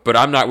 what- but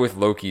I'm not with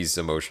Loki's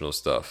emotional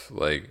stuff.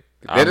 Like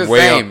they're the I'm way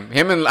same.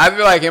 I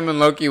feel like him and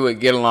Loki would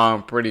get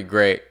along pretty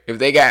great if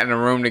they got in a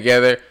room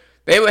together.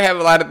 They would have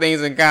a lot of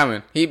things in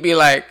common. He'd be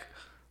like,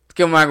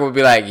 Killmonger would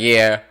be like,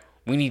 "Yeah,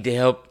 we need to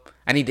help.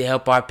 I need to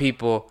help our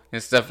people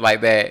and stuff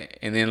like that."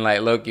 And then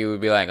like Loki would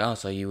be like, "Oh,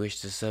 so you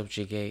wish to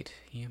subjugate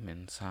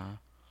humans, huh?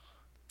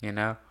 You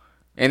know?"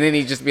 And then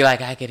he'd just be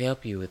like, "I could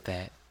help you with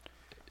that.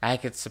 I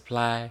could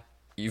supply."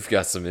 You've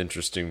got some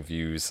interesting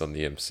views on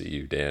the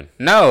MCU, Dan.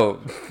 No,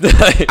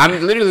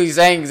 I'm literally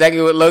saying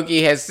exactly what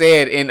Loki has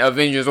said in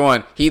Avengers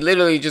 1. He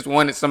literally just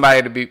wanted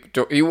somebody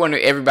he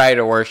wanted everybody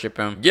to worship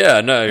him. Yeah,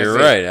 no, you're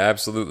That's it. right,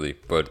 absolutely.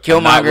 But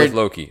I'm not Killmonger- with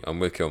Loki. I'm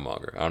with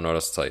Killmonger. I don't know what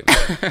else to tell you,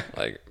 man.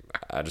 Like,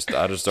 I just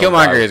don't.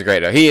 Killmonger vibe. is great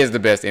though. He is the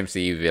best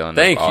MCU villain.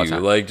 Thank of all you.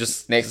 time. Like,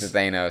 just Next to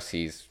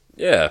Thanos,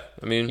 yeah.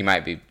 I mean, he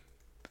might be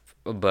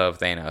above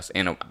Thanos.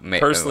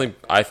 personally,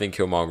 I think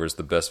Killmonger is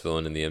the best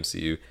villain in the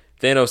MCU.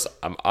 Thanos,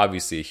 I'm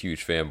obviously a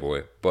huge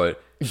fanboy,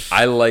 but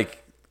I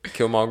like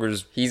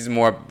Killmonger's. he's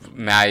more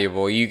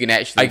malleable. You can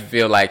actually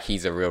feel like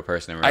he's a real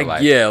person in real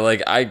life. Yeah,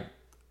 like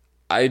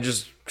I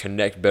just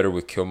connect better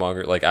with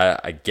Killmonger. Like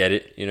I get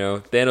it, you know.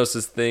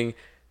 Thanos' thing,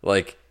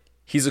 like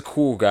he's a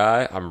cool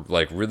guy. I'm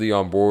like really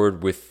on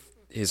board with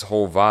his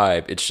whole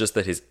vibe. It's just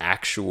that his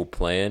actual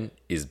plan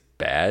is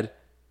bad.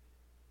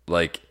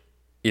 Like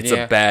it's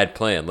Yeah. a bad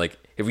plan. Like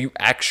if you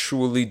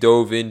actually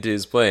dove into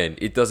his plan,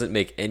 it doesn't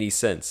make any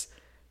sense.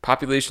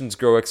 Populations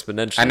grow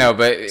exponentially. I know,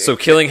 but so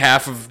killing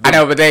half of I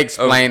know, but they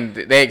explained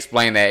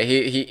that he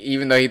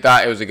even though he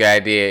thought it was a good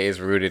idea,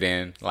 is rooted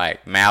in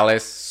like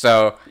malice.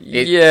 So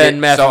and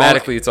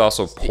mathematically, it's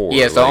also poor.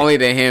 Yeah, so like- only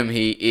to him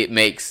it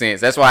makes sense.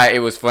 That's why it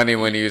was funny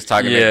when he was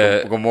talking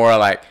Yeah. to Gamora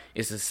like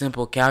it's a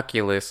simple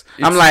calculus.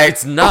 I'm like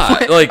it's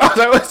not. Like- I was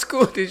like, what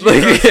school did you go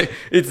to? Like,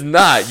 it's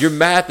not. Your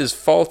math is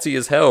faulty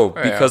as hell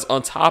Yeah. because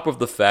on top of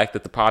the fact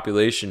that the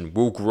population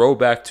will grow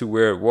back to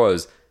where it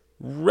was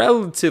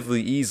relatively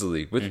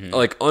easily with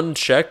like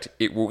unchecked,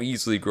 it will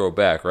easily grow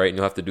back, right? And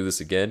you'll have to do this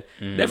again.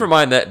 Never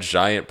mind that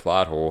giant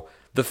plot hole.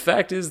 The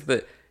fact is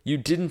that you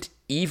didn't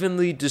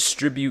evenly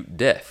distribute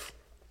death.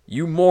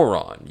 You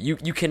moron. You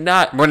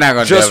cannot We're not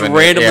gonna just delve into-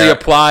 randomly yeah.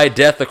 apply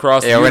death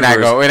across the Yeah, we're universe.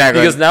 not gonna-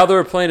 Because now there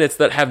are planets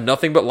that have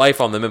nothing but life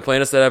on them and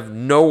planets that have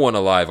no one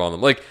alive on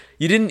them. Like,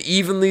 you didn't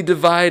evenly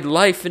divide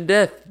life and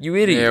death, you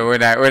idiot. Yeah, we're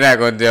not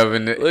going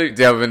to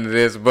delve into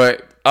this,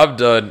 but I'm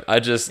done.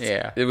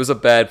 Yeah. It was a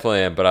bad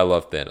plan, but I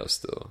love Thanos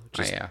still.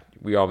 Just, yeah.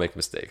 we all make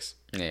mistakes.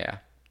 yeah.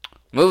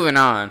 Moving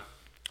on.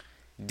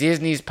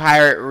 Disney's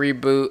pirate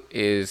reboot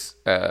is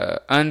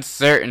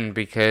uncertain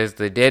because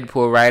the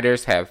Deadpool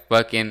writers have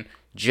fucking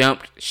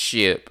jumped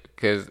ship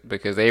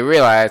because they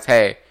realized,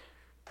 hey,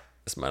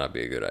 This might not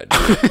be a good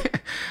idea.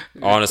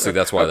 Honestly,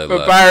 that's why they a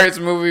left. Pirates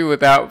movie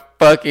without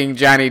fucking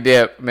Johnny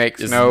Depp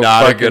makes It's no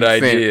not a fucking good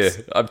idea.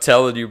 sense. I'm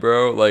telling you,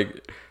 bro.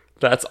 Like,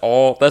 that's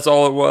all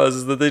it was,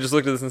 is that they just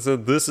looked at this and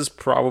said, this is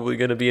probably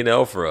going to be an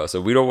L for us,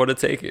 and we don't want to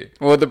take it.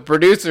 Well, the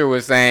producer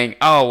was saying,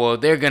 oh, well,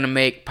 they're going to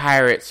make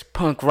pirates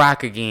punk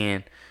rock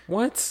again.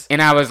 What?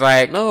 And I was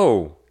like,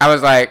 No.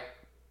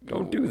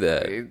 don't do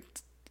that.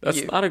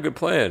 That's not a good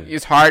plan.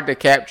 It's hard to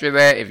capture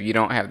that if you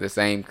don't have the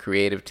same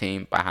creative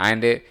team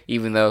behind it,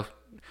 even though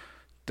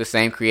the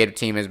same creative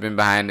team has been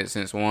behind it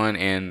since 1,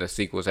 and the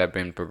sequels have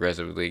been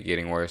progressively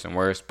getting worse and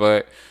worse.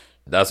 But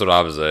That's what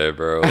I was saying,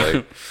 bro.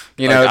 Like,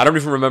 You know- I don't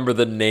even remember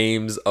the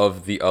names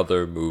of the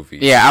other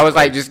movies. yeah, I was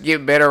like, just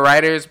get better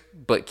writers,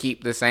 but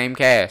keep the same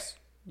cast.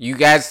 You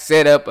guys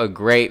set up a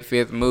great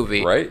 5th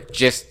movie. Right.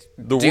 Just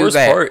The do worst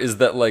that. part is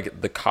that,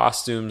 like, the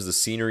costumes, the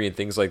scenery, and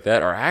things like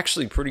that are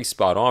actually pretty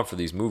spot on for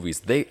these movies.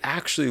 They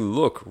actually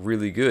look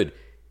really good.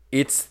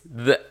 It's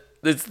the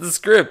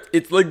script.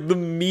 It's like the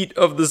meat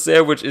of the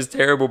sandwich is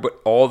terrible, but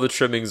all the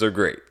trimmings are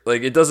great.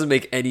 Like, it doesn't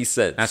make any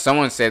sense. Now,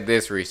 someone said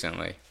this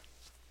recently.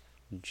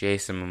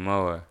 Jason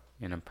Momoa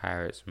in a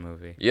Pirates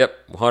movie. Yep,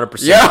 100%.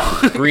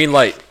 Yeah. Green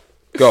light.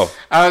 Go.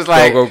 I was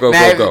like, go,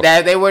 now, go.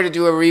 if they were to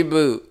do a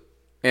reboot,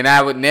 and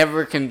I would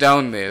never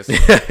condone this,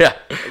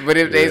 but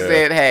if they Yeah.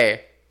 said,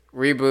 hey,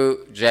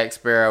 reboot Jack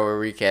Sparrow, we're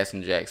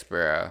recasting Jack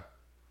Sparrow.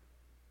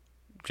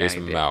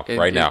 Jason Johnny Momoa. Depp.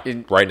 Right now.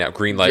 Right now.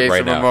 Green light Jason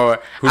right now.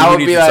 Momoa. Who do I we would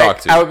need be to like, talk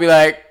to? I would be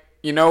like,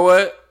 you know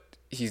what?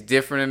 He's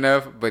different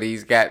enough, but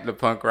he's got the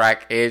punk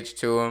rock edge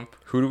to him.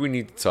 Who do we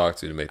need to talk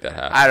to make that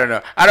happen? I don't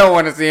know. I don't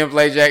want to see him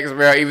play Jack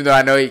Sparrow, even though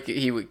I know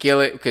he would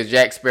kill it, because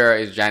Jack Sparrow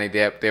is Johnny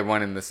Depp. They're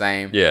one and the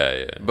same.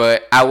 Yeah.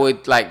 But I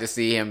would like to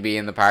see him be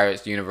in the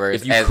Pirates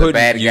universe If you as a couldn't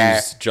bad guy.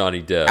 use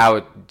Johnny Depp. I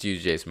would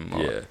use Jason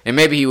Momoa. Yeah. And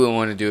maybe he wouldn't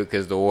want to do it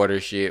because the water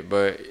shit,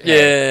 but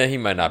hey, Yeah, he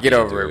might not Get be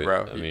over into it,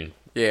 bro. I mean,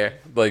 yeah.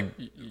 like,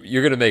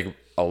 you're going to make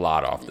a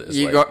lot off this.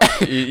 You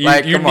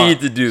You come on. need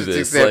to do Just this.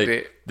 accept Like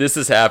it. this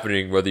is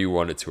happening whether you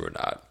want it to or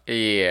not.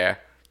 Yeah,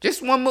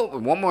 just one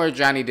more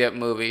Johnny Depp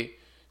movie,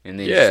 and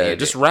then Yeah, just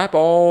just wrap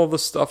all the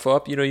stuff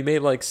up. You know, you made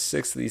like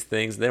 6 of these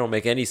things. They don't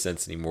make any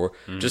sense anymore.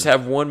 Mm-hmm. Just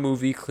have one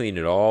movie, clean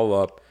it all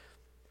up.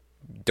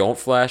 Don't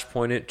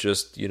flashpoint it.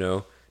 Just,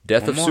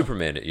 Death of more.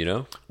 Superman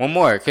it, one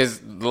more, because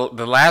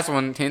the last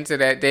one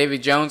hinted at Davy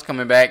Jones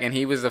coming back, and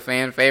he was a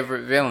fan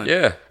favorite villain.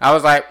 Yeah. I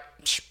was like,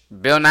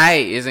 Bill Nye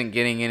isn't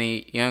getting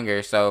any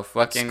younger, so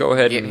fucking go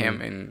ahead get and-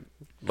 him and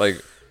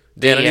Like,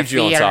 Dan, I Do you need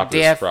you on fear top of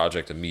this death?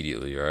 project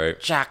immediately, all right?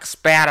 Jack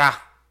Sparrow.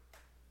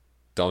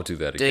 Don't do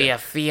that Do again. you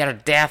fear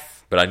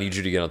death? But I need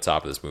you to get on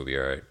top of this movie,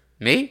 all right?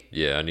 Me?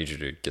 Yeah, I need you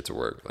to get to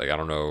work. Like, I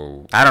don't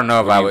know. I don't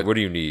know if What I do you, would. what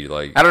do you need?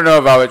 Like, I don't know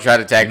if I would try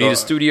to you tackle. need a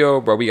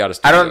studio? Bro, we got a I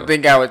studio. don't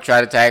think I would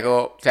try to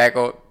tackle. I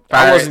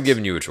Pirates. wasn't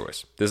giving you a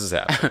choice. This is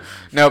happening.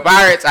 No,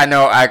 Pirates. I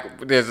know.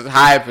 There's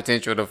high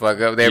potential to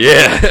fuck up there.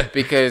 Yeah.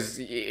 because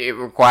it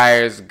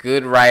requires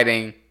good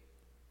writing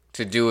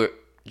to do it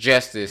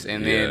justice,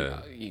 and Yeah.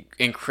 then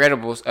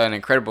an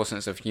incredible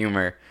sense of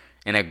humor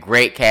and a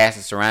great cast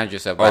to surround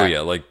yourself by. Oh,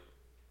 yeah. Like,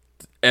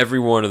 every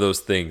one of those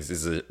things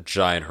is a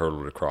giant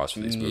hurdle to cross for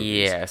these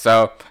movies. Yeah.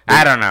 So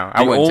I don't know.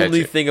 I The wouldn't touch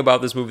only it. thing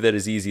about this movie that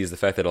is easy is the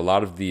fact that a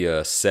lot of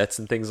the sets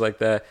and things like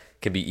that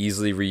can be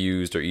easily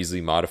reused or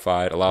easily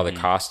modified. A lot of the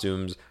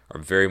costumes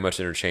are very much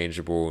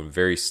interchangeable and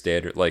very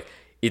standard. Like,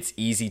 it's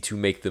easy to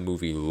make the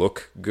movie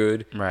look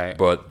good, Right.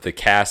 But the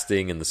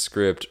casting and the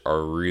script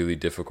are really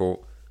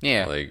difficult.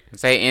 Yeah. Like,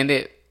 Say end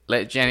it.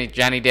 Let Johnny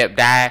Depp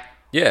die.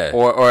 yeah,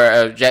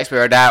 Or Jack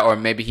Sparrow die, or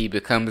maybe he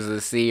becomes the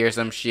sea or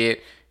some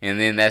shit, and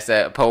then that's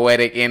a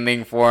poetic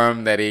ending for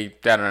him that I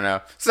don't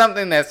know,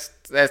 something that's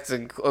a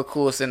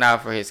cool send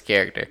off for his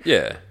character.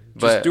 yeah. Just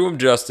But- do him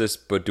justice,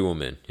 but do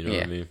him in. You know yeah,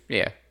 what I mean?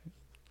 yeah.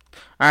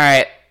 All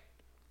right,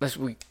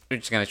 we're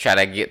just gonna try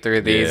to get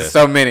through these. Yeah.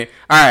 So many.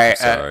 All right.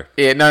 Sorry.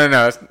 Yeah.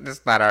 No.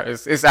 It's not our.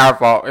 It's our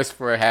fault. It's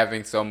for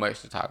having so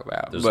much to talk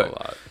about. There's But a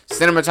lot.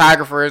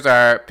 cinematographers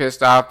are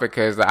pissed off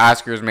because the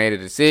Oscars made a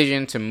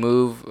decision to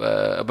move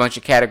a bunch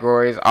of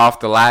categories off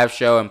the live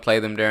show and play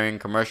them during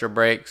commercial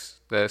breaks.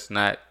 That's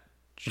not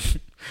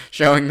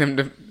showing them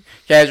to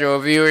casual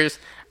viewers.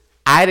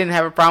 I didn't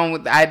have a problem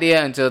with the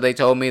idea until they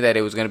told me that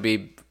it was going to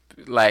be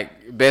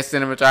like best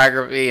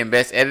cinematography and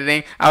best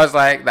editing. I was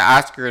like, the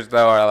Oscars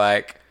though are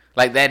like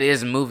that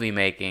is movie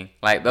making.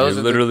 Like those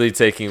You're are literally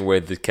taking away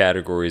the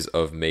categories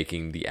of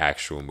making the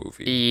actual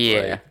movie.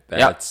 Yeah. Like,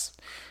 that's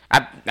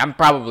I'm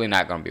probably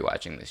not going to be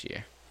watching this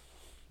year.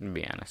 To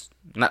be honest,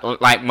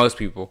 not like most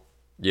people.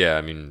 yeah.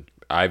 I mean,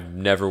 I've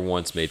never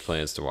once made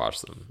plans to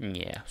watch them.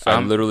 Yeah, so I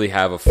I'm, literally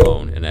have a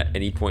phone, and at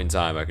any point in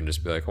time, I can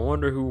just be like, I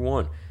wonder who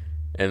won,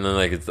 and then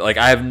like it's like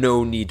I have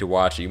no need to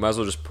watch it. You might as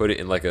well just put it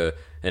in like an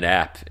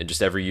app, and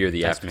just every year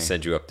the That's app can me.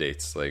 send you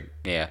updates. Like,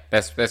 yeah,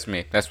 that's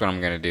me. That's what I'm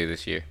gonna do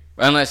this year,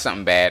 unless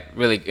something bad,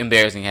 really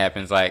embarrassing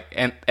happens, like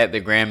at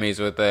the Grammys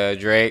with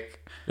Drake.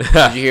 Did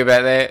you hear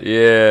about that?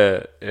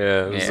 yeah,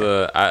 it was.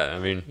 Yeah. I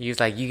mean, He was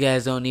like, "You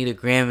guys don't need a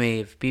Grammy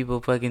if people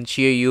fucking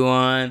cheer you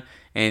on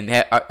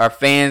and are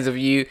fans of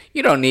you.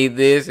 You don't need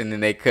this." And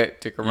then they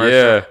cut to commercial.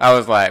 Yeah. I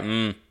was like,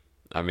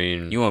 I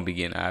mean, "You won't be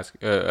getting a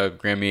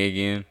Grammy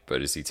again."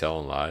 but is he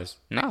telling lies?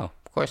 No,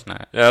 of course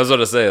not. Yeah, I was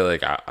about to say,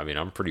 like, I mean,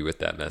 I'm pretty with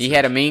that message. He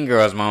had a Mean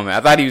Girls moment. I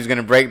thought he was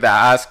gonna break the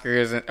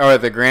Oscars or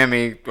the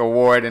Grammy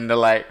award into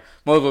like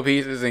multiple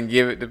pieces and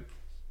give it to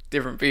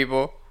different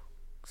people.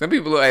 Some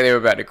people look like they were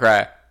about to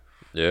cry.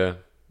 Yeah.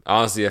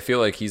 Honestly, I feel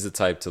like he's the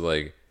type to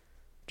like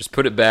just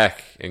put it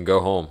back and go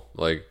home.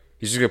 Like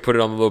he's just gonna put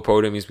it on the little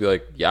podium. He's be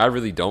like, "Yeah, I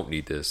really don't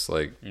need this.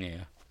 Like, Yeah.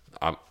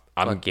 I'm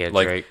Fuck yeah,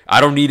 like, Drake. I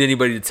don't need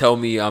anybody to tell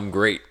me I'm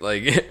great.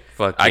 Like,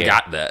 Fuck I yeah.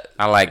 got that.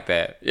 I like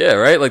that. Yeah,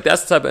 right. Like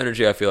that's the type of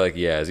energy I feel like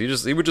he has. He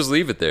would just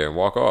leave it there and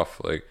walk off.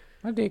 Like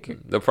I dig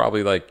it. they'll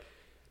probably like,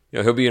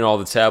 he'll be in all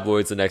the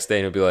tabloids the next day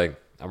and he'll be like,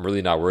 "I'm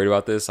really not worried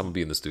about this. I'm gonna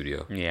be in the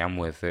studio." Yeah, I'm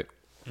with it.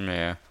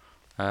 Yeah.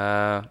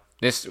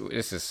 This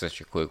is such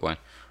a quick one.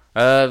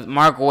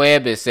 Mark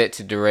Webb is set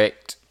to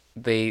direct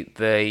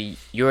the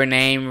Your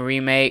Name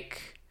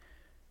remake,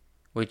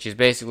 which is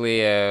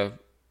basically a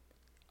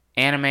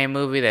anime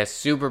movie that's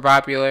super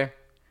popular.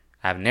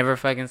 I've never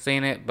fucking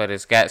seen it, but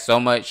it's got so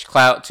much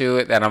clout to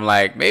it that I'm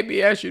like,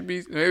 maybe I should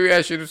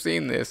have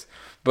seen this.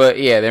 But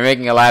yeah, they're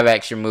making a live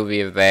action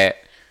movie of that.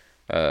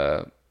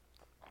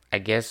 I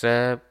guess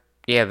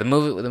yeah, the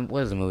movie,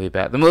 what is the movie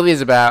about? The movie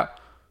is about,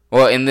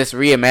 well, in this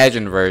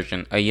reimagined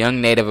version, a young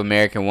Native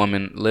American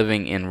woman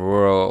living in a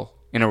rural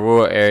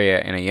area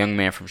and a young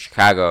man from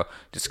Chicago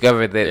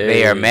discover that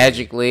they are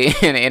magically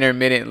and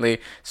intermittently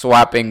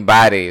swapping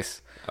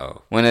bodies.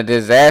 Oh, When a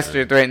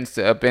disaster threatens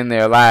to upend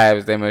their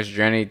lives, they must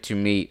journey to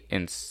meet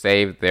and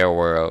save their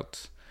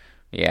worlds.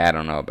 Yeah, I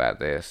don't know about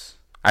this.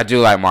 I do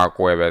like Mark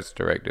Webb as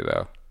director,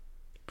 though.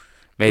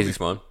 it'll be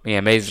fun. Yeah,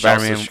 Amazing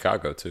Shouts to Spider-Man.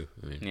 Chicago too.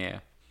 I mean, Yeah.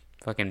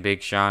 Fucking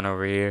Big Sean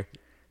over here.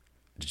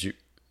 did you?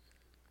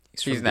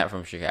 He's not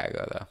from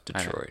Chicago, though. I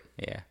know. Detroit.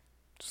 Yeah.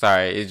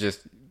 Sorry, it's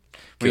just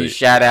When you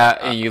shout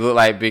out and you look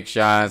like Big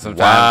Sean,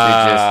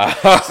 sometimes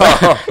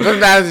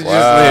it's just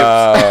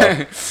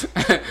lips.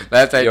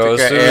 Last time took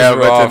an L,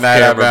 but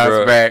tonight I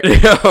bounced back.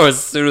 Yo,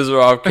 as soon as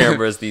we're off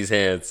camera, it's these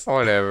hands.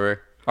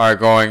 Whatever. Are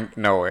going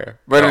nowhere.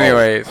 But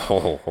anyways.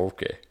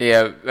 Okay.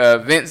 Yeah,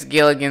 Vince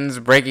Gilligan's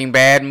Breaking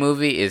Bad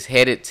movie is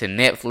headed to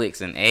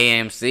Netflix and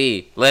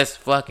AMC. Let's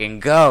fucking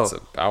go. It's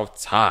about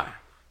time.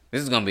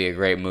 This is going to be a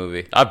great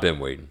movie. I've been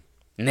waiting.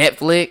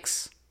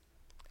 Netflix?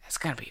 That's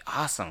going to be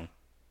awesome.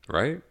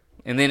 Right?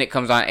 And then it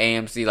comes on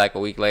AMC like a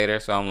week later,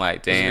 so I'm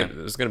like, damn.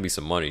 There's gonna be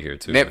some money here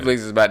too. Netflix man.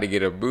 is about to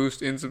get a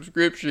boost in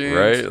subscriptions.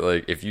 Right?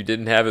 Like, if you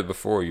didn't have it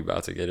before, you're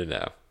about to get it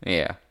now.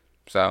 Yeah.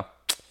 So,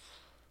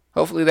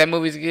 hopefully that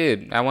movie's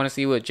good. I want to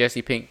see what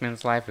Jesse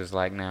Pinkman's life is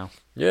like now.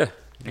 Yeah.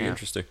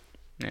 Interesting.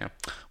 Yeah.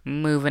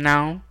 Moving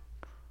on.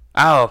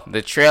 Oh,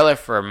 the trailer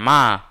for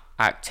Ma,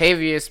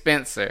 Octavia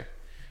Spencer.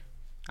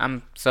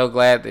 I'm so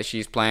glad that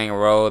she's playing a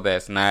role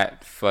that's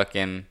not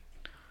fucking...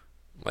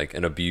 like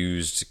an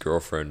abused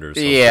girlfriend or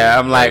something. Yeah,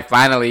 I'm like,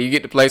 finally, you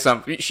get to play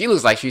something. She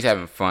looks like she's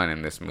having fun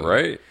in this movie.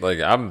 Right?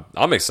 Like,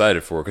 I'm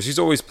excited for her because she's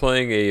always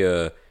playing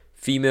a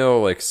female,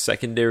 like,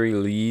 secondary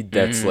lead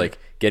that's, like,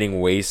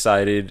 getting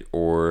waysided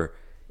or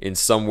in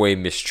some way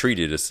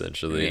mistreated,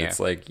 essentially. Yeah. And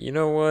it's like, you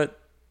know what?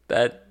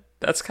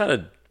 That's kind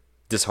of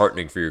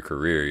disheartening for your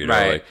career, you know?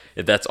 Right. Like,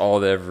 if that's all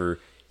that ever...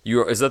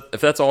 if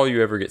that's all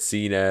you ever get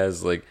seen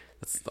as, like,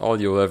 that's all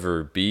you'll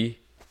ever be,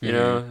 you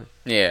know?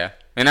 Yeah.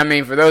 And I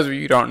mean, for those of you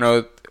who don't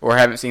know or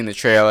haven't seen the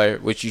trailer,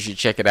 which you should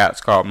check it out,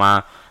 it's called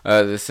Ma.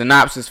 The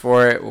synopsis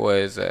for it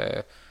was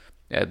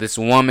this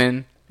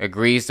woman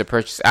agrees to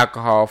purchase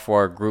alcohol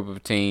for a group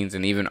of teens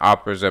and even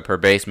offers up her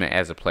basement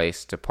as a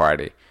place to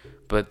party.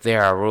 But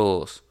there are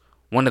rules.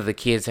 One of the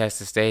kids has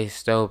to stay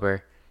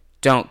sober,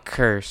 don't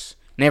curse,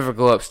 never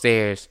go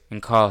upstairs,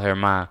 and call her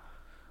Ma.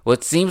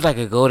 What seems like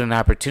a golden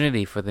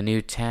opportunity for the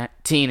new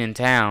teen in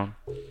town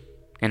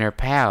and her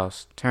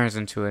pals turns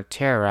into a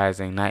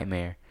terrorizing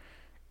nightmare.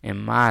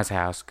 And Ma's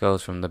house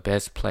goes from the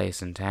best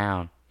place in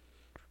town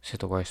to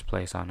the worst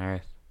place on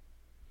earth.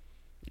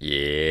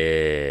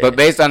 Yeah. But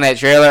based on that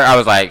trailer, I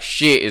was like,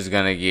 shit is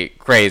gonna get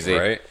crazy.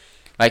 Right?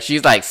 Like,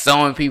 she's like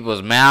sewing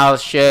people's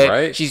mouths shut.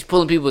 Right. She's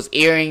pulling people's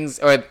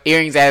earrings out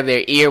of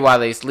their ear while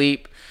they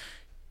sleep.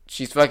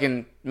 She's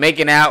fucking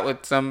making out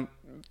with some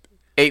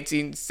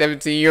 18,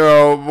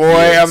 17-year-old boy.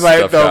 Yeah, I'm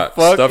like, the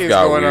fuck stuff is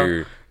got going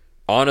weird. on?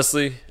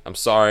 Honestly, I'm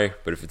sorry,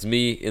 but if it's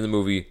me in the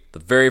movie, the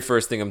very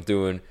first thing I'm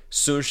doing,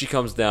 soon as she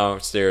comes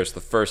downstairs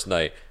the first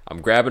night,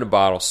 I'm grabbing a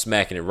bottle,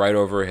 smacking it right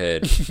over her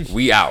head.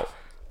 We out.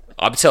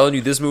 I'm telling you,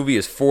 this movie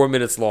is 4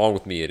 minutes long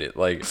with me in it.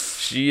 Like,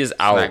 she is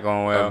out not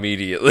going well.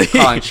 immediately.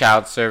 Calling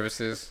child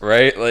services.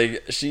 Right?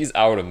 Like, she's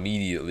out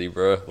immediately,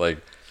 bro. Like,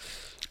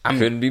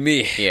 couldn't be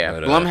me. Yeah,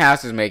 But,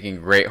 Blumhouse is making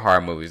great horror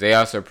movies. They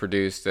also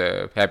produced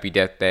Happy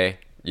Death Day.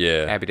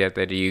 Yeah. Happy Death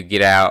Day to You,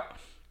 Get Out,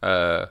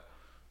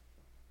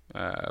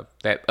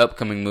 that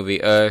upcoming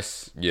movie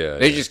Us. Yeah.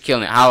 They're just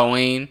killing it.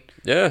 Halloween.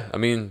 Yeah, I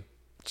mean,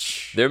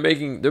 they're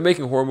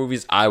making horror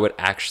movies I would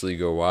actually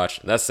go watch.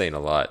 And that's saying a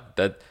lot.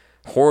 That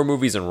horror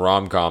movies and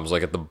rom-coms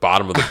like at the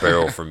bottom of the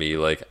barrel for me.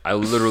 Like, I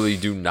literally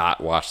do not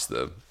watch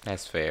them.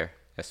 That's fair.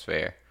 That's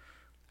fair.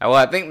 Well,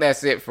 I think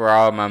that's it for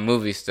all my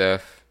movie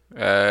stuff.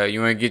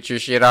 You want to get your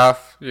shit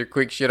off? Your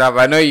quick shit off?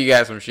 I know you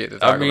got some shit to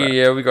talk about.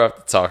 Yeah, we got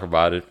to talk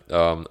about it.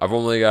 I've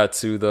only got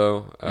two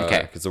though.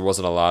 Okay. Because there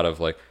wasn't a lot of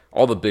like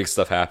all the big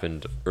stuff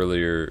happened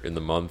earlier in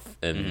the month,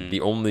 and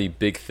the only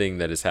big thing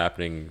that is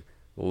happening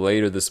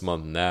later this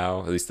month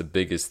now, at least the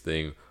biggest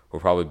thing, will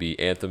probably be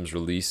Anthem's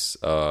release.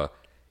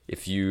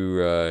 If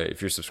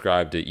you're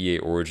subscribed to EA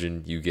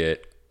Origin, you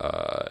get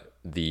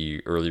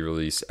the early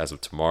release as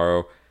of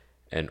tomorrow,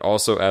 and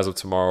also as of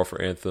tomorrow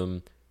for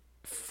Anthem.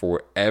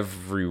 For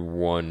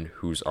everyone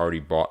who's already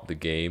bought the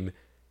game,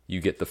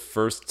 you get the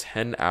first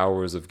 10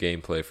 hours of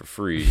gameplay for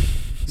free.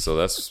 So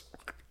that's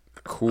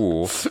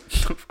cool. The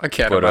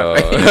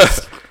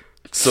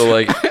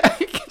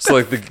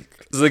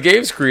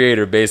game's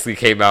creator basically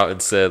came out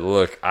and said,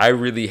 "Look, I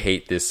really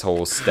hate this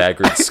whole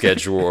staggered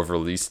schedule of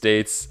release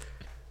dates,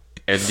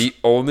 and the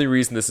only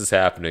reason this is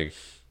happening,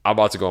 I'm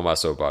about to go on my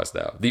soapbox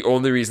now. The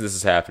only reason this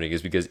is happening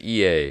is because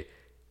EA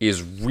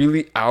is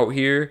really out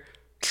here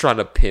trying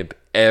to pimp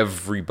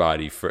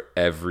everybody for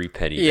every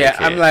penny they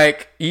can. I'm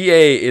like,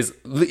 EA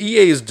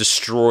is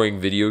destroying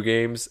video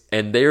games,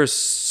 and they are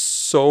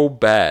so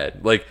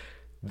bad. Like,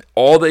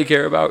 all they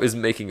care about is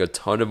making a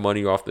ton of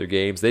money off their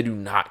games. They do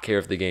not care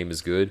if the game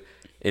is good.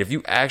 And if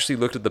you actually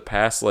looked at the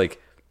past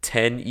like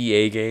 10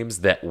 EA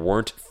games that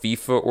weren't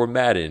FIFA or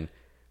Madden,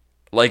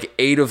 like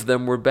 8 of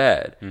them were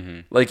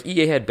bad. Like,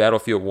 EA had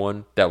Battlefield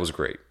 1, that was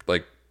great.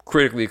 Like,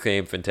 critically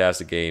acclaimed,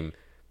 fantastic game.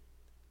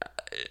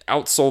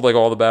 Outsold like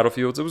all the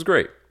Battlefields, it was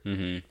great.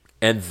 And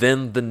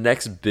then the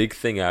next big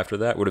thing after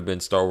that would have been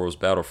Star Wars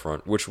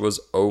Battlefront, which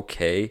was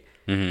okay,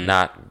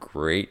 not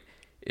great.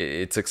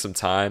 It took some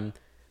time,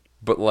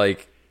 but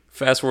like,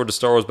 fast forward to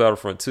Star Wars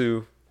Battlefront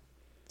 2.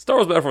 Star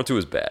Wars Battlefront 2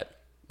 is bad.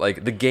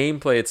 Like, the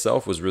gameplay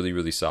itself was really,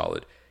 really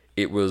solid.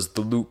 It was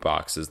the loot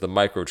boxes, the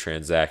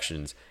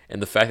microtransactions,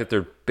 and the fact that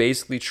they're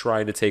basically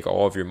trying to take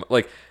all of your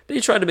like they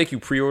tried to make you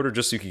pre-order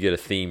just so you could get a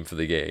theme for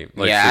the game.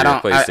 Like, yeah, I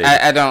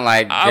don't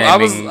like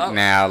gaming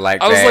now.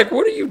 Like I was like,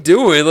 what are you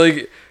doing?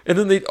 Like, and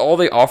then they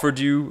offered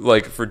you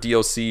like for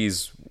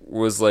DLCs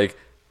was like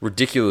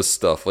ridiculous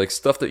stuff, like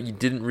stuff that you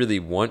didn't really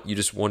want. You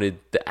just wanted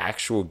the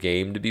actual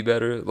game to be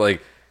better.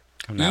 Like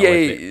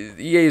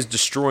EA is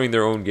destroying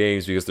their own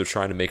games because they're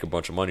trying to make a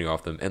bunch of money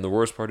off them. And the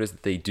worst part is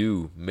that they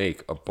do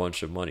make a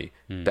bunch of money.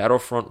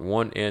 Battlefront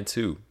 1 and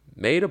 2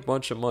 made a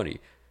bunch of money.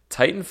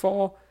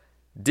 Titanfall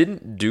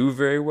didn't do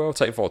very well.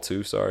 Titanfall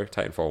 2, sorry.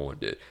 Titanfall 1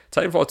 did.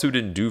 Titanfall 2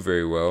 didn't do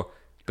very well,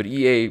 but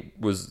EA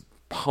was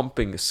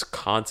pumping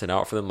content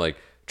out for them, like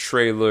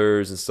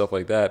trailers and stuff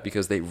like that,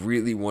 because they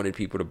really wanted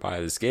people to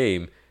buy this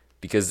game,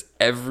 because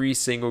every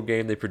single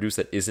game they produce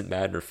that isn't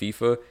Madden or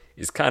FIFA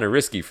is kind of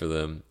risky for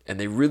them, and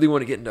they really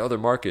want to get into other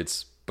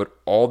markets, but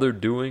all they're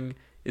doing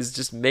is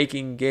just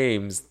making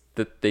games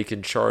that they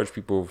can charge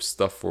people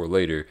stuff for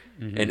later.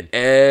 And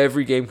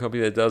every game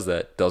company that does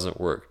that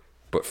doesn't work.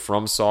 But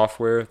From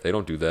Software, they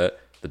don't do that.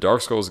 The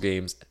Dark Souls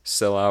games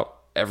sell out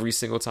every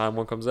single time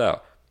one comes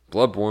out.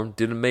 Bloodborne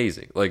did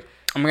amazing. Like,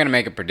 I'm gonna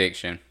make a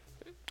prediction.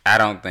 I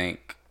don't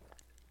think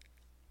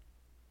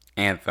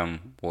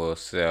Anthem will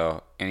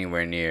sell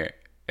anywhere near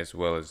as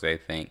well as they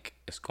think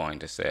it's going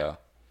to sell.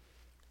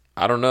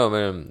 I don't know,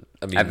 man.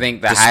 I mean, I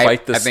think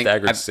despite the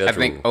staggered schedule, I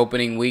think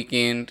opening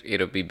weekend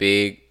it'll be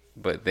big,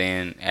 but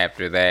then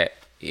after that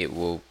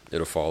it'll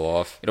fall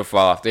off. It'll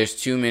fall off. There's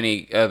too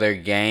many other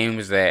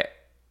games that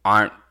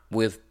aren't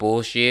with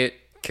bullshit.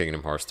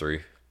 Kingdom Hearts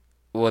 3.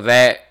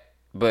 Well,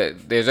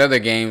 but there's other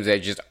games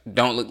that just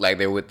don't look like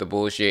they're with the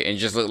bullshit and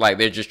just look like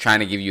they're just trying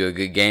to give you a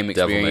good game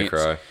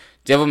experience.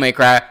 Devil May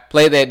Cry.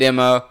 Played that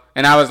demo,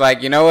 and I was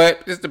like, you know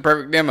what? This is the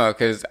perfect demo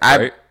because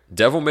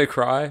Devil May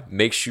Cry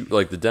makes you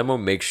like the demo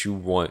makes you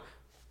want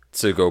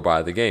to go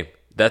buy the game.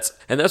 That's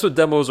what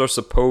demos are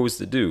supposed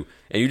to do.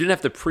 And you didn't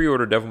have to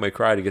pre-order Devil May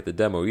Cry to get the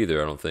demo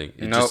either. I don't think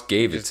it just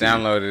gave it to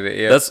downloaded you. It.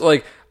 Yeah, that's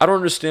like I don't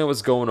understand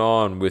what's going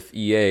on with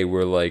EA.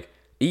 Where like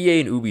EA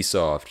and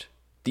Ubisoft,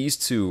 these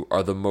two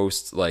are the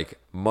most like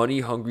money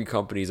hungry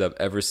companies I've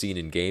ever seen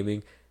in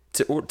gaming.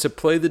 To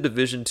play the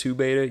Division 2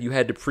 beta, you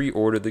had to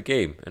pre-order the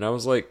game, and I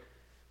was like,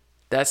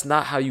 that's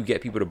not how you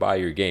get people to buy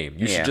your game.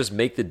 You should just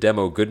make the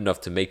demo good enough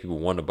to make people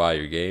want to buy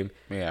your game.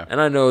 Yeah. And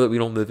I know that we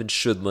don't live in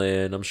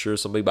Shouldland. I'm sure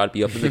somebody might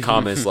be up in the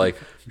comments like,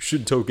 you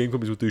shouldn't tell game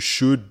companies what they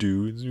should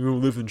do. You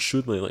don't live in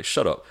Shouldland. Like,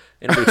 shut up.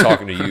 Ain't nobody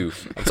talking to you.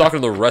 I'm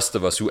talking to the rest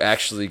of us who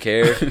actually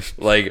care.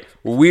 Like,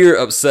 we're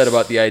upset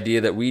about the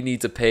idea that we need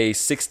to pay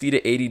 $60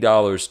 to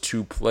 $80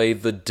 to play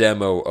the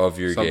demo of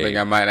your game. Something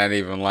I might not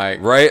even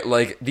like. Right?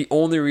 Like, the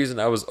only reason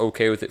I was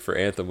okay with it for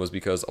Anthem was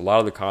because a lot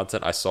of the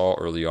content I saw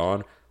early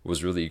on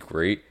was really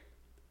great,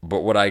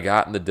 but what I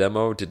got in the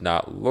demo did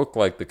not look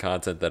like the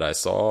content that I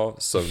saw,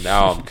 so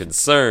now I'm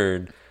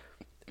concerned.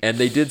 And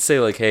they did say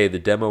like, hey, the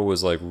demo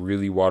was like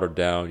really watered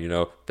down, you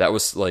know, that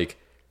was like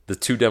the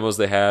 2 demos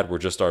they had were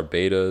just our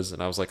betas,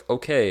 and I was like,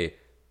 okay,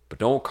 but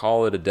don't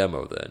call it a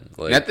demo then.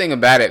 Like, nothing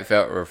about it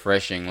felt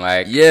refreshing.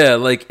 Like, yeah,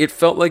 like it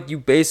felt like you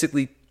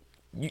basically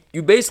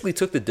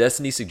took the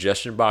Destiny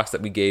suggestion box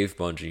that we gave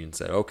Bungie and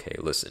said, okay,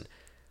 listen,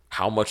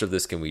 how much of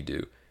this can we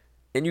do?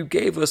 And you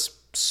gave us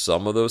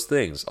some of those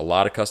things. A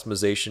lot of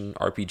customization,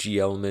 RPG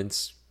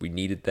elements. We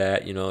needed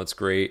that. You know, it's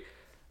great.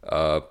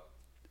 And,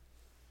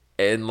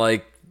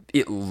 like,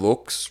 it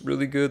looks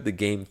really good. The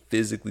game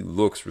physically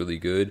looks really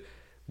good.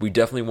 We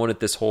definitely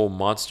wanted this whole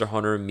Monster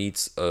Hunter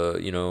meets, a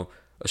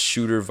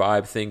shooter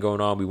vibe thing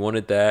going on. We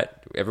wanted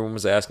that. Everyone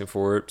was asking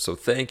for it. So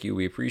thank you.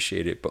 We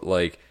appreciate it. But,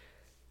 like,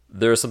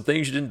 there are some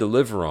things you didn't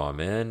deliver on,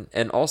 man.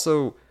 And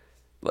also,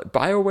 like,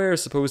 BioWare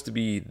is supposed to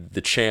be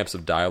the champs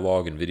of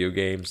dialogue in video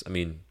games. I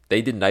mean,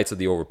 they did Knights of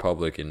the Old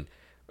Republic and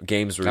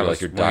games where like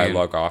your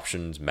dialogue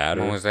options matter.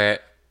 When was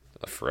that?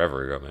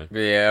 Forever ago, man.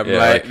 Yeah,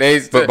 like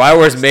but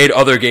BioWare's made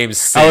other games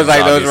since, I was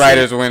like, obviously. those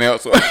writers went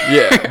elsewhere.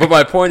 Yeah, but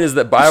my point is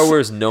that BioWare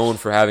is known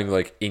for having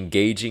like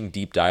engaging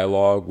deep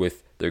dialogue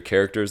with their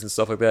characters and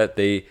stuff like that.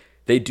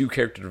 They do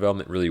character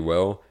development really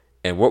well.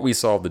 And what we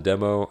saw of the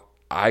demo,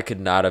 I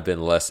could not have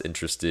been less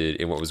interested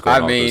in what was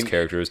going on with those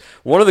characters.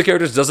 One of the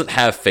characters doesn't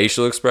have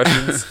facial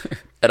expressions,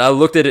 and I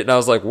looked at it and I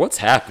was like, what's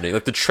happening?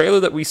 Like the trailer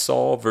that we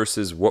saw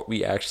versus what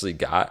we actually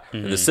got,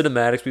 and the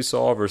cinematics we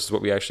saw versus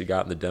what we actually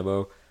got in the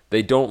demo,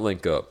 they don't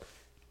link up.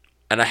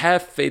 And I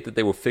have faith that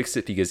they will fix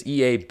it because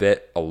EA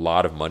bet a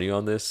lot of money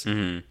on this.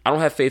 I don't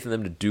have faith in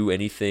them to do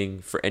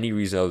anything for any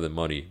reason other than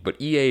money, but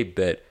EA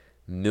bet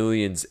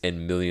millions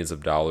and millions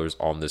of dollars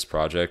on this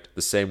project,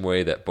 the same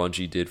way that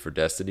Bungie did for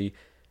Destiny.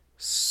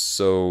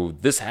 So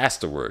this has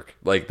to work.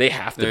 Like, they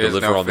have to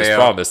deliver on this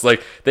promise.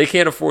 Like, they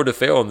can't afford to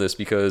fail on this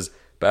because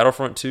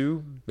Battlefront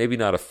 2, maybe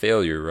not a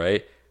failure,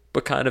 right?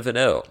 But kind of an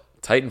L.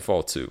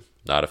 Titanfall 2,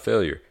 not a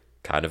failure.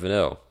 Kind of an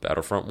L.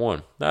 Battlefront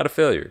 1, not a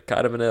failure.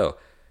 Kind of an L.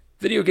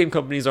 Video game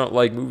companies aren't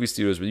like movie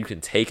studios where you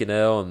can take an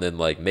L and then,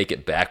 like, make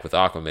it back with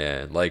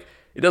Aquaman. Like,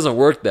 it doesn't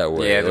work that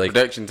way. Yeah, the like,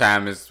 production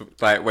time is,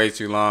 like, way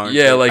too long.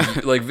 Yeah,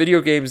 like video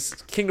games,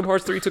 Kingdom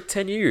Hearts 3 took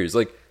 10 years.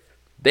 Like,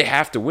 they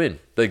have to win.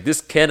 Like,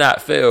 this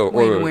cannot fail,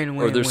 or they're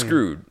win.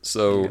 screwed.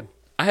 So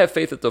I have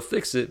faith that they'll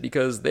fix it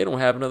because they don't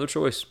have another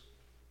choice.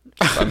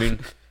 I mean,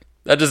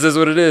 that just is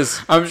what it is.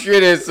 I'm sure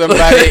there's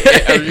somebody.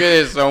 I'm sure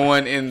there's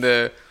someone in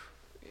the.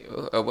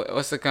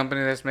 What's the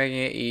company that's making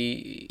it?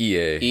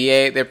 EA.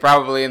 EA. They're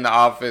probably in the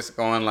office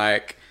going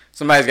like,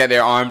 somebody's got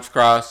their arms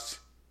crossed,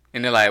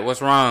 and they're like,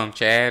 "What's wrong,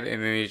 Chad?"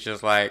 And then he's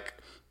just like,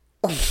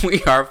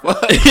 "We are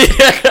fucked."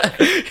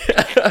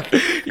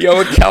 Yo,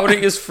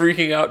 accounting is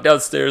freaking out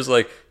downstairs.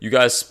 Like, you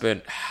guys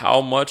spent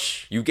how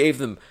much? You gave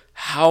them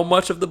how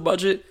much of the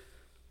budget?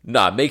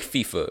 Nah, make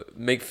FIFA.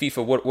 Make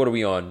FIFA. What are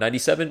we on?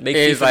 97? Make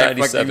It's FIFA like,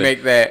 97. fucking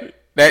make that.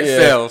 That Yeah.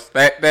 sells.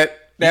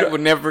 That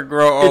would never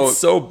grow old. It's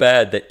so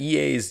bad that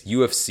EA's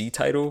UFC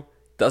title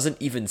doesn't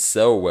even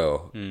sell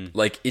well.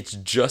 Like, it's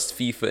just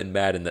FIFA and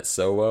Madden that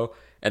sell well,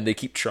 and they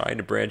keep trying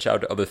to branch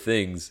out to other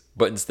things.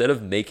 But instead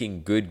of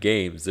making good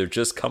games, they're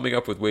just coming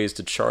up with ways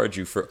to charge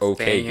you for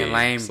okay Stay in your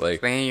games. lane. Like,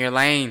 Stay in your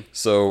lane.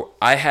 so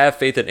I have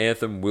faith that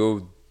Anthem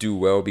will do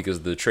well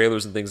because the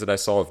trailers and things that I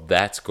saw, if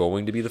that's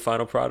going to be the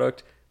final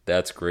product,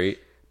 that's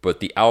great.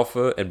 But the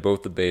alpha and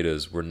both the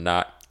betas were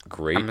not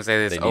great. I'm gonna say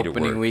this They need to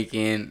opening work.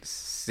 weekend,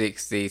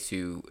 60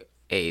 to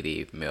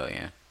 80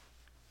 million.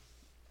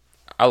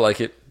 I like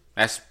it.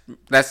 That's fair.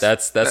 That's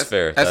a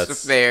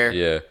That's- fair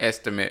yeah.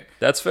 estimate.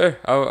 That's fair.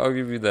 I'll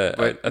give you that.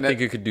 But I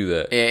think it could do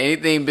that. Yeah,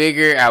 anything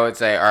bigger, I would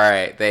say, all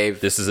right,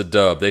 This is a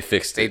dub. They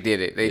fixed they it. did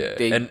it. Yeah.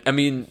 They And I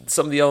mean,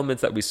 some of the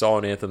elements that we saw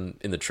in Anthem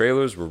in the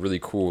trailers were really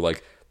cool.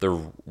 Like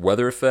the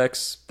weather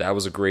effects, that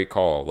was a great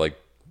call. Like,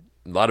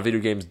 a lot of video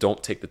games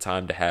don't take the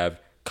time to have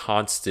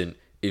constant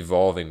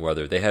evolving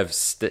weather. They have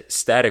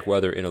static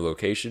weather in a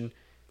location.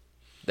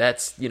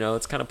 That's,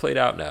 it's kind of played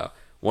out now.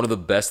 One of the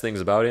best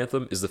things about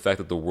Anthem is the fact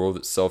that the world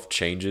itself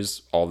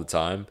changes all the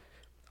time.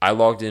 I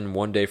logged in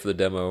one day for the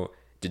demo,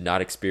 did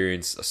not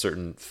experience a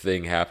certain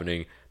thing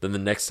happening. Then the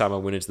next time I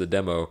went into the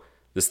demo,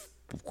 this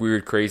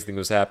weird, crazy thing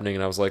was happening,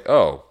 and I was like,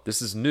 oh, this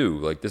is new.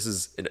 Like, this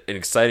is an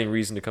exciting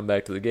reason to come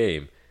back to the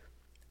game.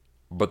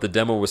 But the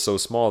demo was so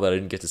small that I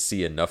didn't get to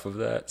see enough of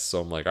that. So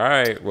I'm like, all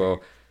right,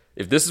 well,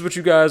 if this is what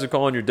you guys are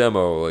calling your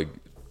demo, like,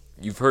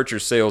 you've hurt your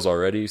sales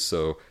already,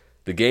 so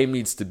the game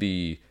needs to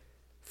be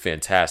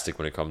fantastic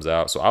when it comes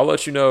out. So I'll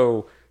let you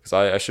know, because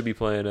I should be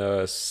playing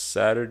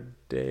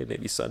Saturday,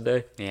 maybe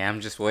Sunday. Yeah,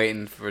 I'm just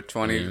waiting for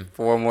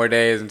 24 more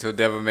days until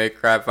Devil May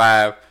Cry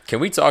 5. Can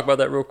we talk about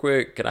that real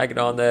quick? Can I get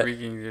on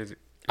that?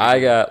 I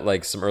got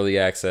like some early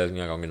access. I'm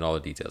not gonna get into all the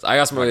details. I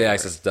got some early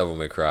access to Devil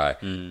May Cry.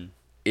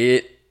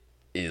 It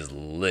is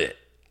lit.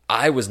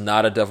 I was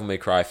not a Devil May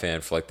Cry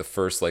fan for like the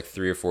first like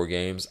 3 or 4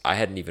 games. I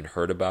hadn't even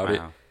heard about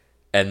it.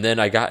 And then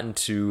I got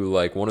into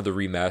like one of the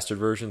remastered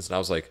versions, and I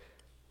was like,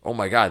 oh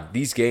my god,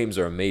 these games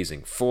are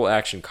amazing. Full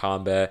action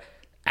combat,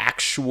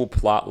 actual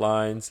plot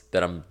lines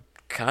that I'm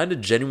kind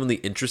of genuinely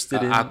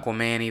interested in.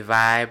 Aquaman-y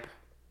vibe.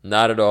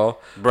 Not at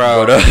all.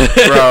 Bro, But,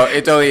 bro,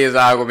 it totally is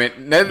Aquaman.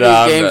 None of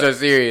these games are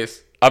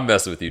serious. I'm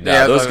messing with you. Nah,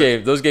 Yeah,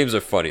 those games are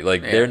funny.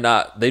 Like, they do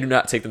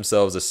not take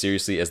themselves as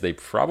seriously as they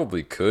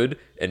probably could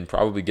and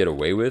probably get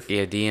away with.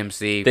 Yeah,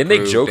 DMC. They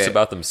make jokes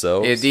about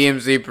themselves. Yeah,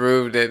 DMC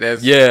proved that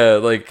that's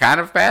like kind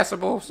of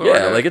passable.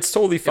 Yeah, like it's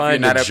totally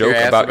fine not to up your joke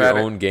ass about your about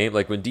it. own game.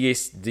 Like when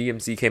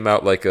DMC came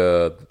out, like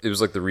it was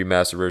like the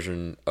remastered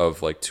version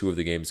of like 2 of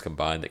the games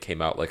combined that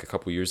came out like a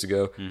couple years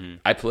ago.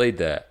 I played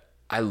that.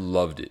 I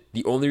loved it.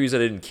 The only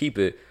reason I didn't keep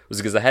it was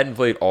because I hadn't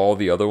played all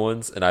the other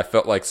ones, and I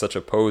felt like such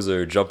a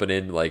poser jumping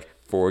in like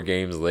 4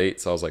 games late.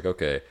 So I was like,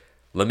 okay,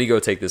 let me go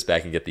take this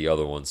back and get the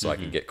other ones so I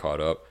can get caught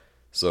up.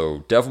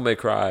 So Devil May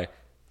Cry,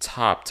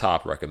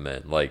 top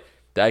recommend. Like,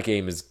 that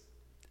game is,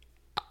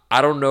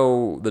 I don't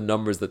know the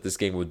numbers that this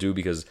game will do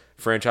because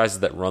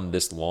franchises that run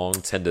this long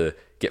tend to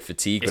get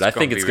fatigued, but I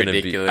think it's gonna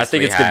be. I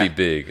think it's gonna be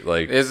big.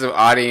 Like, there's an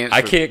audience.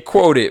 I can't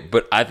quote it,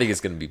 but I think it's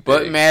gonna be big.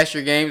 But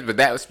Master Games, but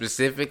that was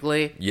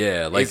specifically,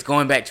 yeah, like it's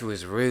going back to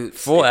his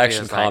roots. full It action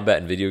feels like.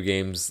 combat in video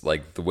games,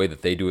 like the way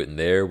that they do it in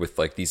there with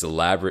like these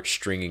elaborate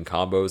stringing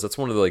combos. That's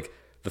one of the like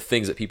the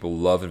things that people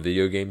love in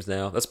video games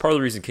now. That's part of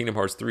the reason Kingdom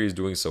Hearts 3 is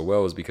doing so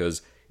well, is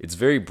because it's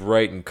very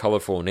bright and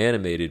colorful and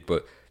animated,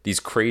 but these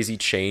crazy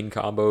chain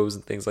combos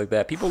and things like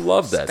that, people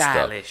love that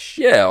Stylish.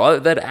 stuff. Yeah, all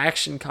that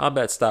action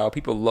combat style,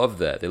 people love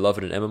that. They love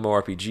it in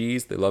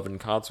MMORPGs, they love it in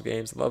console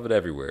games, they love it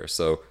everywhere.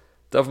 So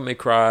Devil May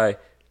Cry,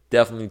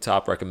 definitely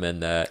top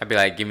recommend that. I'd be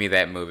like, give me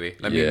that movie.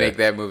 Let me make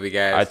that movie,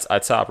 guys. I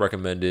top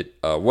recommend it.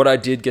 What I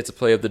did get to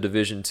play of the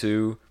Division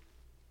 2,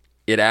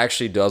 it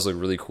actually does look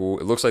really cool.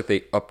 It looks like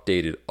they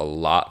updated a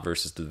lot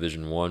versus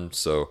Division 1,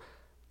 so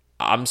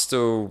I'm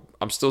still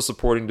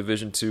supporting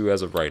Division 2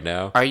 as of right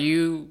now. Are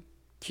you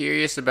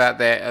curious about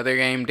that other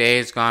game,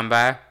 Days Gone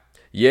By?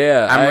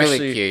 Yeah, I'm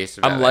really curious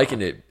about I'm that liking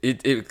one.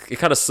 it. It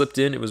kind of slipped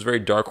in. It was very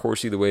dark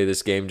horsey the way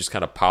this game just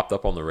kind of popped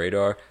up on the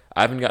radar.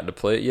 I haven't gotten to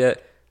play it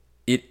yet.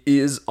 It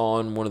is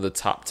on one of the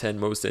top 10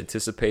 most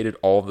anticipated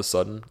all of a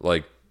sudden.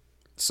 Like,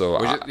 so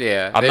I'm not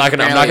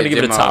gonna give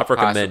it a top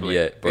recommend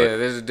yet. But yeah,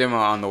 there's a demo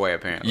on the way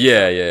apparently.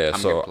 Yeah.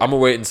 So I'm gonna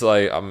wait until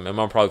I'm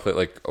gonna probably play it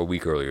like a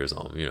week earlier or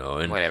something,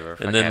 and Whatever,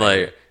 And then fuck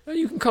like, oh,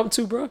 you can come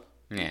too, bro.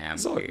 Yeah,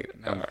 It's all good.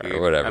 I'm alright, good.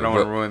 whatever, I don't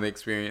want but- to ruin the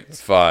experience.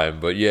 It's fine,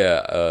 but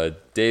yeah,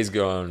 Days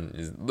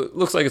Gone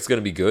looks like it's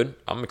gonna be good.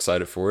 I'm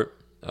excited for it.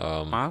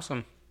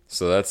 Awesome.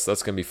 So that's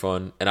gonna be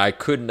fun. And I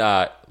couldn't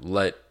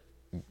let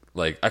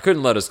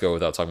us go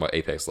without talking about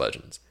Apex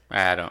Legends.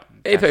 I don't.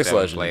 Apex I haven't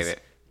Legends played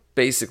it.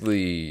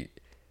 basically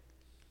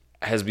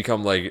has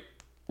become like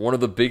one of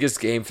the biggest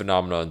game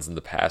phenomenons in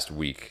the past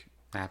week.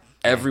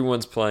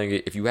 Everyone's playing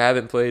it. If you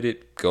haven't played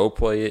it, go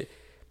play it.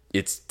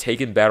 It's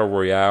taken Battle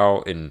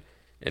Royale and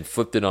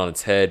flipped it on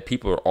its head.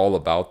 People are all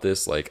about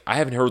this. Like, I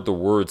haven't heard the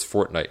words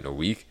Fortnite in a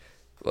week.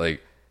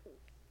 Like,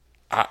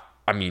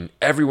 I mean,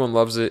 everyone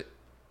loves it.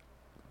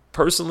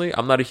 Personally,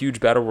 I'm not a huge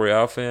Battle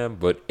Royale fan,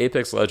 but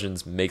Apex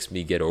Legends makes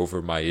me get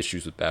over my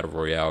issues with Battle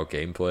Royale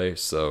gameplay.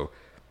 So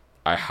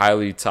I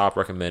highly top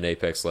recommend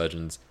Apex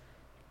Legends.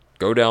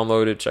 Go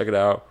download it, check it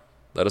out.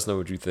 Let us know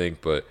what you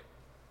think. But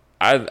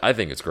I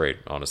think it's great,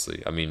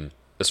 honestly. I mean,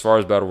 as far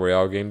as Battle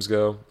Royale games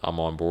go, I'm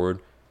on board.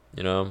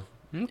 You know,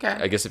 Okay.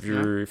 I guess if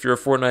you're a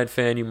Fortnite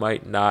fan, you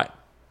might not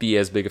be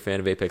as big a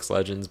fan of Apex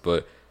Legends,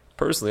 but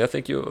personally, I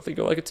think you'll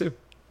like it too.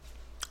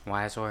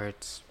 Wise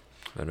words.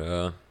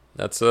 And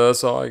that's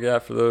all I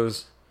got for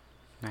those.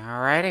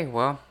 Alrighty,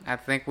 well, I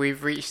think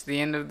we've reached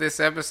the end of this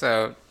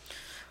episode.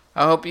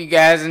 I hope you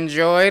guys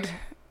enjoyed.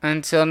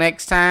 Until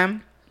next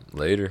time,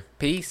 Later.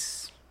 peace.